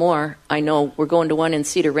a lot more. I know we're going to one in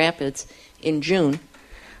Cedar Rapids in June.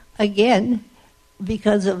 Again,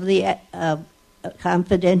 because of the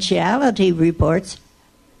confidentiality reports,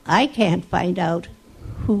 I can't find out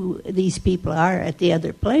who these people are at the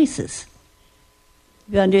other places.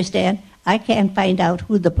 You understand? I can't find out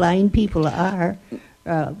who the blind people are,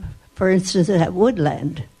 for instance, at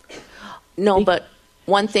Woodland. No, but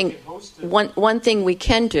one thing we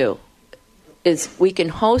can do is we can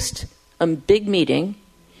host a big meeting,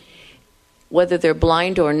 whether they're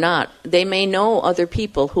blind or not. They may know other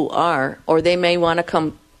people who are, or they may want to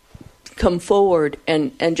come forward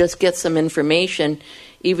and just get some information,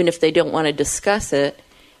 even if they don't want to discuss it.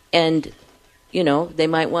 And, they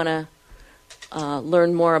might want to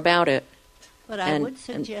learn more about it. But I would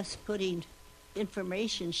suggest putting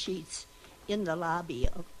information sheets in the lobby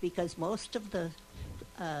because most of the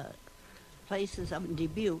places in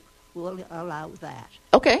Dubuque will allow that.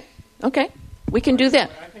 Okay. We can do that.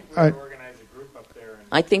 I think we could organize a group up there.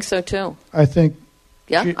 I think so, too. I think...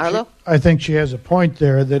 Yeah, Arlo? I think she has a point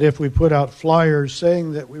there that if we put out flyers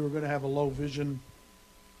saying that we were going to have a low vision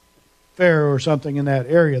fair or something in that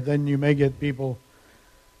area, then you may get people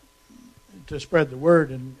to spread the word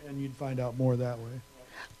and you'd find out more that way.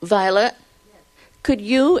 Violet, could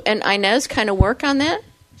you and Inez kind of work on that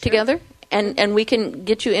together? And we can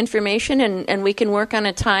get you information, and we can work on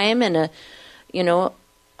a time and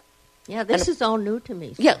Yeah, this is all new to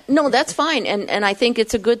me. Yeah, no, that's fine, and I think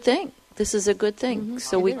it's a good thing. This is a good thing.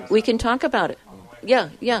 So we can talk about it. Yeah.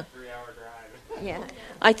 Yeah.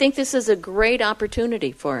 I think this is a great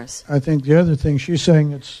opportunity for us. I think the other thing, she's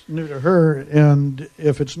saying it's new to her, and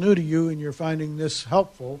if it's new to you and you're finding this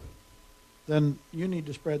helpful, then you need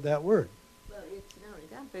to spread that word. Well, it's not only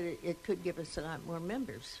that, but it could give us a lot more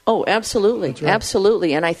members. Oh, absolutely, That's right.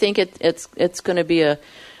 Absolutely, and I think it's going to be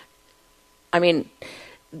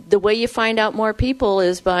the way you find out more people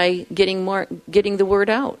is by getting the word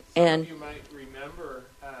out. And you might remember.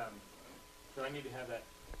 Do I need to have that?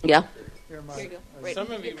 Yeah. Here you go. Right.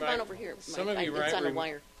 Some of you come might, on over here. Some of you it's might on a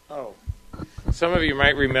wire. Oh. Some of you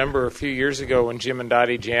might remember a few years ago when Jim and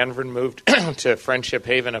Dottie Janvrin moved to Friendship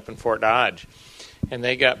Haven up in Fort Dodge, and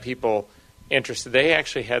they got people interested. They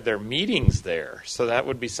actually had their meetings there, so that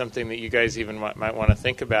would be something that you guys even might want to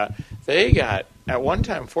think about. They got, at one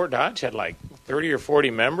time, Fort Dodge had like 30 or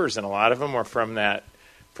 40 members, and a lot of them were from that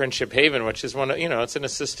Friendship Haven, which is it's an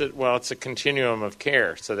it's a continuum of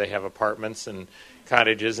care. So they have apartments and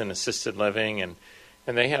cottages and assisted living, and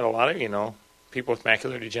they had a lot of, people with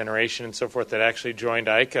macular degeneration and so forth that actually joined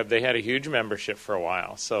ICUB. They had a huge membership for a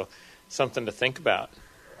while, so something to think about.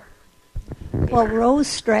 Well, Rose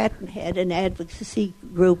Stratton had an advocacy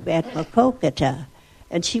group at Macokota,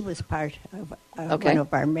 and she was part of one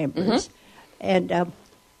of our members. And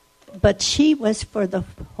but she was for the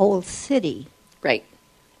whole city. Right.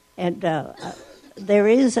 And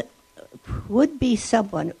would be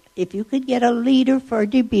someone, if you could get a leader for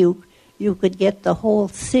Dubuque, you could get the whole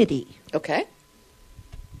city. Okay.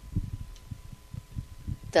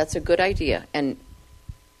 That's a good idea. And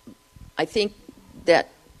I think that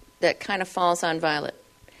kind of falls on Violet.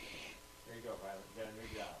 There you go, Violet. You got a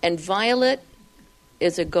new job. And Violet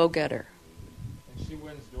is a go-getter. And she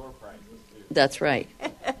wins door prizes, too. That's right.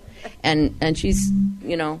 And she's,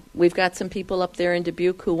 we've got some people up there in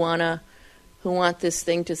Dubuque who want this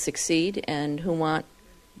thing to succeed and who want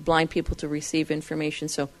blind people to receive information.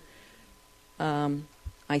 So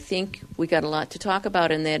I think we got a lot to talk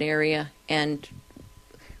about in that area, and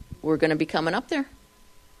we're going to be coming up there.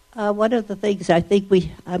 One of the things I think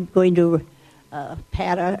I'm going to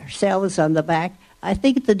pat ourselves on the back. I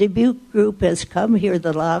think the Dubuque group has come here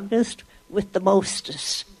the longest with the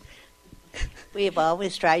mostest. We have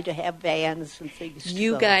always tried to have vans and things.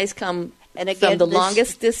 You guys come and again, from the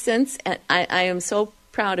longest distance, and I am so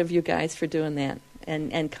proud of you guys for doing that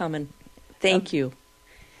and coming. Thank you.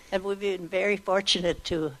 And we've been very fortunate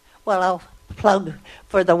I'll plug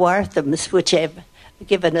for the Warthams, which have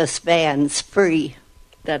given us vans free.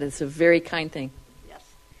 That is a very kind thing.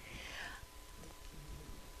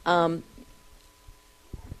 Yes.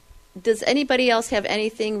 Does anybody else have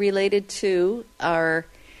anything related to our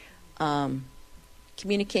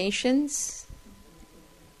communications?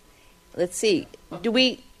 Let's see.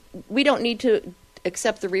 We don't need to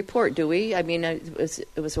accept the report, do we? I mean, it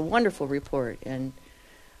was a wonderful report, and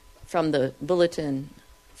from the bulletin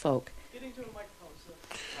folk.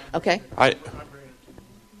 Okay.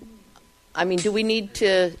 I mean, do we need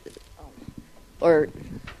to, or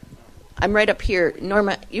I'm right up here.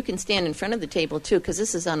 Norma, you can stand in front of the table, too, because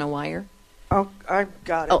this is on a wire. Oh, I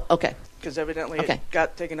got it. Oh, okay. Because evidently it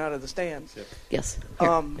got taken out of the stands. Yes.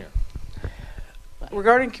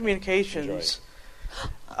 Regarding communications.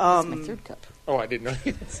 That's my third cup. Oh, I didn't know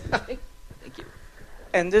you. Thank you.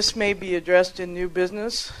 And this may be addressed in new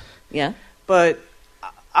business. Yeah. But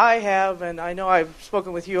I have, and I know I've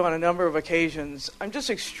spoken with you on a number of occasions, I'm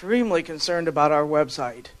just extremely concerned about our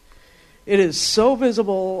website. It is so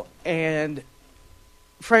visible, and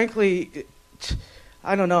frankly,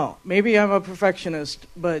 I don't know. Maybe I'm a perfectionist,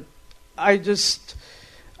 but I've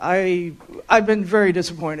been very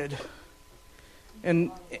disappointed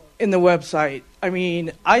in the website. I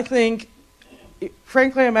mean, I think,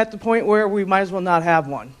 frankly, I'm at the point where we might as well not have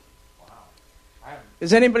one.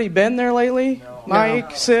 Has anybody been there lately? No.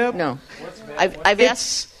 Mike, Sip? No. I've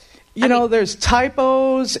asked. There's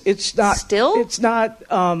typos. It's not still. It's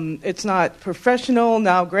not professional.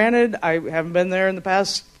 Now, granted, I haven't been there in the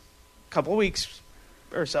past couple of weeks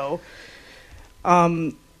or so.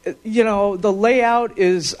 The layout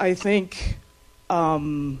is, I think,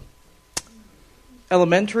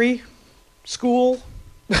 elementary school.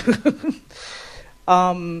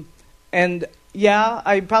 And yeah,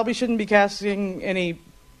 I probably shouldn't be casting any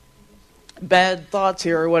bad thoughts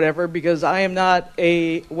here or whatever, because I am not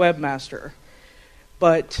a webmaster.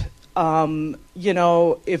 But,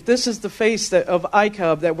 if this is the face of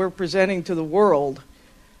ICUB that we're presenting to the world,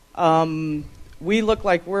 we look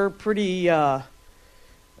like we're pretty. Donna,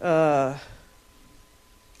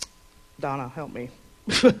 help me.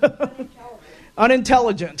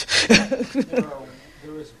 Unintelligent.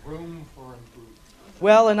 There is room for improvement.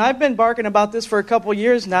 Well, and I've been barking about this for a couple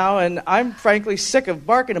years now, and I'm frankly sick of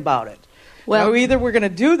barking about it. Well, either we're going to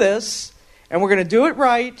do this, and we're going to do it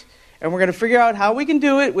right, and we're going to figure out how we can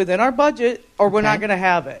do it within our budget, or we're not going to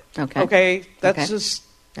have it. Okay? That's just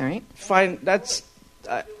all right. Fine. That's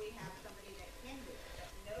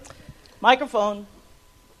microphone.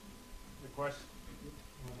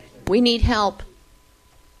 We need help.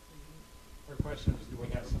 Her question is, do we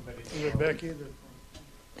have somebody? Is it Becky?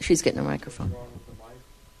 She's getting a microphone.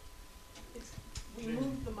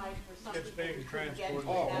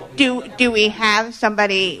 Do we have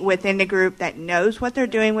somebody within the group that knows what they're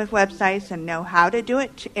doing with websites and know how to do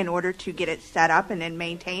it in order to get it set up and then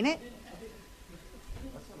maintain it?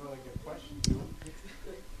 That's a really good question.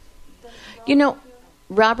 You know,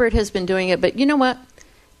 Robert has been doing it, but you know what?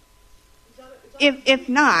 If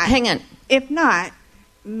not, hang on. If not,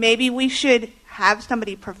 maybe we should have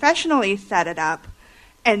somebody professionally set it up,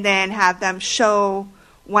 and then have them show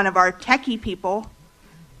one of our techie people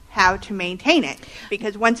how to maintain it.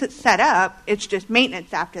 Because once it's set up, it's just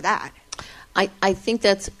maintenance after that. I think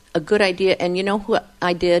that's a good idea. And you know who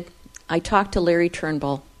I did? I talked to Larry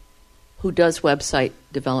Turnbull, who does website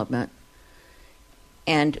development.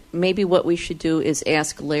 And maybe what we should do is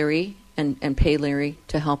ask Larry and pay Larry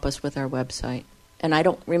to help us with our website. And I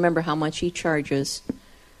don't remember how much he charges,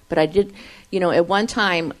 but I did, at one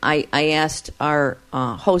time I asked our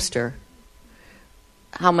hoster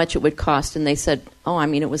how much it would cost, and they said,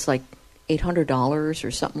 it was like $800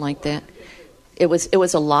 or something like that. It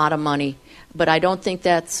was a lot of money, but I don't think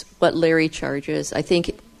that's what Larry charges. I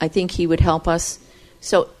think he would help us.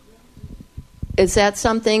 So is that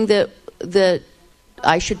something that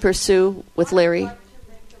I should pursue with Larry?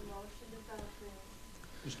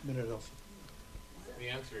 Just a minute, Elsie. The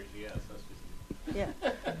answer is yes. Yes.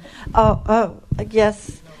 I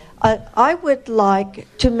would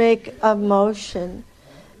like to make a motion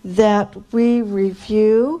that we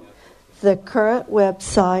review the current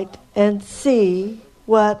website and see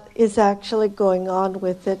what is actually going on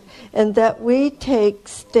with it, and that we take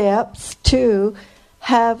steps to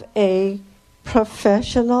have a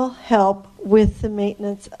professional help with the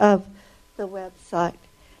maintenance of the website.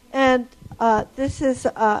 And this is,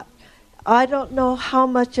 I don't know how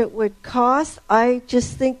much it would cost. I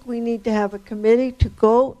just think we need to have a committee to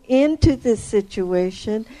go into this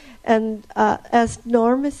situation and, as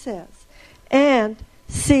Norma says, and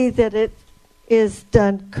see that it is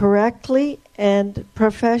done correctly and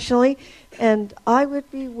professionally. And I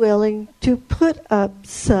would be willing to put up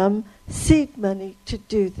some seed money to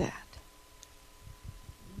do that.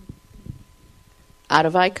 Out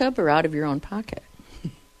of ICUB or out of your own pocket?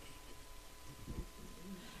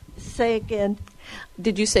 Say again.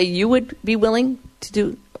 Did you say you would be willing to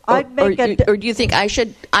do? Or do you think I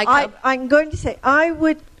should? I'm going to say I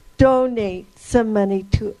would donate some money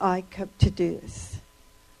to ICUB to do this.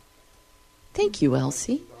 Thank you,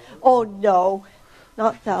 Elsie. Oh no,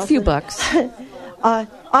 not thousands. A few bucks.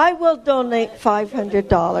 I will donate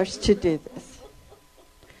 $500 to do this.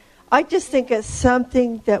 I just think it's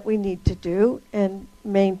something that we need to do and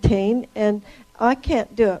maintain, and I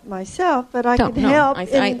can't do it myself, but I can help. I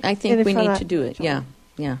think we need to do it. Yeah.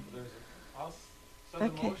 So the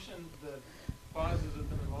motion, the clauses of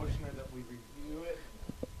the motion are that we review it.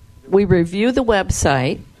 We review the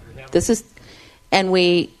website. And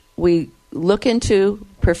we look into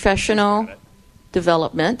professional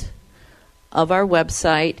development of our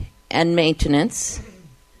website and maintenance,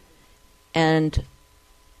 and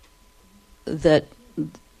that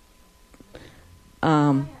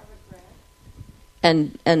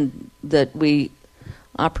and that we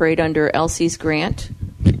operate under Elsie's grant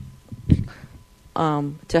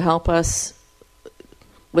to help us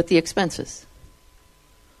with the expenses.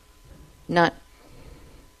 And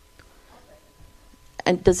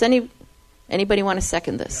does anybody want to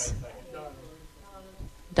second this?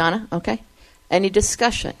 Donna? Okay. Any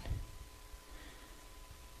discussion?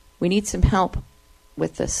 We need some help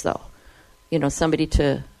with this, though. Somebody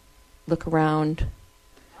to look around.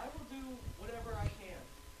 I will do whatever I can,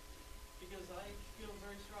 because I feel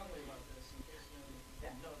very strongly about this, in case you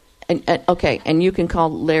haven't noticed. Okay, and you can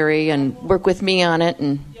call Larry and work with me on it.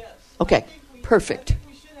 And yes. Okay, perfect.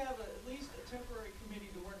 We should have at least a temporary committee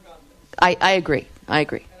to work on this. I agree. And I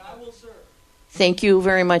will serve. Thank you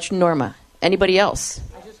very much, Norma. Anybody else?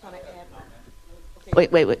 I just want to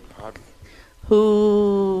add. Wait.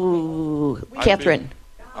 Who? Catherine.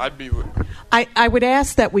 I'd be. I would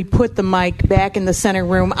ask that we put the mic back in the center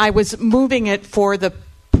room. I was moving it for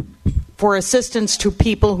assistance to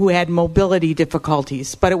people who had mobility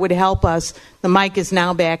difficulties, but it would help us. The mic is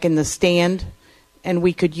now back in the stand, and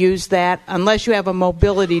we could use that unless you have a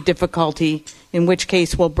mobility difficulty, in which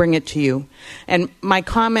case we'll bring it to you. And my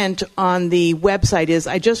comment on the website is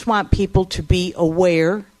I just want people to be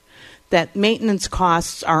aware that maintenance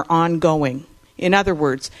costs are ongoing. In other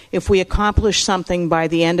words, if we accomplish something by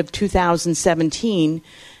the end of 2017,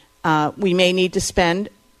 we may need to spend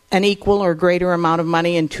an equal or greater amount of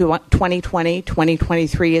money in 2020,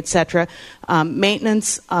 2023, etc.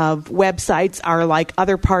 Maintenance of websites are like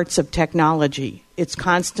other parts of technology. It's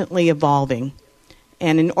constantly evolving.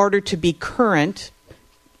 And in order to be current,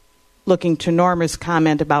 looking to Norma's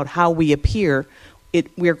comment about how we appear,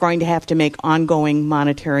 we're going to have to make ongoing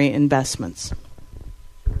monetary investments.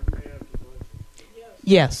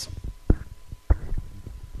 Yes.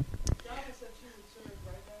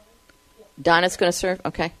 Donna's going to serve?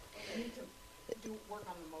 Okay.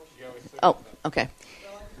 Oh, okay.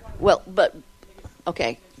 Well, but,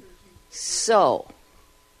 okay. So,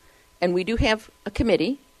 and we do have a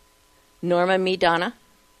committee. Norma, me, Donna.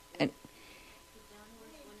 And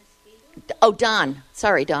Don.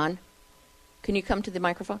 Sorry, Don. Can you come to the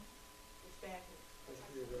microphone?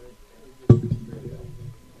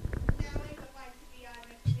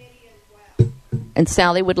 And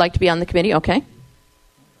Sally would like to be on the committee? Okay.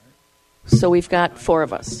 So we've got 4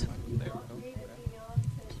 of us.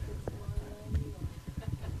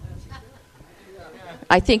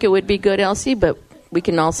 I think it would be good, Elsie, but we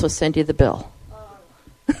can also send you the bill.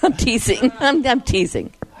 I'm teasing. I'm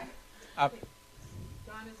teasing.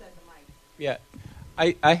 Yeah.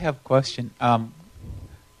 I have a question.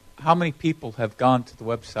 How many people have gone to the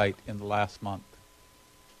website in the last month?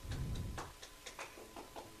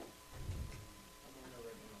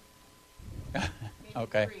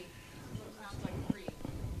 Okay.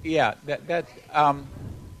 Yeah, that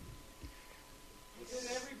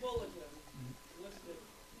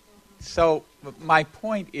so my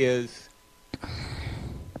point is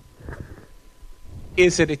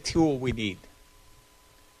it a tool we need?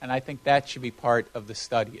 And I think that should be part of the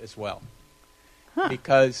study as well.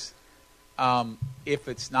 Because if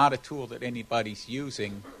it's not a tool that anybody's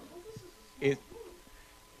using,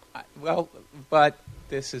 but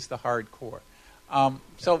this is the hardcore.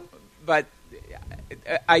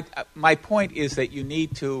 My point is that you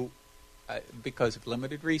need to, because of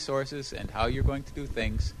limited resources and how you're going to do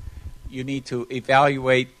things, you need to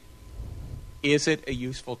evaluate, is it a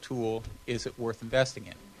useful tool? Is it worth investing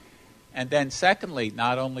in? And then secondly,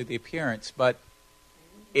 not only the appearance, but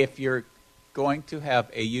if you're going to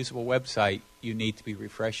have a usable website, you need to be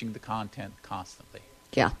refreshing the content constantly.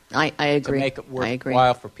 Yeah, I agree. To make it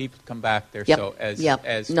worthwhile for people to come back there. Yep. So if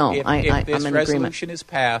this I'm resolution is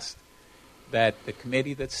passed, that the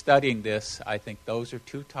committee that's studying this, I think those are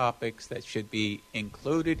 2 topics that should be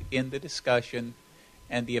included in the discussion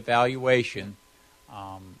and the evaluation,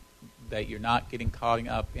 that you're not getting caught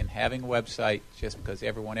up in having a website just because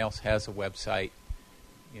everyone else has a website.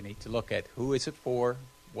 You need to look at who is it for,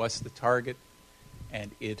 what's the target,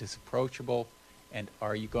 and it is approachable, and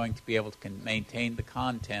are you going to be able to maintain the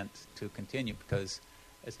content to continue? Because,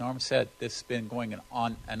 as Norma said, this has been going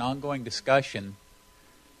on an ongoing discussion,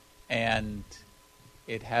 and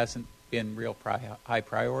it hasn't been real high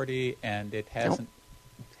priority, and it hasn't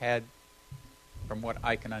had, from what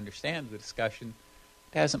I can understand the discussion,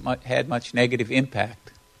 it hasn't had much negative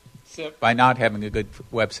impact by not having a good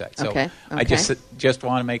website. So I just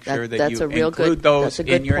want to make sure that you include those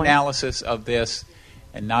in your analysis of this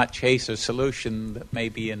and not chase a solution that may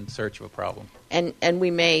be in search of a problem. And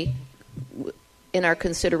we may, in our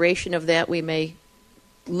consideration of that, we may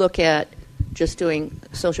look at just doing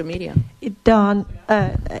social media. Don,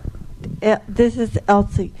 this is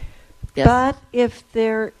Elsie. Yes. But if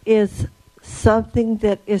there is something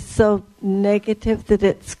that is so negative that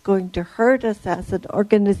it's going to hurt us as an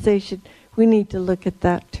organization, we need to look at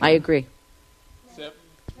that too. I agree.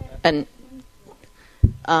 And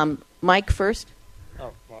Mike first.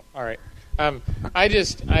 Oh, well, all right. I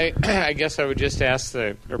guess I would just ask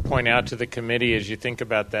or point out to the committee as you think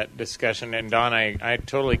about that discussion. And Don, I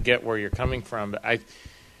totally get where you're coming from, but I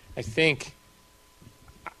think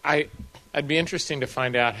I'd be interesting to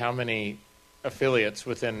find out how many affiliates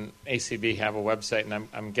within ACB have a website, and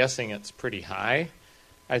I'm guessing it's pretty high.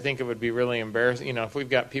 I think it would be really embarrassing, if we've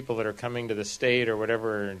got people that are coming to the state or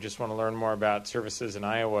whatever and just want to learn more about services in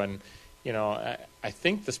Iowa, and I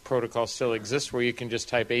think this protocol still exists where you can just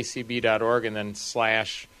type acb.org and then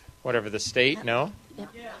 / whatever the state. No? Yep.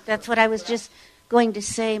 That's what I was just going to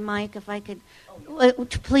say, Mike, if I could,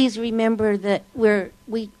 please remember that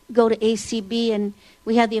we go to ACB and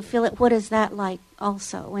we have the affiliate. What is that like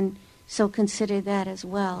also? And so consider that as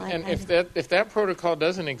well. And if that protocol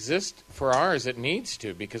doesn't exist for ours, it needs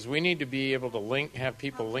to, because we need to be able to have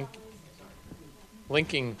people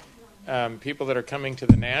linking people that are coming to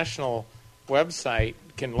the national website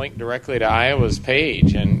can link directly to Iowa's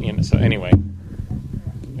page, and so anyway.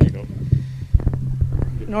 There you go.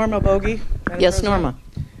 Norma Bogie. Yes, Norma.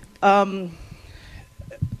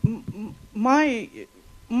 My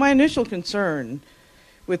initial concern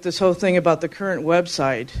with this whole thing about the current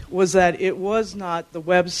website was that it was not the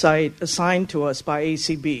website assigned to us by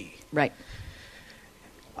ACB. Right.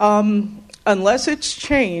 Unless it's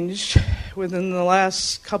changed within the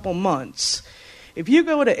last couple months. If you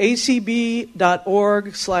go to acb.org/Iowa,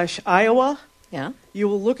 you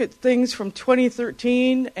will look at things from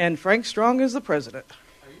 2013, and Frank Strong is the president. Are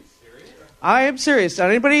you serious? I am serious.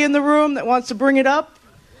 Anybody in the room that wants to bring it up?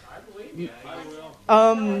 I believe you. I will.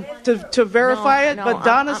 To verify it, No, but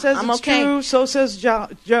Donna says I'm it's okay. true. So says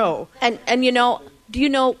Joe. And do you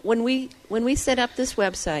know when we set up this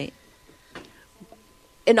website?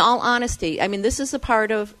 In all honesty, I mean, this is a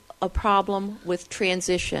part of a problem with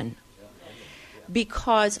transition,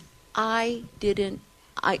 because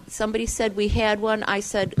somebody said we had one. I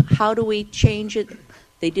said, how do we change it?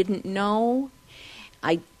 They didn't know.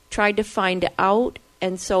 I tried to find out,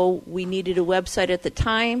 and so we needed a website at the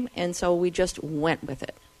time, and so we just went with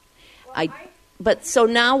it. But so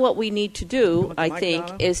now what we need to do, I think,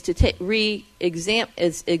 is to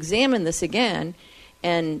examine this again,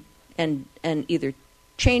 and either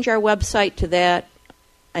change our website to that,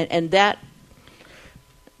 and that.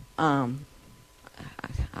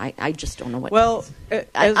 I just don't know what. Well,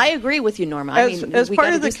 I agree with you, Norma. As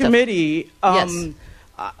part of the committee, yes.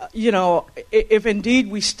 If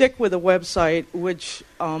indeed we stick with a website, which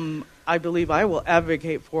I believe I will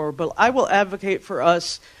advocate for, but I will advocate for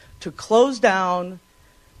us to close down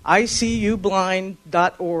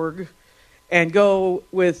icublind.org and go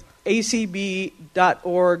with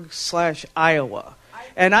acb.org/Iowa.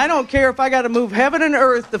 And I don't care if I got to move heaven and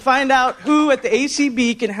earth to find out who at the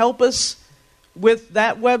ACB can help us with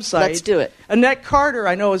that website. Let's do it. Annette Carter,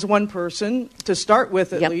 I know, is one person to start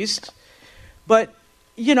with at least. But,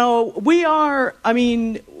 we're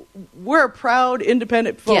a proud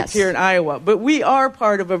independent folk here in Iowa, but we are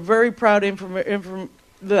part of a very proud organization,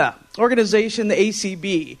 the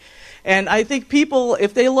ACB. And I think people,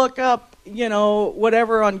 if they look up,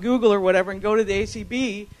 whatever on Google or whatever and go to the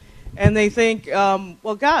ACB, and they think,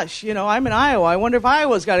 well, gosh, I'm in Iowa. I wonder if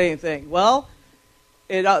Iowa's got anything. Well,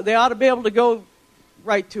 they ought to be able to go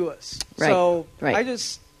right to us. Right. So right. I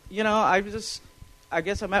guess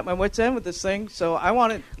I'm at my wit's end with this thing. So I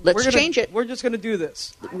want it. Let's change it. We're just going to do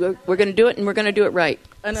this. We're going to do it, and we're going to do it right.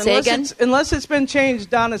 And Say again? Unless it's been changed,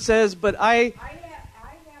 Donna says, but I have the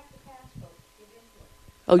passcode to get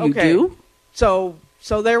into it. Oh, you do?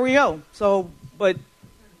 So there we go. But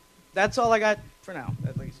that's all I got for now,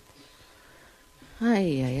 at least.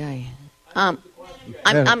 Hang Go on,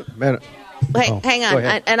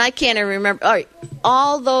 ahead. and I can't even remember. All right,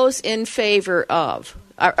 all those in favor of,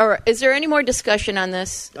 or is there any more discussion on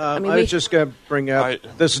this? I was just going to bring up.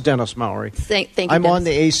 This is Dennis Mowry. Thank you. I'm Dennis. on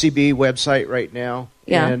the ACB website right now,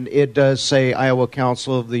 and it does say Iowa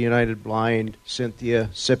Council of the United Blind,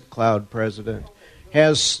 Cynthia SIP Cloud President,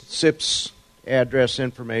 has SIP's address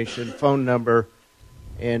information, phone number,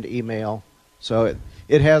 and email. So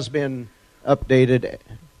it has been updated.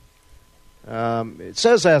 It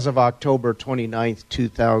says as of October 29th,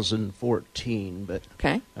 2014, but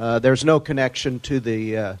there's no connection to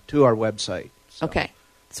our website. So. Okay,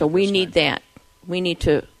 so we need that. We need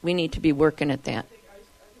to be working at that.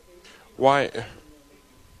 Why?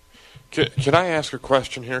 Can I ask a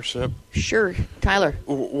question here, Sip? Sure, Tyler.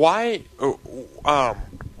 Why? I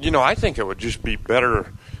think it would just be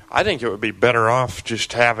better. I think it would be better off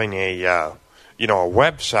just having a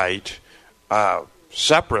website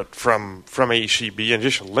separate from ACB and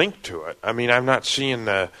just linked to it. I mean, I'm not seeing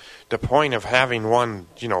the point of having one,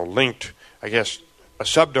 linked, I guess, a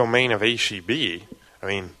subdomain of ACB. I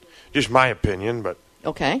mean, just my opinion, but...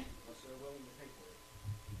 Okay.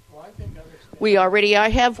 I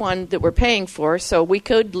have one that we're paying for, so we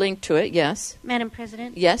could link to it, yes. Madam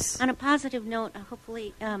President? Yes. On a positive note,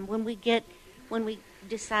 hopefully, when we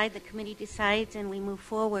decide, the committee decides, and we move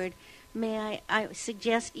forward, may I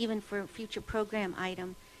suggest, even for a future program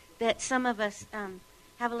item, that some of us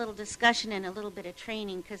have a little discussion and a little bit of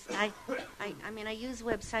training, because I use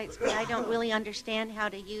websites, but I don't really understand how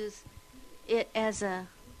to use it as a,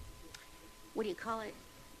 what do you call it?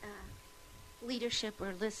 leadership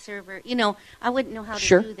or listserv, or, you know, I wouldn't know how to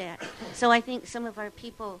Sure. do that. So I think some of our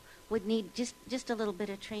people would need just a little bit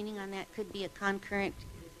of training on that. Could be a concurrent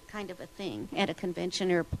kind of a thing at a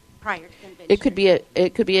convention or prior to convention. It could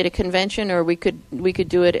be at a convention, or we could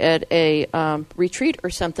do it at a retreat or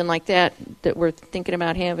something like that we're thinking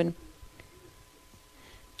about having.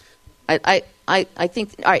 I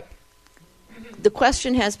think, all right, the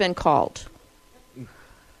question has been called.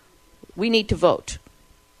 We need to vote.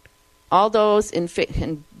 All those in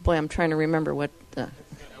and boy, I'm trying to remember what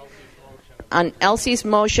on Elsie's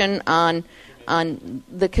motion on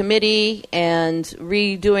the committee and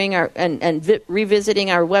redoing our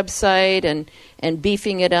revisiting our website and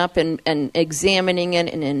beefing it up and examining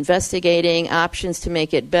it and investigating options to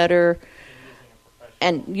make it better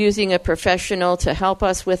and using a professional to help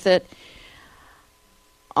us with it.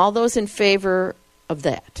 All those in favor of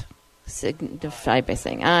that signify by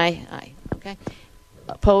saying aye. Aye. Okay.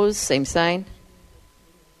 Opposed, same sign.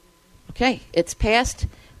 Okay, it's passed.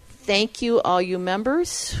 Thank you, all you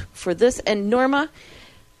members, for this. And Norma,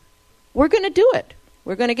 we're going to do it.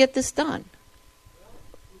 We're going to get this done.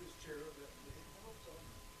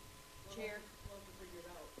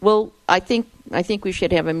 Well, I think we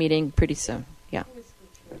should have a meeting pretty soon. Yeah.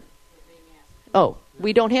 Oh,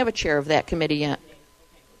 we don't have a chair of that committee yet.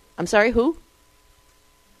 I'm sorry, who?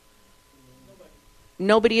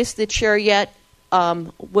 Nobody is the chair yet.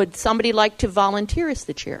 Would somebody like to volunteer as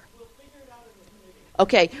the chair?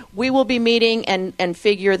 Okay, we will be meeting and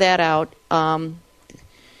figure that out.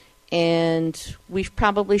 And we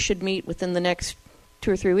probably should meet within the next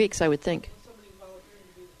 2 or 3 weeks, I would think.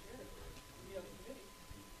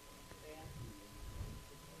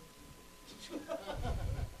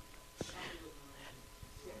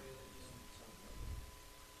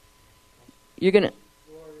 You're going to...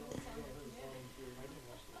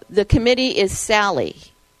 The committee is Sally,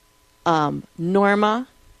 Norma,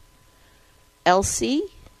 Elsie,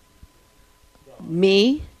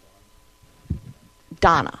 me,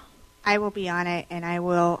 Donna. I will be on it, and I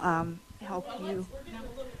will help you.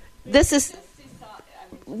 This is...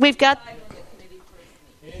 We've got...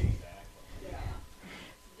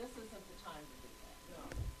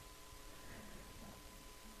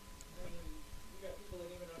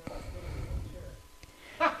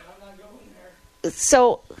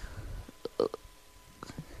 So,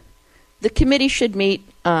 the committee should meet.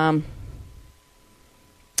 What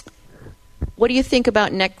do you think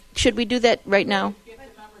about next? Should we do that right now?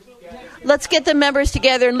 Let's get the members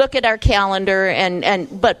together and look at our calendar,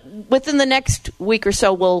 but within the next week or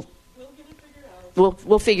so,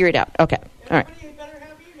 we'll figure it out. Okay, all right.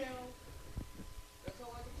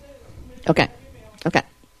 Okay, okay.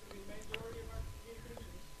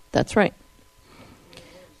 That's right.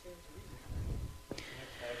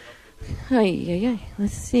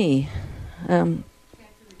 Let's see.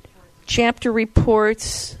 Chapter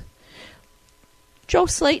reports. Joe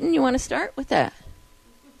Slayton, you want to start with that?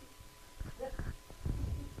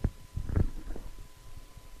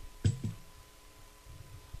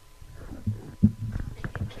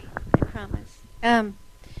 I promise.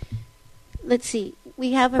 Let's see.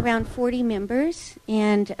 We have around 40 members,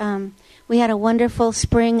 and we had a wonderful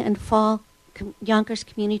spring and fall Yonkers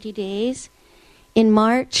Community Days. In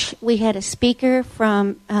March, we had a speaker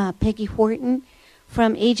from Peggy Horton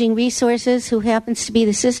from Aging Resources, who happens to be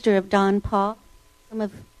the sister of Don Paul.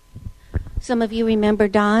 Some of you remember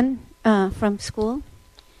Don from school.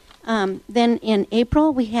 Then in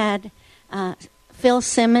April, we had Phil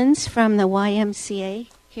Simmons from the YMCA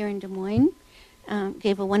here in Des Moines.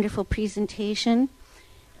 Gave a wonderful presentation.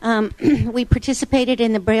 We participated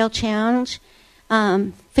in the Braille Challenge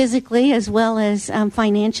physically as well as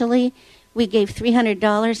financially. We gave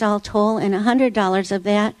 $300 all told, and $100 of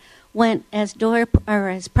that went as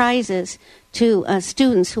prizes to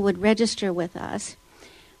students who would register with us.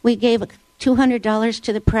 We gave $200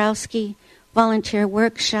 to the Prowski Volunteer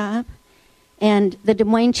Workshop, and the Des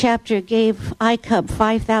Moines chapter gave ICUB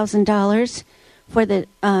 $5,000 for the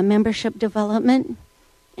membership development,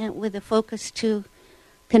 and with a focus to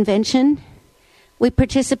convention. We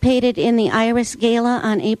participated in the Iris Gala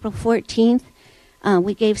on April 14th.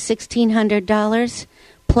 We gave $1,600,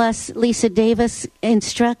 plus Lisa Davis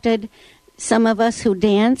instructed some of us who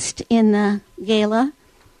danced in the gala.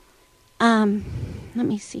 Let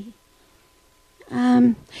me see.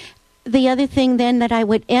 The other thing then that I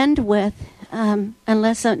would end with,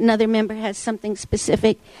 unless another member has something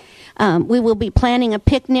specific, we will be planning a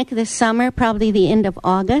picnic this summer, probably the end of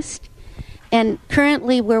August. And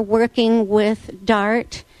currently we're working with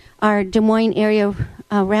DART, our Des Moines Area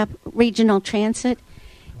Regional Transit,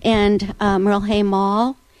 and Merle Hay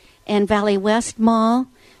Mall and Valley West Mall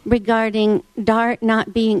regarding DART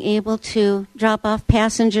not being able to drop off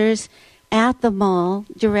passengers at the mall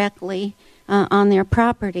directly on their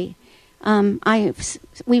property.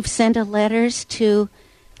 We've sent letters to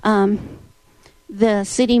the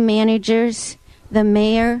city managers, the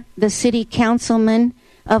mayor, the city councilman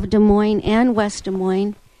of Des Moines and West Des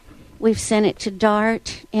Moines. We've sent it to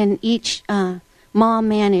DART and each mall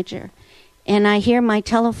manager. And I hear my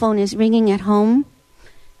telephone is ringing at home.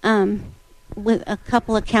 With a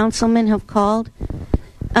couple of councilmen have called.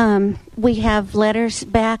 We have letters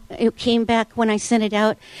back. It came back when I sent it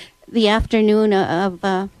out the afternoon of,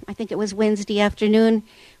 I think it was Wednesday afternoon.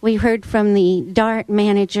 We heard from the DART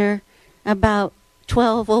manager about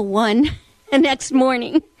 12:01 the next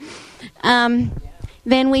morning.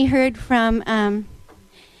 Then we heard from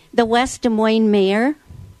the West Des Moines mayor,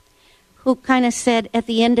 who kind of said at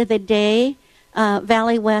the end of the day,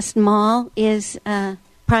 Valley West Mall is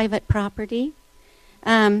private property.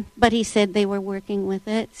 But he said they were working with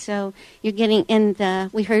it. So you're getting, and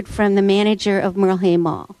we heard from the manager of Merle Hay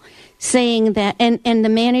Mall saying that, and the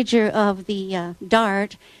manager of the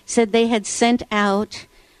DART said they had sent out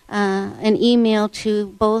an email to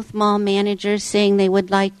both mall managers saying they would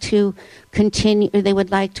like to continue, or they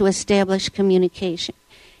would like to establish communication.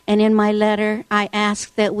 And in my letter, I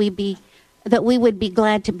asked that we would be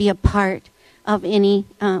glad to be a part of any,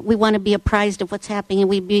 we want to be apprised of what's happening, and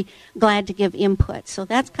we'd be glad to give input. So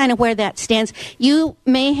that's kind of where that stands. You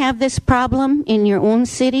may have this problem in your own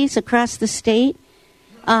cities across the state.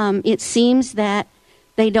 It seems that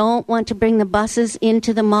they don't want to bring the buses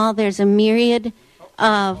into the mall. There's a myriad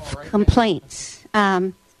of complaints.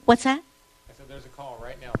 What's that? I said there's a call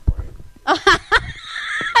right now for you.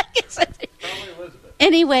 Probably Elizabeth.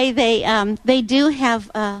 Anyway, they do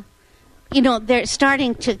have, they're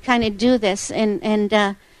starting to kind of do this,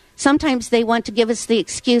 and sometimes they want to give us the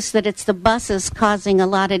excuse that it's the buses causing a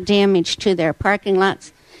lot of damage to their parking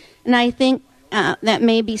lots. And I think that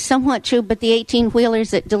may be somewhat true, but the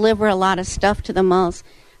 18-wheelers that deliver a lot of stuff to the malls,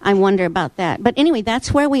 I wonder about that. But anyway,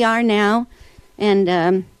 that's where we are now,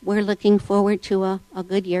 and we're looking forward to a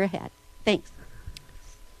good year ahead. Thanks.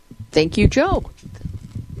 Thank you, Joe.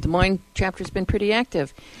 Des Moines chapter's been pretty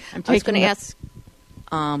active. I was going to ask...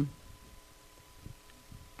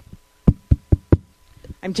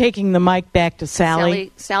 I'm taking the mic back to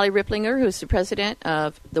Sally. Sally Ripplinger, who's the president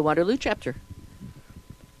of the Waterloo chapter.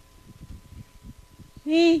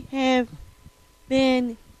 We have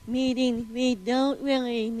been meeting. We don't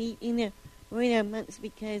really meet in the winter months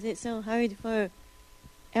because it's so hard for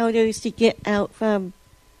elders to get out from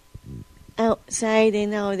outside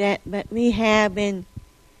and all that. But we have been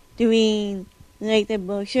doing like the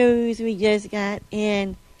brochures we just got,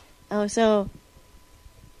 and also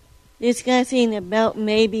discussing about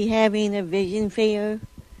maybe having a vision fair.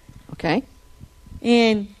 Okay.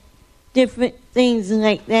 And different things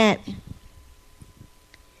like that.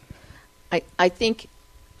 I think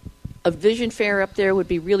a vision fair up there would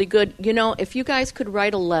be really good. You know, if you guys could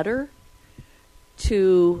write a letter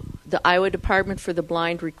to the Iowa Department for the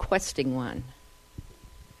Blind requesting one,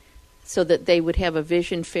 so that they would have a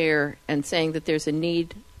vision fair and saying that there's a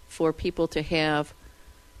need for people to have,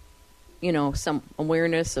 you know, some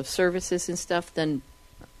awareness of services and stuff, then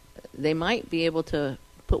they might be able to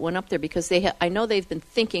put one up there, because I know they've been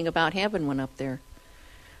thinking about having one up there.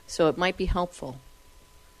 So it might be helpful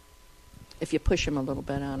if you push them a little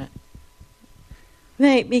bit on it.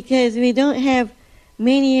 Right, because we don't have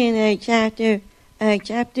many in our chapter. Our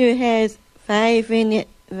chapter has 5 in it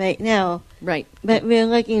right now. Right. But we're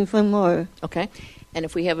looking for more. Okay. And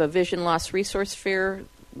if we have a vision loss resource fair,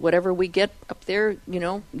 whatever we get up there, you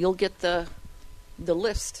know, you'll get the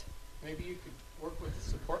list. Maybe you could work with the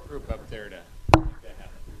support group up there to make that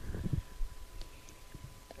happen.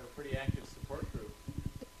 Have a pretty active support group.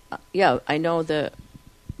 Yeah, I know the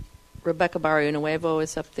Rebecca Barrio Nuevo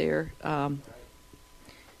is up there. I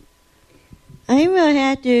will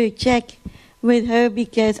have to check with her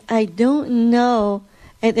because I don't know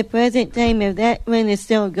at the present time if that one is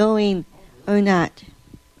still going or not.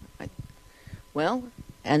 Well,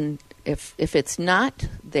 and if it's not,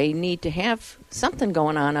 they need to have something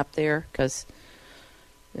going on up there, because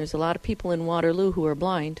there's a lot of people in Waterloo who are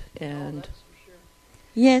blind. And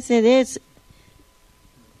yes, it is.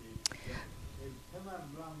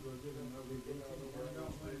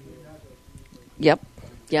 Yep.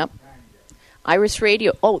 Iris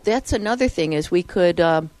Radio. Oh, that's another thing, is we could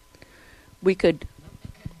put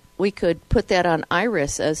that on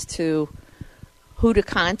Iris as to who to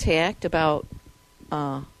contact about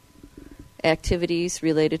activities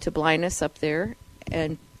related to blindness up there,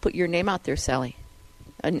 and put your name out there, Sally.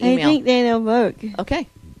 An email. I think that'll work. Okay,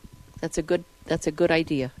 that's a good That's a good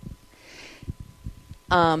idea.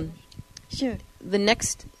 Sure. The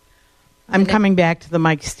next. I'm coming back to the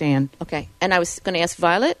mic stand. Okay, and I was going to ask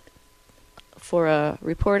Violet for a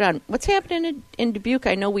report on what's happening in Dubuque.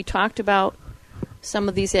 I know we talked about some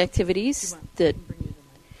of these activities that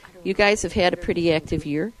you guys have had a pretty active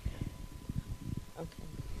year.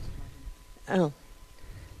 Oh,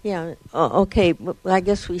 yeah. Oh, okay. Well, I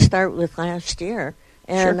guess we start with last year.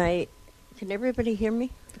 And Sure. Can everybody hear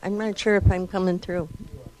me? I'm not sure if I'm coming through.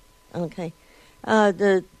 Okay. My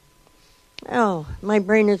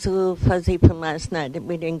brain is a little fuzzy from last night.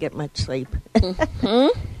 We didn't get much sleep.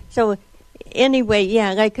 So, anyway,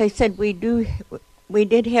 yeah, like I said, we did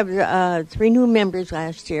have 3 new members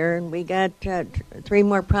last year, and we got 3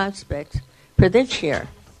 more prospects for this year.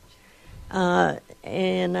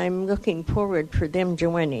 And I'm looking forward for them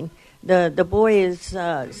joining. The boy is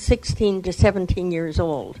 16 to 17 years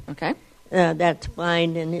old. Okay. That's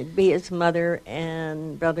blind, and it'd be his mother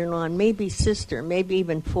and brother-in-law, and maybe sister, maybe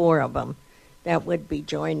even 4 of them that would be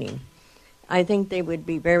joining. I think they would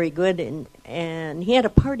be very good. And he had a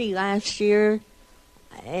party last year,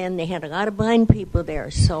 and they had a lot of blind people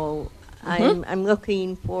there. So I'm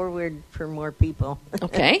looking forward for more people.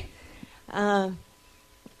 Okay. And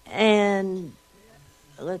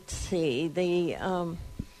let's see,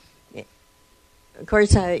 of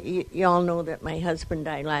course, you all know that my husband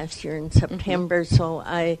died last year in September, so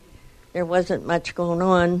there wasn't much going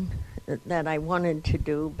on that I wanted to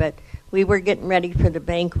do, but we were getting ready for the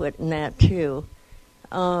banquet and that too.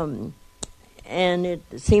 And it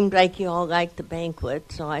seemed like you all liked the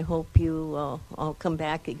banquet, so I hope you all come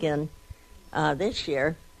back again this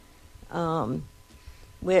year.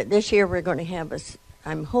 This year we're going to have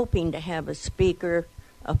I'm hoping to have a speaker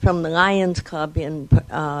from the Lions Club in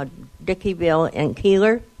Dickeyville and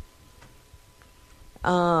Keeler,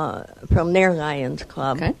 from their Lions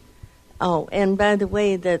Club. Okay. Oh, and by the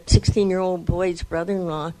way, the 16-year-old boy's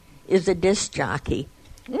brother-in-law is a disc jockey.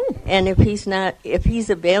 And if he's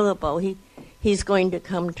available, he's going to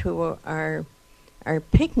come to our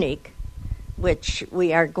picnic, which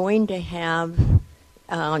we are going to have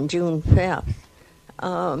on June 5th.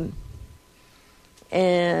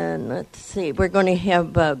 And let's see, we're going to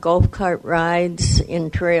have golf cart rides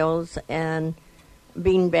in trails and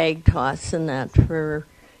beanbag toss and that for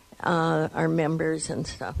our members and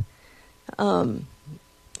stuff. And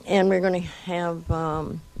we're going to have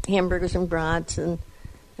hamburgers and brats and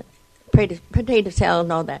potato salad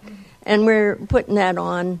and all that. And we're putting that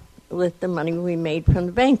on with the money we made from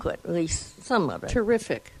the banquet, at least some of it.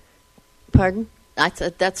 Terrific. Pardon?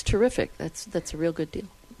 That's terrific. That's a real good deal.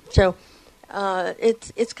 So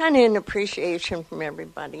it's kind of an appreciation from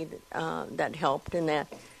everybody that helped in that.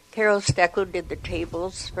 Carol Steckel did the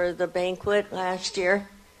tables for the banquet last year,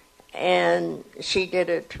 and she did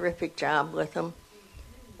a terrific job with them.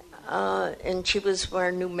 And she was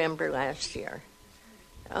our new member last year.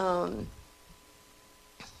 I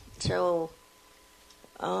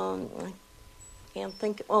can't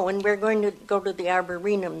think. Oh, and we're going to go to the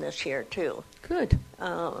Arboretum this year, too. Good.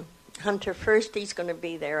 Hunter First, he's going to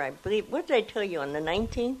be there, I believe. What did I tell you, on the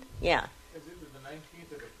 19th? Yeah. Is it the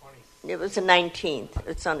 19th or the 20th? It was the 19th.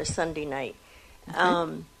 It's on a Sunday night.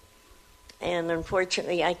 Okay. And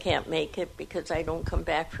unfortunately, I can't make it because I don't come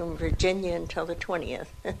back from Virginia until the 20th.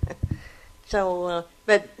 So,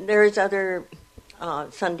 but there's other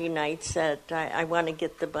Sunday nights that I want to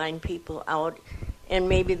get the blind people out, and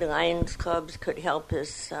maybe the Lions Clubs could help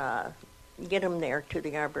us get them there to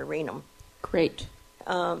the Arboretum. Great.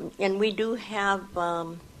 And we do have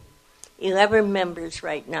 11 members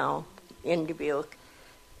right now in Dubuque.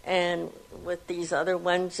 And with these other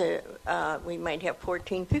ones, we might have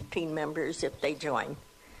 14, 15 members if they join.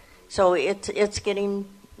 So it's getting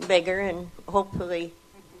bigger and hopefully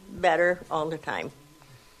better all the time.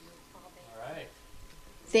 All right.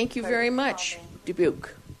 Thank you very much,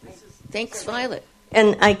 Dubuque. Thanks, Violet.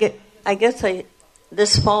 And I guess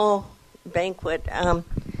this fall banquet,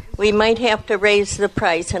 we might have to raise the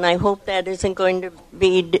price, and I hope that isn't going to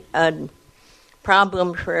be a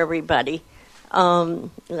problem for everybody.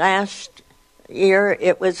 Last year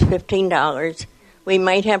it was $15. We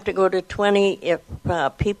might have to go to $20 if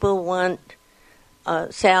people want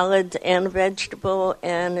salads and a vegetable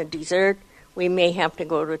and a dessert. We may have to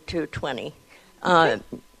go to $20.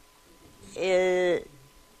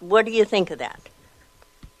 What do you think of that?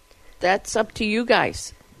 That's up to you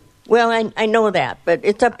guys. Well, I know that, but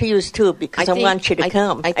it's up to you too because I want you to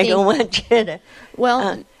come. I don't want you to.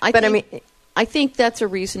 Well, I think that's a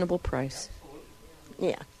reasonable price.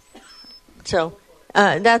 Yeah. So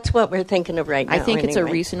that's what we're thinking of right now. I think it's a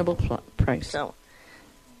anyway. reasonable price. So,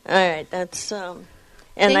 all right, that's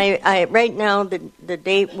And I right now, the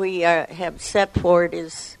date we have set for it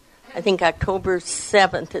is, I think, October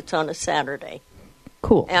 7th. It's on a Saturday.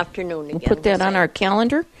 Cool. Afternoon again. We'll put that on our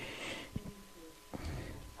calendar.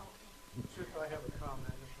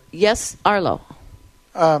 Yes, Arlo.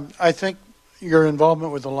 I think your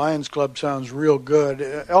involvement with the Lions Club sounds real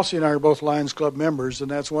good. Elsie and I are both Lions Club members,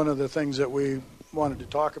 and that's one of the things that we wanted to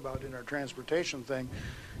talk about in our transportation thing,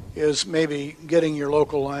 is maybe getting your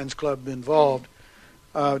local Lions Club involved.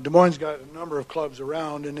 Des Moines got a number of clubs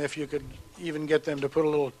around, and if you could even get them to put a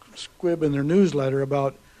little squib in their newsletter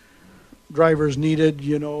about drivers needed,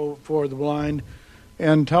 for the blind,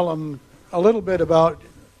 and tell them a little bit about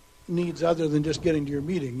needs other than just getting to your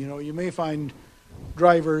meeting. You may find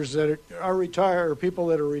drivers that are retired, or people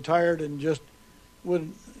that are retired and just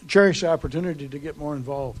would cherish the opportunity to get more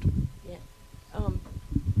involved. Yeah.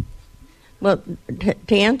 Well,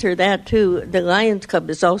 to answer that too, the Lions Club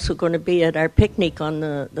is also going to be at our picnic on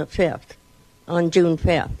the 5th, on June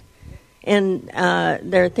 5th. And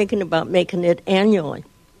they're thinking about making it annually.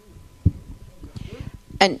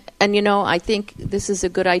 And I think this is a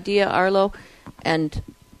good idea, Arlo. And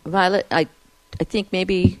Violet, I think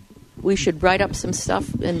maybe we should write up some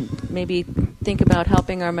stuff and maybe think about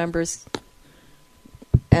helping our members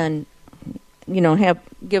and,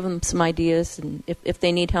 give them some ideas, and if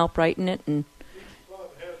they need help writing it. And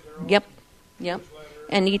Yep.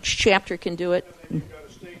 And each chapter can do it.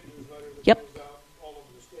 Yep.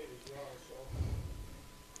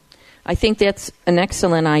 I think that's an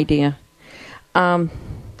excellent idea.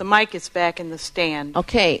 The mic is back in the stand.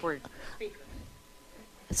 Okay.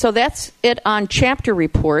 So that's it on chapter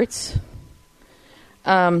reports.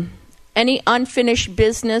 Any unfinished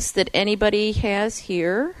business that anybody has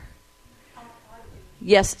here?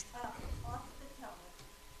 Yes.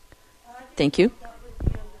 Thank you.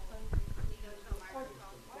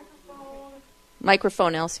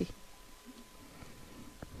 Microphone, Elsie.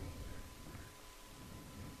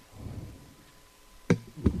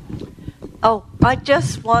 Oh, I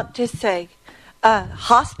just want to say,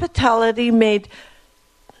 hospitality made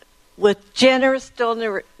with generous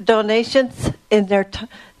donations in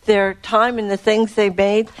their time and the things they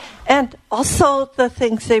made, and also the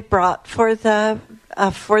things they brought for the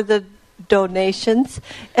donations.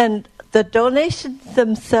 And the donations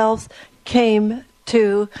themselves came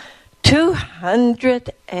to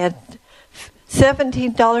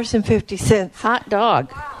 $217.50. Hot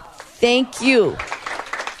dog. Thank you.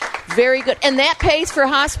 Very good. And that pays for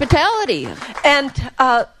hospitality. And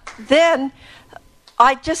then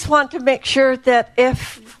I just want to make sure that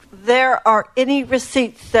if there are any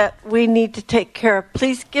receipts that we need to take care of,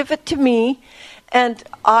 please give it to me. And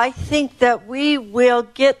I think that we will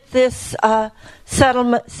get this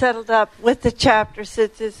settlement settled up with the chapter,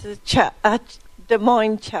 since it's a Des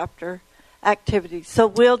Moines chapter activity. So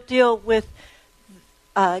we'll deal with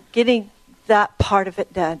getting that part of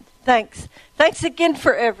it done. Thanks. Thanks again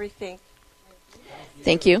for everything.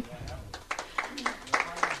 Thank you.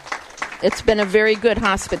 It's been a very good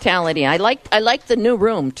hospitality. I like the new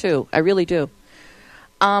room too. I really do.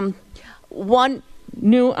 One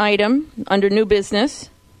new item under new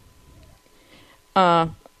business,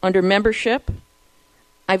 under membership.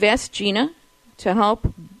 I've asked Gina to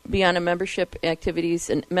help be on a membership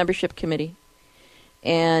activities and membership committee.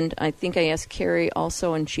 And I think I asked Carrie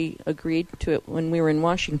also, and she agreed to it when we were in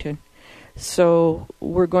Washington. So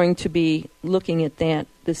we're going to be looking at that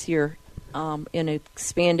this year, in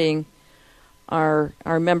expanding our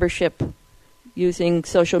membership using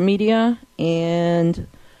social media, and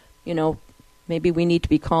maybe we need to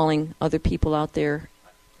be calling other people out there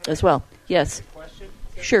as well. Yes.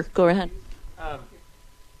 Sure. Go ahead.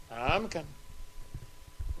 I'm coming.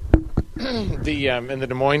 In the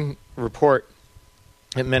Des Moines report,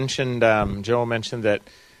 it mentioned, Joel mentioned that,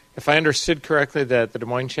 if I understood correctly, that the Des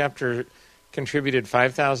Moines chapter contributed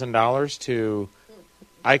 $5,000 to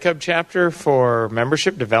ICUB chapter for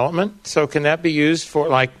membership development. So can that be used for,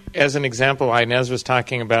 like, as an example, Inez was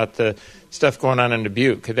talking about the stuff going on in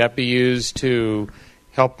Dubuque. Could that be used to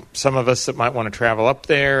help some of us that might want to travel up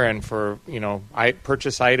there, and for,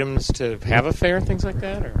 purchase items to have a fair, things like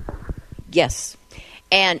that? Or? Yes.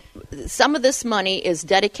 And some of this money is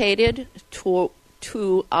dedicated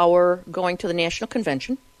to our going to the National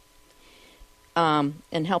Convention,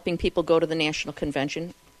 and helping people go to the National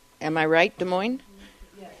Convention. Am I right, Des Moines?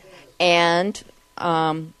 Yes. And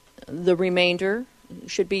the remainder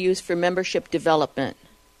should be used for membership development.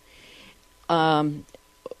 One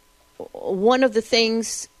of the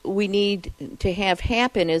things we need to have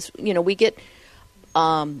happen is, we get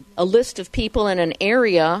a list of people in an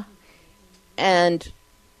area, and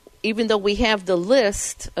even though we have the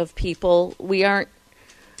list of people, we aren't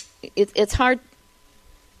it's hard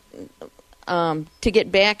to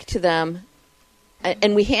get back to them,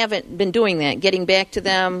 and we haven't been doing that. Getting back to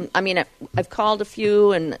them. I mean, I've called a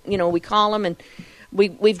few, and we call them, and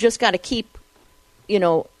we've just got to keep,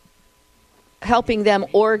 helping them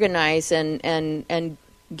organize and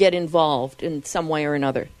get involved in some way or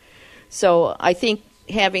another. So I think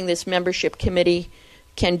having this membership committee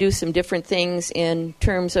can do some different things in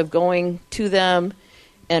terms of going to them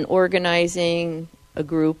and organizing a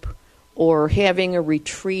group, or having a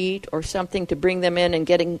retreat or something to bring them in and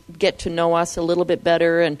get to know us a little bit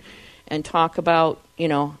better and talk about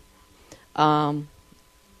iCub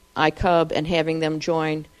and having them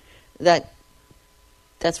join.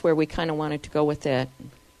 That's where we kind of wanted to go with that.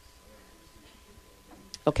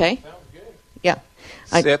 Okay? Sounds good. Yeah.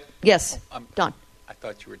 Sip? Yes. Don. I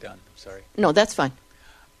thought you were done. I'm sorry. No, that's fine.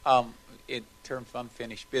 In terms of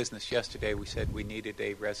unfinished business, yesterday we said we needed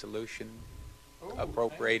a resolution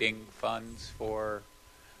appropriating funds for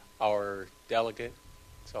our delegate.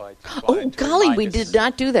 So I just wanted to golly, remind we us did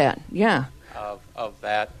not do that. Yeah. Of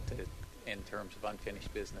that in terms of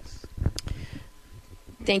unfinished business.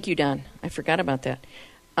 Thank you, Don. I forgot about that.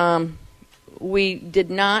 We did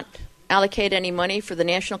not allocate any money for the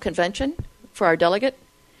National Convention for our delegate.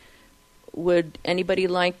 Would anybody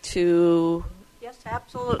like to? Yes,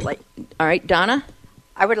 absolutely. All right, Donna?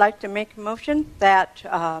 I would like to make a motion that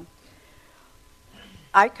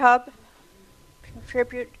iCub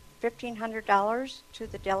contribute $1,500 to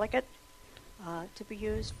the delegate to be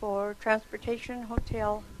used for transportation,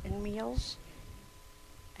 hotel, and meals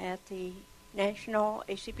at the National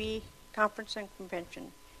ACB Conference and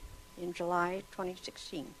Convention in July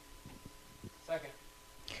 2016. Second.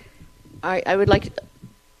 I would like to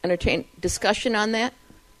entertain discussion on that.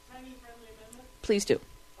 Please do.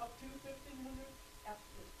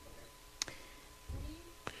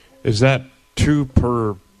 Is that two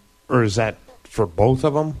per, or is that for both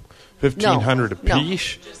of them? 1,500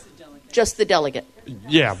 apiece? Just the delegate.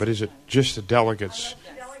 Yeah, but is it just the delegates?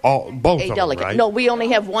 All both A of them, delegate. right? No, we only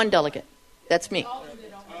have one delegate. That's me.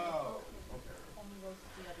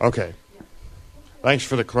 Okay. Thanks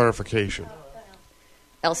for the clarification.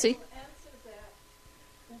 Elsie?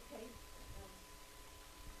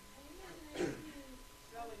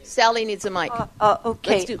 Sally needs a mic.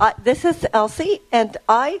 Okay, this is Elsie, and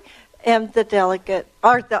I am the delegate,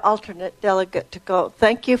 or the alternate delegate to go.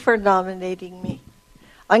 Thank you for nominating me.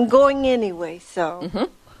 I'm going anyway, so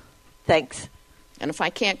thanks. And if I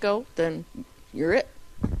can't go, then you're it.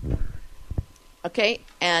 Okay,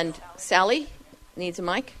 and Sally needs a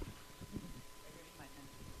mic.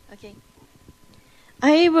 Okay.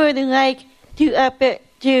 I would like to up it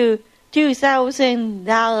to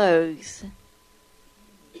 $2,000.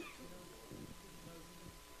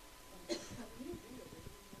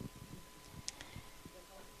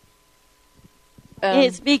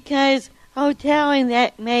 It's because hoteling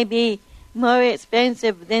that may be more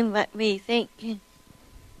expensive than what we think. Transportation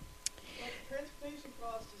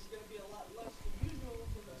cost is going to be a lot less than usual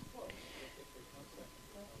for this quote.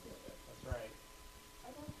 That's right.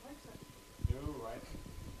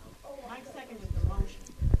 Mike seconded the motion.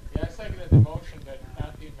 Yeah, I seconded the motion, but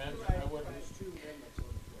not the amendment. I wouldn't.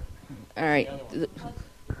 All right.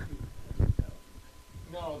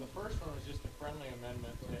 No, the first one was just a friendly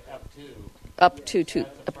amendment to up to. Up to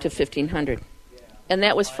 1,500, and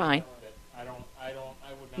that was fine. I would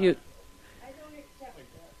not. You.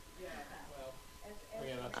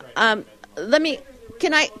 Well, Let me.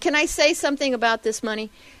 Can I say something about this money,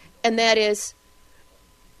 and that is,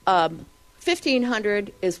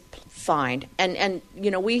 1,500 is fine, and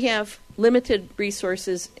we have limited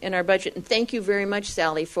resources in our budget, and thank you very much,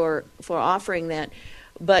 Sally, for offering that,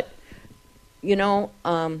 but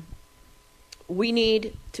we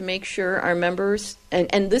need to make sure our members,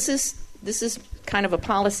 and this is kind of a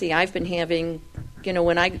policy I've been having,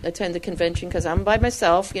 when I attend the convention, because I'm by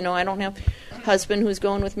myself. I don't have a husband who's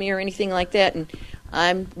going with me or anything like that, and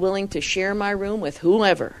I'm willing to share my room with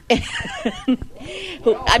whoever. No.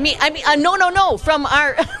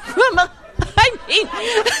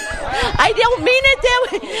 I don't mean it that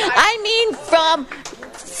way. I mean from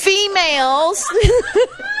females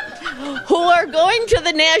who are going to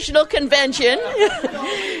the national convention.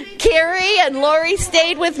 Carrie and Lori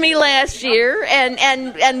stayed with me last year,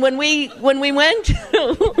 and when we went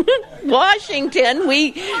to Washington,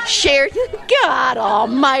 we shared. God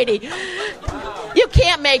Almighty, you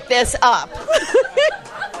can't make this up.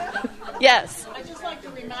 Yes. I'd just like to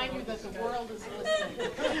remind you that the world is listening.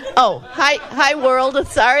 Oh, hi world.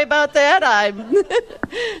 Sorry about that.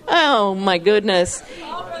 Oh my goodness.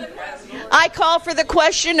 I call for the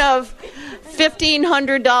question of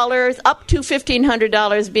 $1,500, up to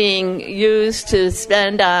 $1,500 being used to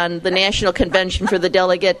spend on the National Convention for the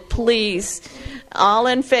Delegate. Please, all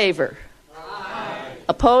in favor? Aye.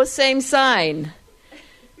 Opposed, same sign.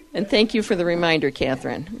 And thank you for the reminder,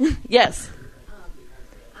 Catherine. Yes?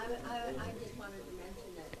 I just wanted to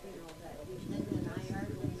mention that, Linda and I are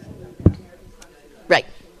going to the American Conservation. Right.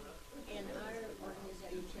 And our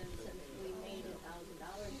organization, since we made $1,000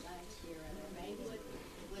 last year at our banquet,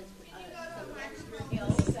 with some extra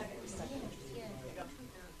help.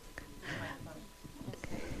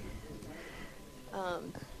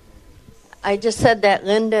 I just said that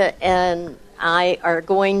Linda and I are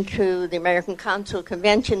going to the American Council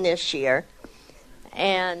Convention this year,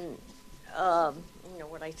 and you know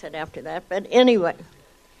what I said after that. But anyway,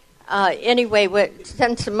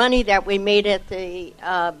 since the money that we made at the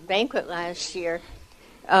banquet last year,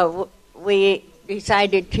 we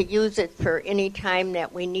decided to use it for any time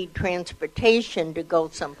that we need transportation to go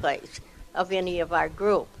someplace of any of our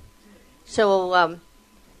group. So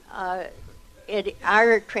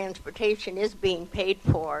our transportation is being paid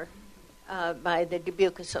for by the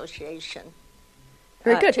Dubuque Association.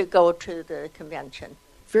 Very good. To go to the convention.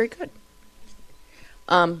 Very good.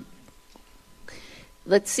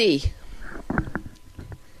 Let's see.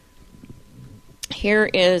 Here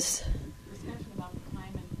is.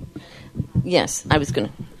 Yes, I was going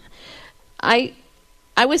to.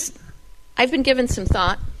 I've been given some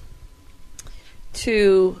thought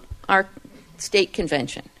to our state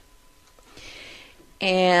convention.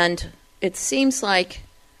 And it seems like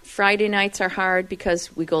Friday nights are hard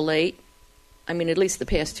because we go late. I mean, at least the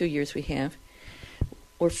past 2 years we have.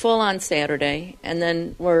 We're full on Saturday, and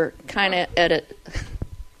then we're kind of at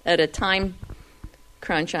a time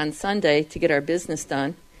crunch on Sunday to get our business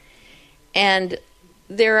done. And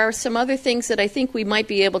there are some other things that I think we might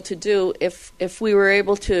be able to do if we were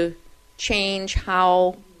able to change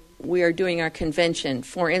how we are doing our convention.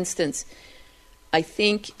 For instance, I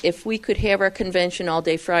think if we could have our convention all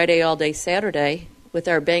day Friday, all day Saturday, with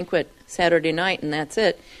our banquet Saturday night, and that's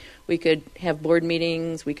it, we could have board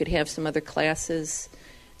meetings, we could have some other classes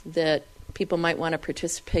that people might want to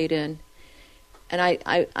participate in. And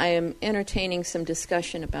I am entertaining some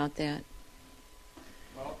discussion about that.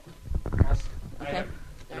 Well, I have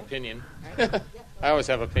an opinion. I always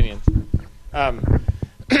have opinions.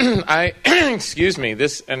 Excuse me,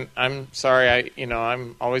 and I'm sorry,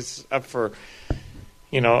 I'm always up for,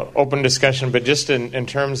 open discussion, but just in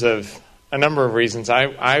terms of a number of reasons,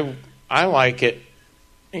 I like it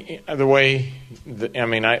the way,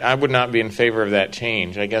 I would not be in favor of that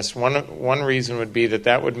change. I guess one reason would be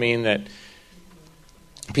that would mean that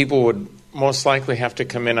people would most likely have to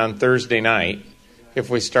come in on Thursday night if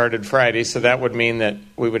we started Friday, so that would mean that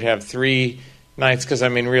we would have 3 nights, because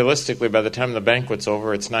realistically by the time the banquet's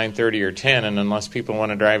over it's 9:30 or 10, and unless people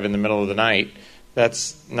want to drive in the middle of the night,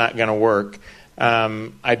 that's not going to work.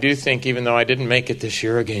 I do think, even though I didn't make it this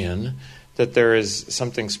year again, that there is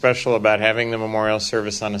something special about having the memorial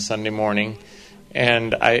service on a Sunday morning.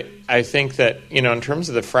 And I think that, in terms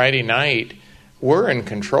of the Friday night, we're in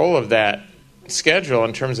control of that schedule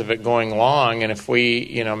in terms of it going long. And if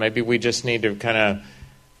we, maybe we just need to kind of,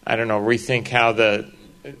 rethink how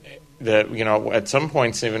at some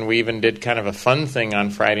points we even did kind of a fun thing on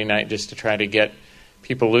Friday night just to try to get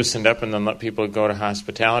people loosened up and then let people go to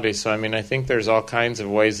hospitality. So, I think there's all kinds of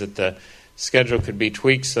ways that the schedule could be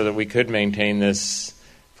tweaked so that we could maintain this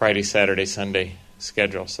Friday, Saturday, Sunday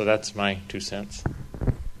schedule. So that's my 2 cents.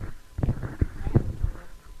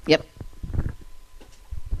 Yep.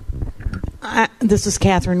 This is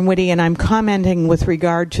Catherine Whitty, and I'm commenting with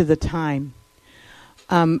regard to the time.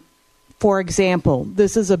 For example,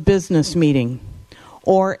 this is a business meeting,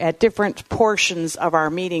 or at different portions of our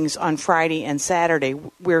meetings on Friday and Saturday,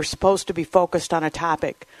 we're supposed to be focused on a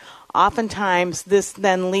topic. Oftentimes, this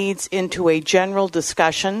then leads into a general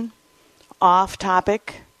discussion off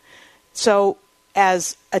topic. So,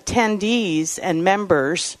 as attendees and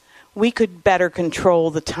members, we could better control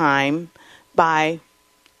the time by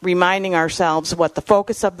reminding ourselves what the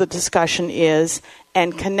focus of the discussion is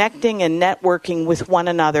and connecting and networking with one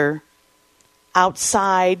another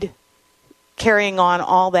outside, carrying on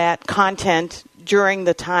all that content during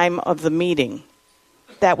the time of the meeting.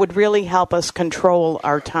 That would really help us control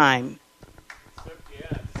our time.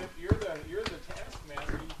 You're the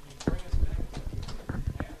taskmaster. You bring us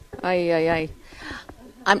back.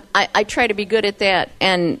 I try to be good at that,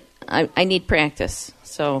 and I need practice.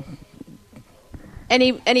 So,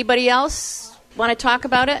 anybody else want to talk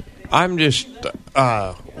about it? I'm just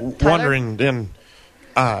wondering then,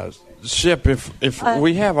 Sip, if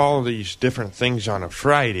we have all of these different things on a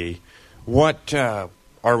Friday, what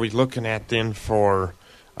are we looking at then for,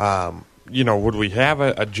 would we have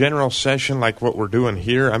a general session like what we're doing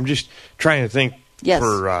here? I'm just trying to think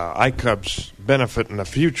for iCub's benefit in the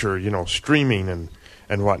future, streaming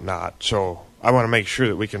and whatnot. So I want to make sure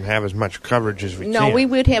that we can have as much coverage as we can. No, we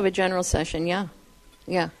would have a general session, yeah.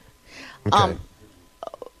 Yeah. Okay.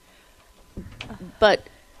 But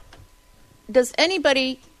does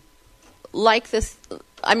anybody like this?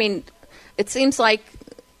 I mean, it seems like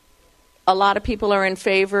a lot of people are in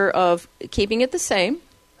favor of keeping it the same.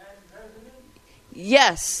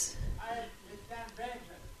 Yes.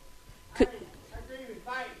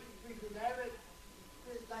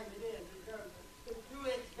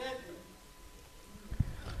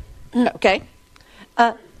 Okay.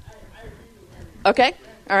 Okay.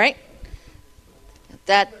 All right.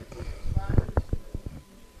 That.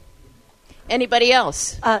 Anybody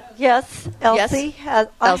else? Yes, Elsie. Yes?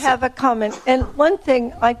 I have a comment. And one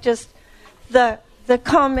thing the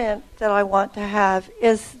comment that I want to have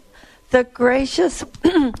is the gracious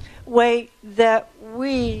way that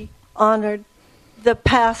we honored the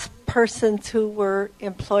past persons who were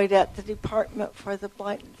employed at the Department for the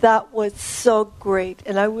Blind. That was so great,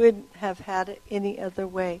 and I wouldn't have had it any other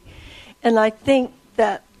way. And I think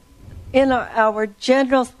that in our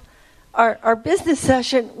general, our business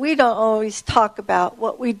session, we don't always talk about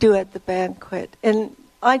what we do at the banquet. And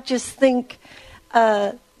I just think,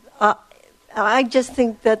 that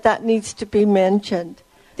needs to be mentioned.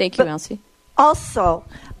 Thank you, Elsie. Also,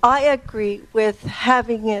 I agree with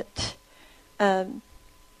having it the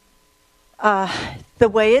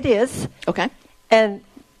way it is. Okay. And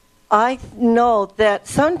I know that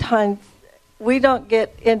sometimes we don't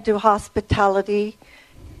get into hospitality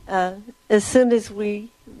as soon as we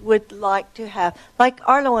would like to have. Like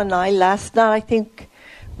Arlo and I last night, I think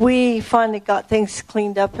we finally got things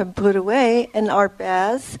cleaned up and put away in our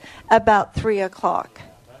baths about 3:00.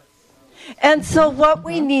 And so what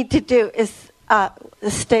we need to do is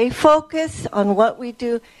stay focused on what we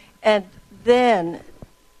do and then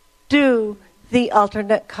do the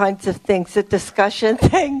alternate kinds of things, the discussion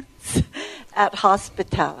things at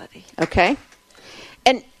hospitality. Okay.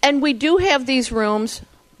 And we do have these rooms,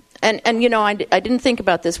 and I didn't think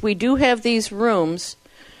about this. We do have these rooms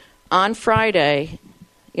on Friday,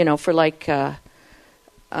 for like,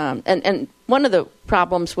 and one of the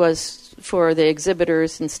problems was for the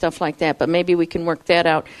exhibitors and stuff like that, but maybe we can work that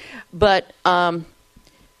out. But are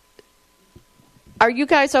you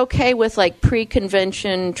guys okay with like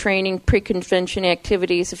pre-convention training, pre-convention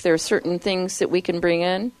activities, if there are certain things that we can bring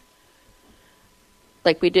in?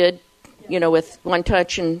 Like we did, with One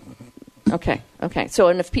Touch and... Okay. So,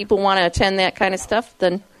 and if people want to attend that kind of stuff,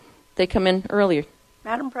 then they come in earlier.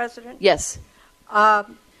 Madam President? Yes.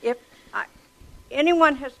 If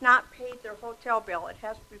anyone has not paid their hotel bill, it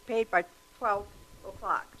has to be paid by 12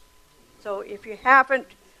 o'clock. So if you haven't,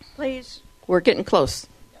 please... We're getting close.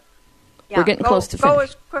 Yeah, We're getting close to finish. Go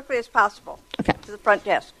as quickly as possible to the front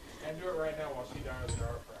desk. And do it right now while she's down at the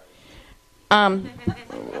door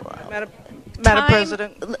prize. Madam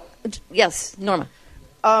President? Yes, Norma.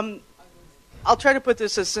 I'll try to put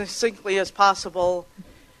this as succinctly as possible,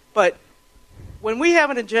 but when we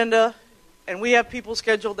have an agenda and we have people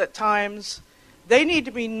scheduled at times, they need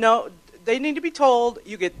to be told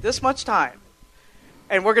you get this much time,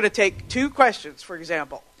 and we're going to take 2 questions, for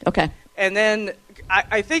example. Okay. And then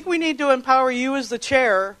I think we need to empower you as the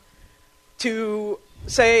chair to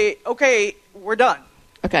say, okay, we're done.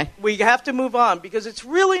 Okay. We have to move on because it's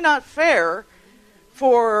really not fair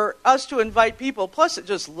for us to invite people. Plus, it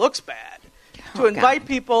just looks bad to invite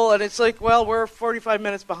people, and it's like, well, we're 45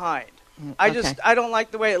 minutes behind. I don't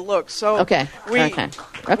like the way it looks. So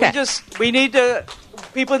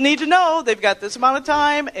people need to know they've got this amount of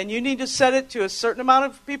time, and you need to set it to a certain amount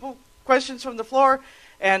of questions from the floor.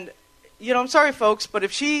 And, I'm sorry, folks, but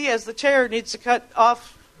if she, as the chair, needs to cut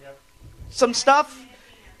off some stuff,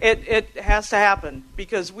 it has to happen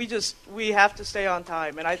because we have to stay on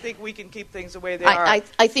time. And I think we can keep things the way they are.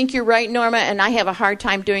 I think you're right, Norma, and I have a hard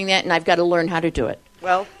time doing that, and I've got to learn how to do it.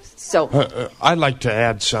 Well, so I'd like to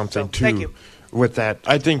add something too with that.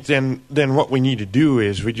 I think then what we need to do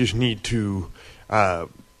is we just need to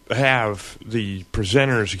have the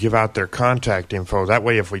presenters give out their contact info. That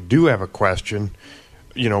way, if we do have a question,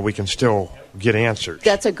 we can still get answers.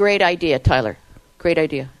 That's a great idea, Tyler. Great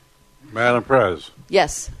idea. Madam Pres.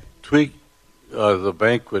 Yes. Tweak the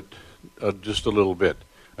banquet just a little bit.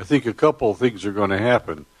 I think a couple of things are going to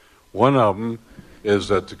happen. One of them is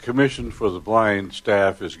that the Commission for the Blind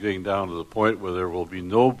staff is getting down to the point where there will be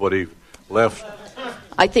nobody left.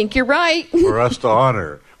 I think you're right. For us to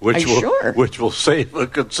honor. which Sure. which will save a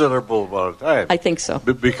considerable amount of time. I think so.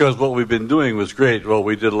 Because what we've been doing was great. What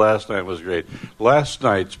we did last night was great. Last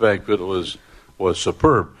night's banquet was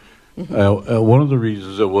superb. One of the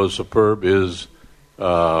reasons it was superb is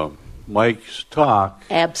Mike's talk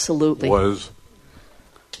absolutely was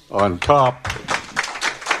on top.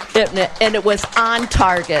 And it was on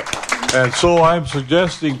target. And so I'm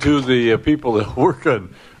suggesting to the people that work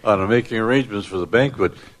on making arrangements for the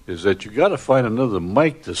banquet is that you got to find another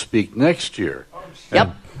Mike to speak next year.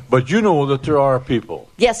 Yep. But you know that there are people.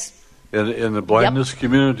 Yes. In the blindness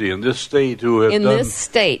community in this state who have this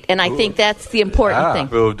state, and I think that's the important thing.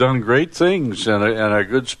 Who have done great things and are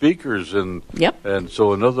good speakers, and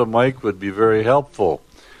so another Mike would be very helpful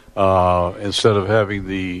instead of having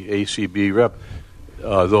the ACB rep.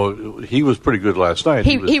 Though he was pretty good last night.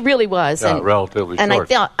 He really was, and relatively and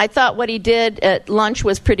short. I thought what he did at lunch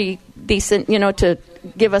was pretty decent. To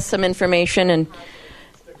give us some information, and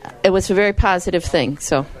it was a very positive thing.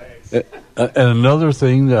 So. And another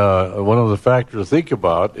thing, one of the factors to think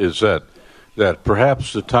about is that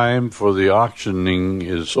perhaps the time for the auctioning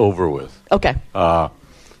is over with. Okay. By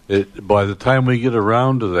the time we get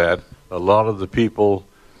around to that, a lot of the people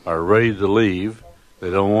are ready to leave. They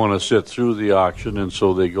don't want to sit through the auction, and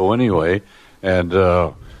so they go anyway. And,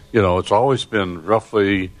 it's always been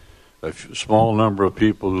roughly a small number of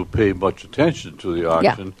people who pay much attention to the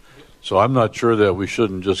auction. Yeah. So I'm not sure that we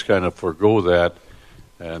shouldn't just kind of forego that.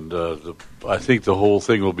 And I think the whole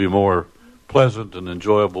thing will be more pleasant and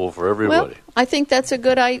enjoyable for everybody. Well, I think that's a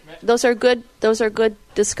good. Those are good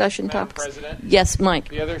discussion topics. President? Yes, Mike.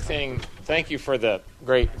 The other thing. Thank you for the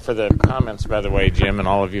comments, by the way, Jim, and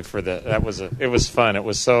all of you for it was fun. It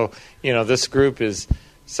was so this group is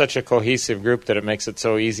such a cohesive group that it makes it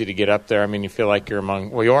so easy to get up there. I mean, you feel like you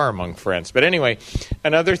are among friends. But anyway,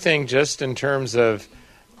 another thing, just in terms of.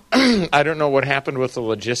 I don't know what happened with the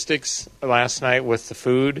logistics last night with the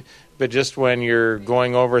food, but just when you're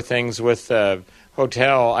going over things with the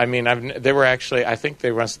hotel, I mean, I think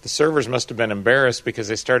the servers must have been embarrassed because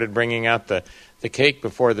they started bringing out the cake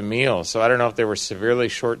before the meal. So I don't know if they were severely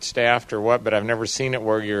short-staffed or what, but I've never seen it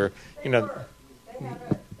where you're,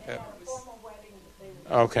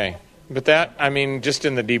 okay. But just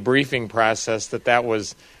in the debriefing process,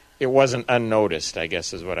 it wasn't unnoticed, I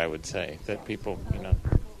guess is what I would say, that people,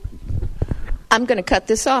 I'm going to cut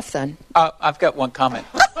this off then. I've got one comment.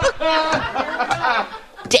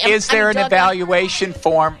 Is there an evaluation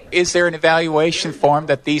form? Is there an evaluation form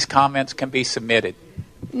that these comments can be submitted?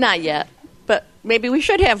 Not yet, but maybe we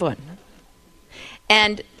should have one.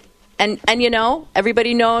 And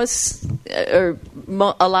everybody knows, or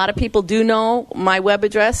a lot of people do know my web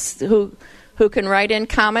address who can write in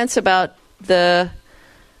comments about the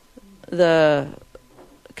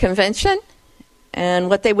convention and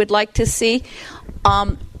what they would like to see.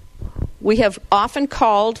 We have often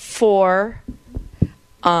called for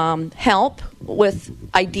help with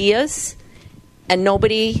ideas, and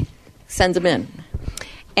nobody sends them in.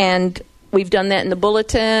 And we've done that in the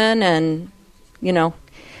bulletin, and,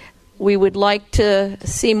 we would like to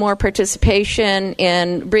see more participation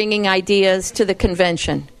in bringing ideas to the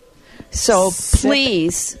convention. So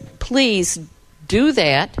please do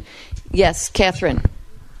that. Yes, Catherine.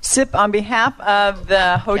 SIP, on behalf of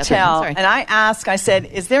the hotel, and I said,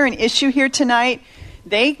 is there an issue here tonight?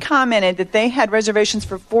 They commented that they had reservations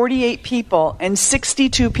for 48 people, and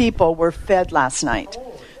 62 people were fed last night.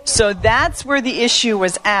 So that's where the issue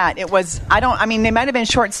was at. It was, they might have been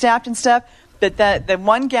short-staffed and stuff, but the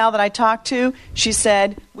one gal that I talked to, she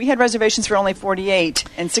said, we had reservations for only 48,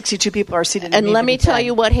 and 62 people are seated. And let me tell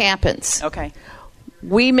you what happens. Okay.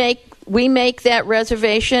 We make that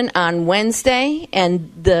reservation on Wednesday,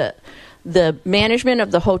 and the management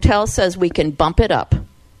of the hotel says we can bump it up.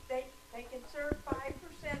 They can serve 5%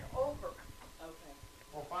 over. Okay.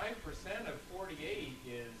 Well, 5% of 48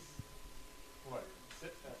 is what?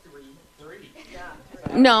 3. Yeah.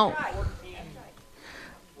 No.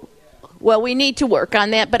 Well, we need to work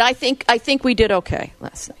on that, but I think we did okay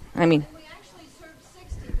last night. I mean. We actually served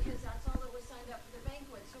 60 because that's all that was signed up for the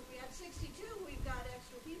banquet. So if we had 62, we've got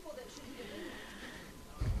extra people that shouldn't have been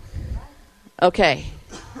there. Okay.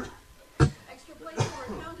 Extra places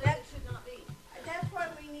were counted that should not be. That's why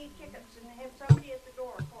we need tickets and have somebody at the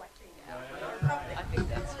door collecting it. I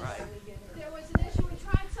think that's right. There was an issue. We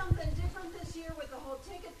tried something different this year with the whole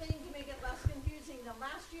ticket thing to make it less confusing than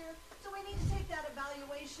last year. So we need to take that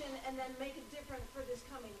evaluation and then make it different for this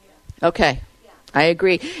coming year. Okay. Yeah. I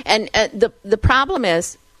agree. And the problem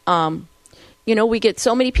is, we get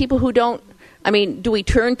so many people who don't. I mean, do we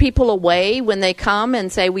turn people away when they come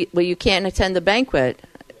and say, well, you can't attend the banquet?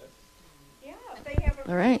 Yeah, if they have a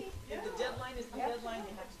all right. If the deadline is the deadline,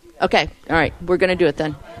 they have to Okay, all right. We're going to do it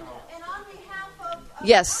then. And on behalf of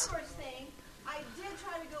Yes. the numbers thing, I did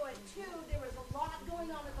try to go at 2. There was a lot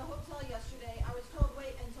going on at the hotel yesterday. I was told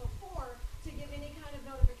wait until 4 to give any kind of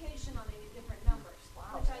notification on any different numbers,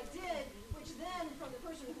 which I did, which then, from the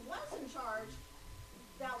person who was in charge,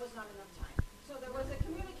 that was not enough time. So there was a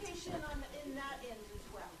communication in that end as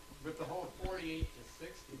well. But the whole 48 to 60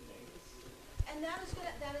 days. And that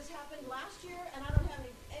has happened last year, and I don't have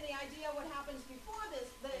any idea what happens before this,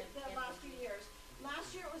 the last few years.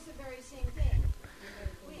 Last year it was the very same thing.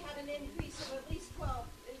 We had an increase of at least 12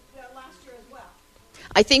 last year as well.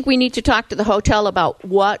 I think we need to talk to the hotel about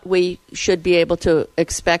what we should be able to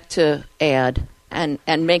expect to add and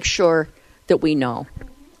make sure that we know.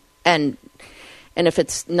 And if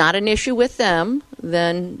it's not an issue with them,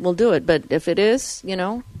 then we'll do it. But if it is,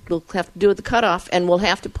 we'll have to do the cutoff, and we'll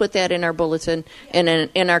have to put that in our bulletin and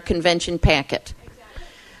in our convention packet.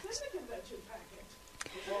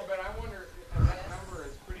 Well, but I wonder if that number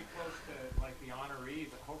is pretty close to like the honorees.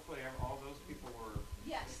 Hopefully, all those people were.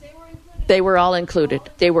 Yes, they were included. They were all included.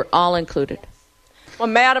 They were all included. Well,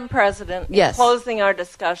 Madam President, Yes. in closing our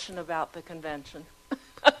discussion about the convention,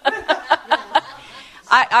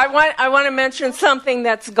 I want to mention something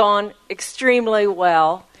that's gone extremely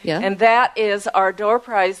well, and that is our door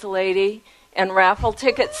prize lady and raffle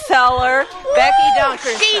ticket seller, Becky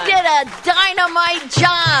Dunkerson. She did a dynamite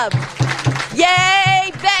job.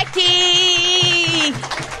 Yay, Becky!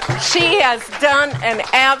 She has done an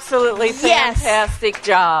absolutely fantastic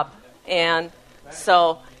job, and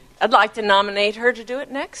so I'd like to nominate her to do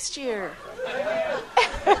it next year.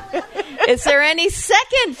 Is there any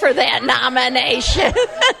second for that nomination?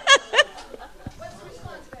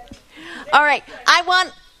 All right. I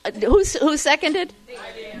want... Who seconded?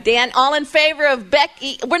 Dan. All in favor of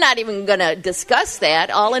Becky... We're not even going to discuss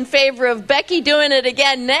that. All in favor of Becky doing it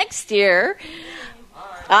again next year?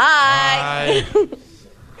 Aye.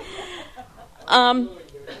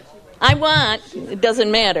 I want... It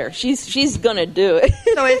doesn't matter. She's going to do it.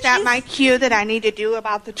 So is that my cue that I need to do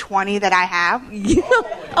about the 20 that I have?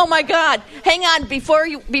 Oh my God! Hang on, before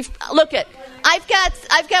you look at. I've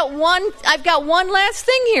got one last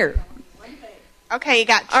thing here. Okay, you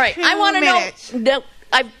got. All right, 2 I want to minutes. know.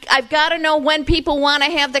 I've got to know when people want to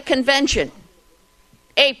have the convention.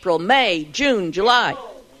 April, May, June, July.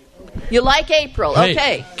 You like April? Hey,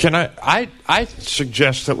 okay. Can I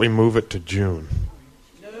suggest that we move it to June.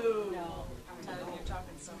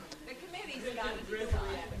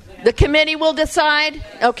 The committee will decide?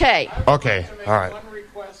 Okay. Okay, all right. One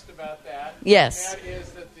request about that. Yes. And that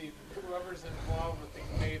is that whoever's involved with the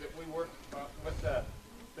committee, that we work with the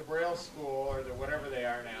Braille School or whatever they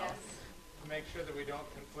are now, to make sure that we don't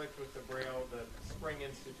conflict with the Braille, the Spring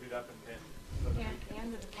Institute up in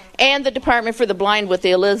Penn. And the Department for the Blind with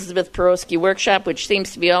the Elizabeth Peroski Workshop, which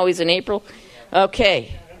seems to be always in April.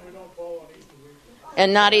 Okay.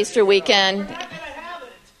 And not Easter weekend.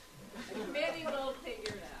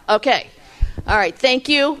 Okay. All right. Thank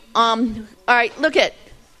you. All right. Look at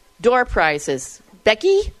door prizes.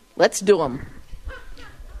 Becky, let's do them.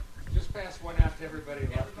 Just pass one out to everybody.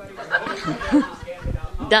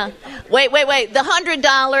 Done. Wait. The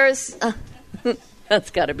 $100.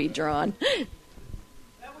 That's got to be drawn.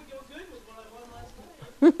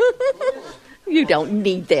 You don't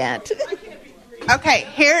need that. Okay,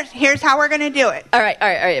 here's how we're going to do it. All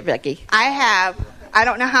right, Becky. I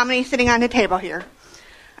don't know how many sitting on the table here.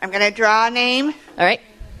 I'm going to draw a name. All right.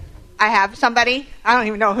 I have somebody, I don't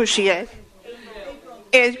even know who she is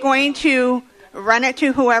going to run it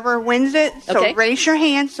to whoever wins it. So Okay. raise your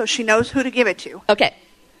hand so she knows who to give it to. Okay.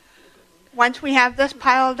 Once we have this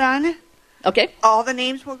pile done, okay, all the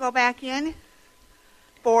names will go back in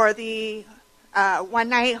for the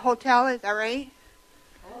one-night hotel. Is that right?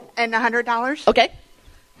 And $100. Okay.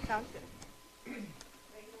 Sounds good.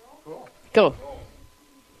 Go.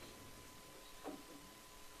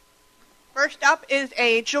 First up is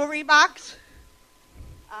a jewelry box.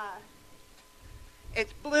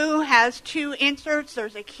 It's blue, has 2 inserts.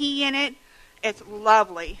 There's a key in it. It's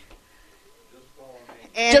lovely.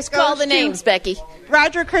 And Just it call goes the to names, Becky.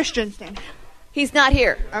 Roger Christensen. He's not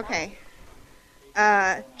here. Okay.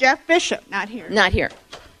 Jeff Bishop, not here. Not here.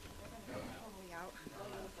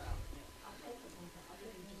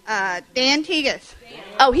 Dan Tegas.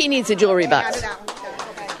 Oh, he needs a jewelry box.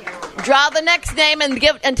 Draw the next name and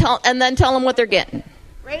then tell them what they're getting.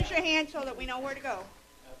 Raise your hand so that we know where to go.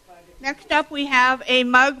 Next up, we have a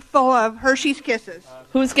mug full of Hershey's Kisses.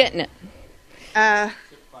 Who's getting it?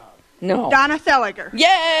 No. Donna Seliger.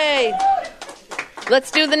 Yay! Let's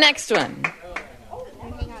do the next one.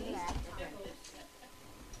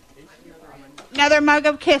 Another mug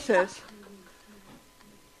of Kisses.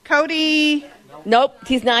 Cody. Nope,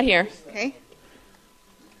 he's not here. Okay.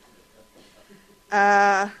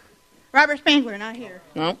 Robert Spangler, not here.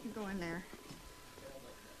 Nope. Go in there.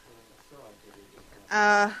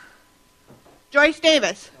 Joyce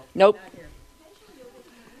Davis. Nope.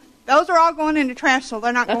 Those are all going into trash, so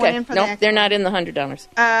they're not going in for the Nope, next they're one. not in the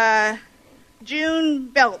 $100. June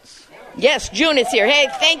Belts. Yes, June is here. Hey,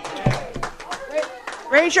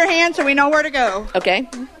 Raise your hand so we know where to go. Okay.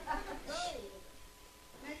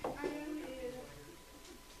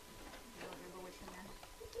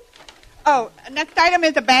 Oh, next item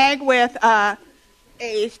is a bag with a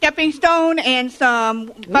stepping stone and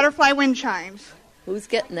some butterfly wind chimes. Who's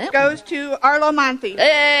getting that? Goes to Arlo Monthi.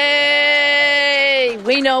 Hey,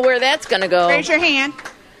 we know where that's going to go. Raise your hand.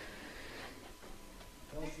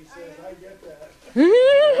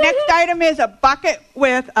 Next item is a bucket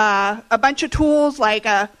with a bunch of tools, like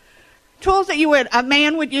tools that a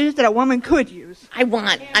man would use that a woman could use. I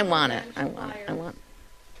want it.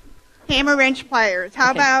 Hammer, wrench, pliers.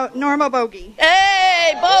 How about Norma Bogey?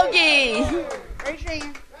 Hey, Bogey! Raise your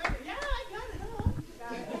hand.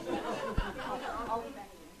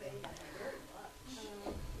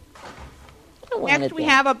 Next, we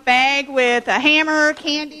have a bag with a hammer,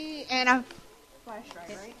 candy, and a flash drive,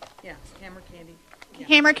 right? Yeah, hammer candy. Yeah.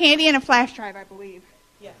 Hammer, candy, and a flash drive, I believe.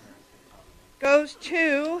 Yes. Goes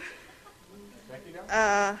to,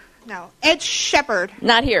 Ed Shepard.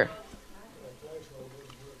 Not here.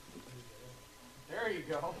 There you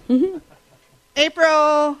go.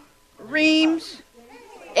 April Reams.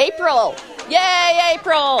 April. Yay,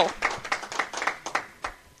 April.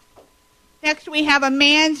 Next, we have a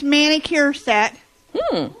man's manicure set.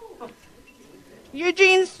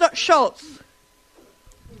 Eugene Schultz.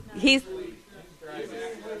 He's.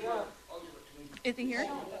 Is he here?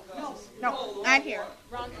 No, not here.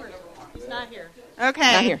 Wrong person. He's not here.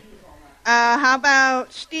 Okay. Not here. How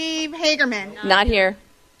about Steve Hagerman? Not here.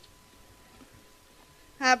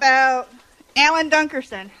 How about Alan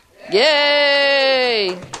Dunkerson?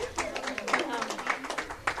 Yay!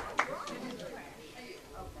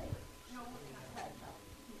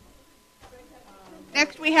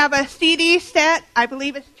 Next, we have a CD set. I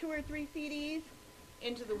believe it's 2 or 3 CDs.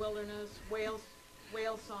 Into the Wilderness, whale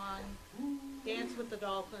song, Dance with the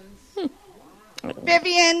Dolphins.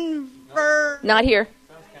 Vivian Ver. Not here.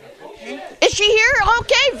 Is she here?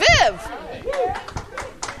 Okay, Viv.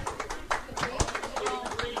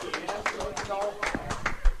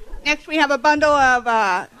 Next, we have a bundle of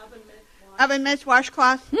oven mitts,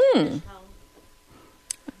 washcloths.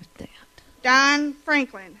 Don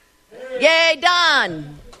Franklin. Yay,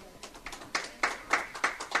 Don.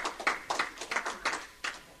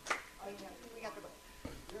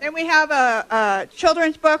 Then we have a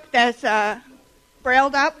children's book that's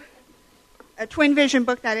brailled up, a Twin Vision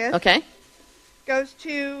book, that is. Okay. Goes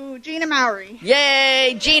to Gina Mowry.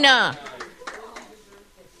 Yay, Gina.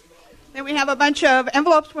 Then we have a bunch of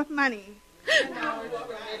envelopes with money.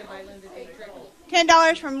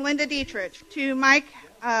 $10 from Linda Dietrich to Mike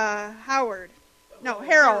Harold.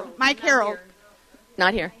 Mike Harold.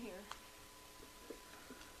 Not here.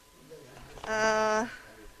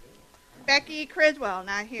 Becky Criswell,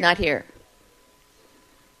 not here. Not here.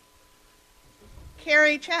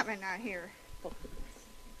 Carrie Chapman, not here.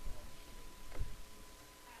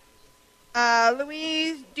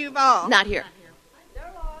 Louise Duval. Not here.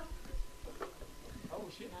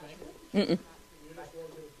 Mm-mm.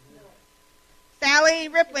 Sally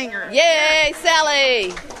Riplinger. Yay,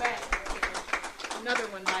 Sally. Another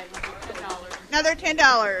one by $10. Another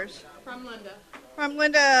 $10. From Linda. From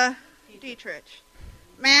Linda Dietrich.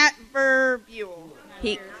 Matt Verbuel.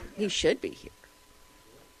 He should be here.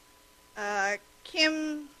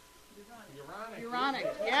 Kim.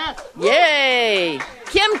 Uronic, yes. Yay.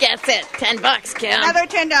 Kim gets it. $10, Kim. Another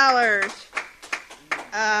 $10.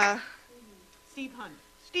 Steve Hunt.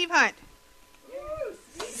 Steve Hunt.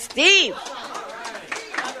 Steve.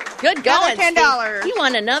 Good going, Another $10. Steve. He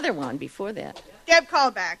won another one before that. Deb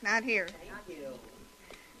Callback, not here.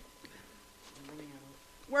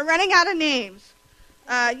 We're running out of names.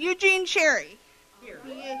 Eugene Cherry. Here.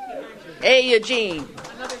 He is here. Hey, Eugene.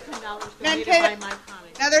 Another $10 donated by Mike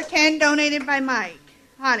Honig. Another $10 donated by Mike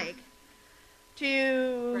Honig.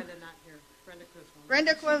 To Brenda, not here.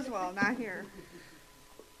 Brenda Criswell, not here.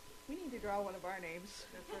 We need to draw one of our names.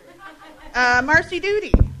 Marcy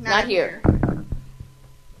Duty, Not here.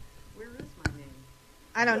 Where is my name?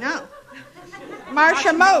 I don't know.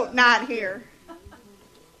 Marcia Moat, not here.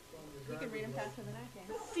 You can read them faster than I can.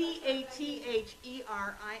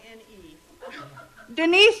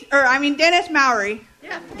 CATHERINE. Dennis Mowry.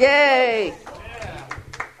 Yeah. Yay. All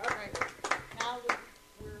right. Now,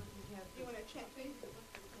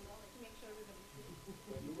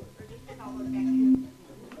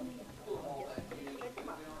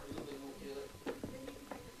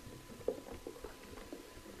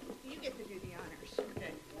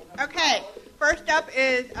 up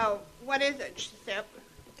is, what is it, Sip?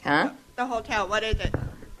 Huh? The hotel, what is it?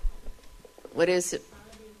 What is it?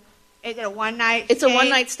 Is it a one-night It's stay? a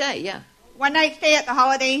one-night stay, yeah. One-night stay at the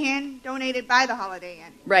Holiday Inn, donated by the Holiday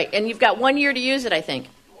Inn. Right, and you've got 1 year to use it, I think.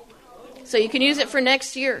 So you can use it for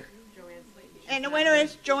next year. And the winner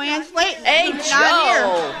is Joanne Slayton. Hey, who's not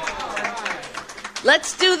Joe.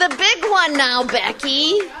 Let's do the big one now,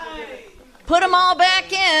 Becky. Put them all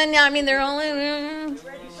back in. I mean, they're only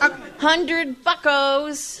 100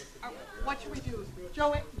 buckos. What should we do?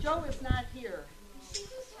 Joe is not here.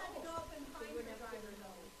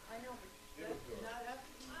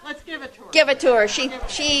 Let's give it to her. Give it to her. She.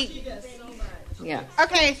 Yeah.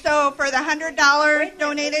 Okay, so for the $100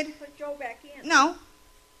 donated. Put Joe back in. No.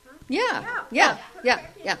 Yeah.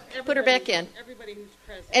 Put her back in.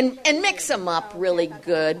 And mix them up really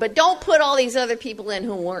good, but don't put all these other people in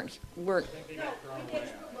who weren't.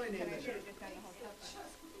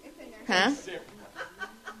 Huh?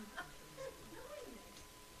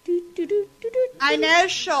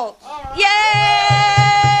 Inez Schultz. Yay!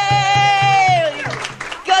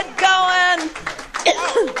 Good going.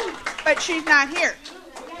 But she's not here.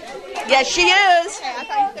 Yes, she is. Okay, I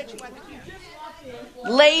thought you said she wasn't here.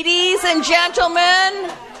 Ladies and gentlemen,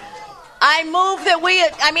 I move that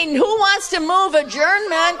who wants to move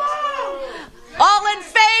adjournment? All in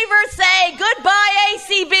favor say goodbye,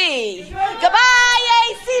 ACB. Goodbye,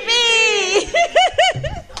 ACB.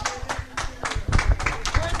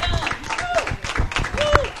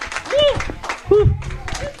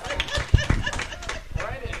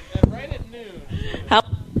 Right at noon.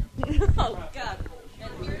 Oh, God.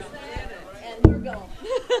 And we're going.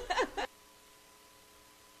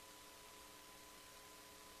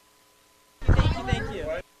 Thank you.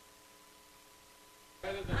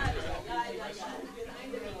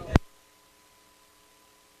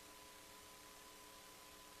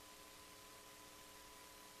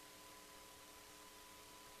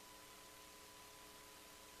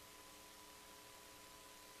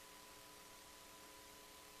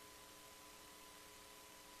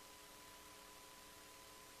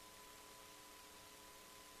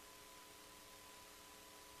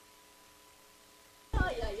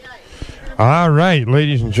 All right,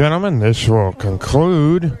 ladies and gentlemen, this will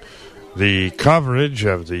conclude the coverage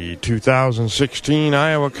of the 2016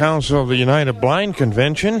 Iowa Council of the United Blind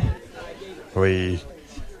Convention. We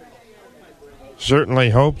certainly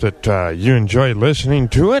hope that you enjoyed listening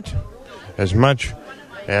to it as much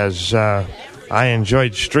as I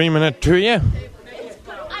enjoyed streaming it to you.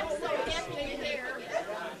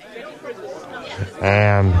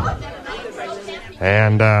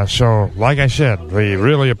 And so, like I said, we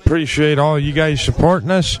really appreciate all you guys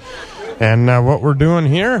supporting us and what we're doing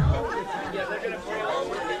here.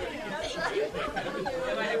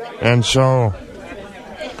 And so,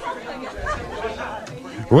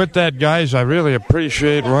 with that, guys, I really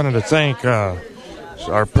wanted to thank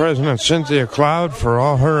our president, Cynthia Cloud, for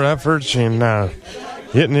all her efforts in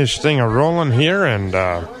getting this thing a-rolling here, and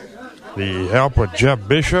the help with Jeb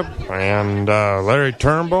Bishop and Larry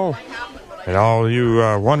Turnbull. And all you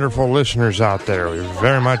wonderful listeners out there, we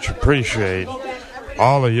very much appreciate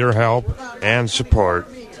all of your help and support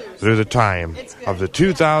through the time of the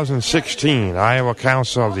 2016 Iowa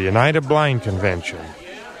Council of the United Blind Convention.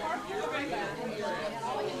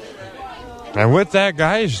 And with that,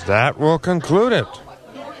 guys, that will conclude it.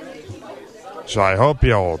 So I hope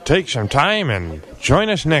you'll take some time and join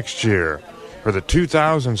us next year for the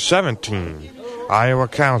 2017 Iowa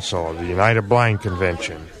Council of the United Blind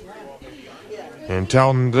Convention.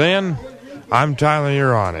 Until then, I'm Tyler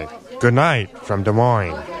Uronic. Good night from Des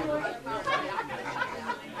Moines.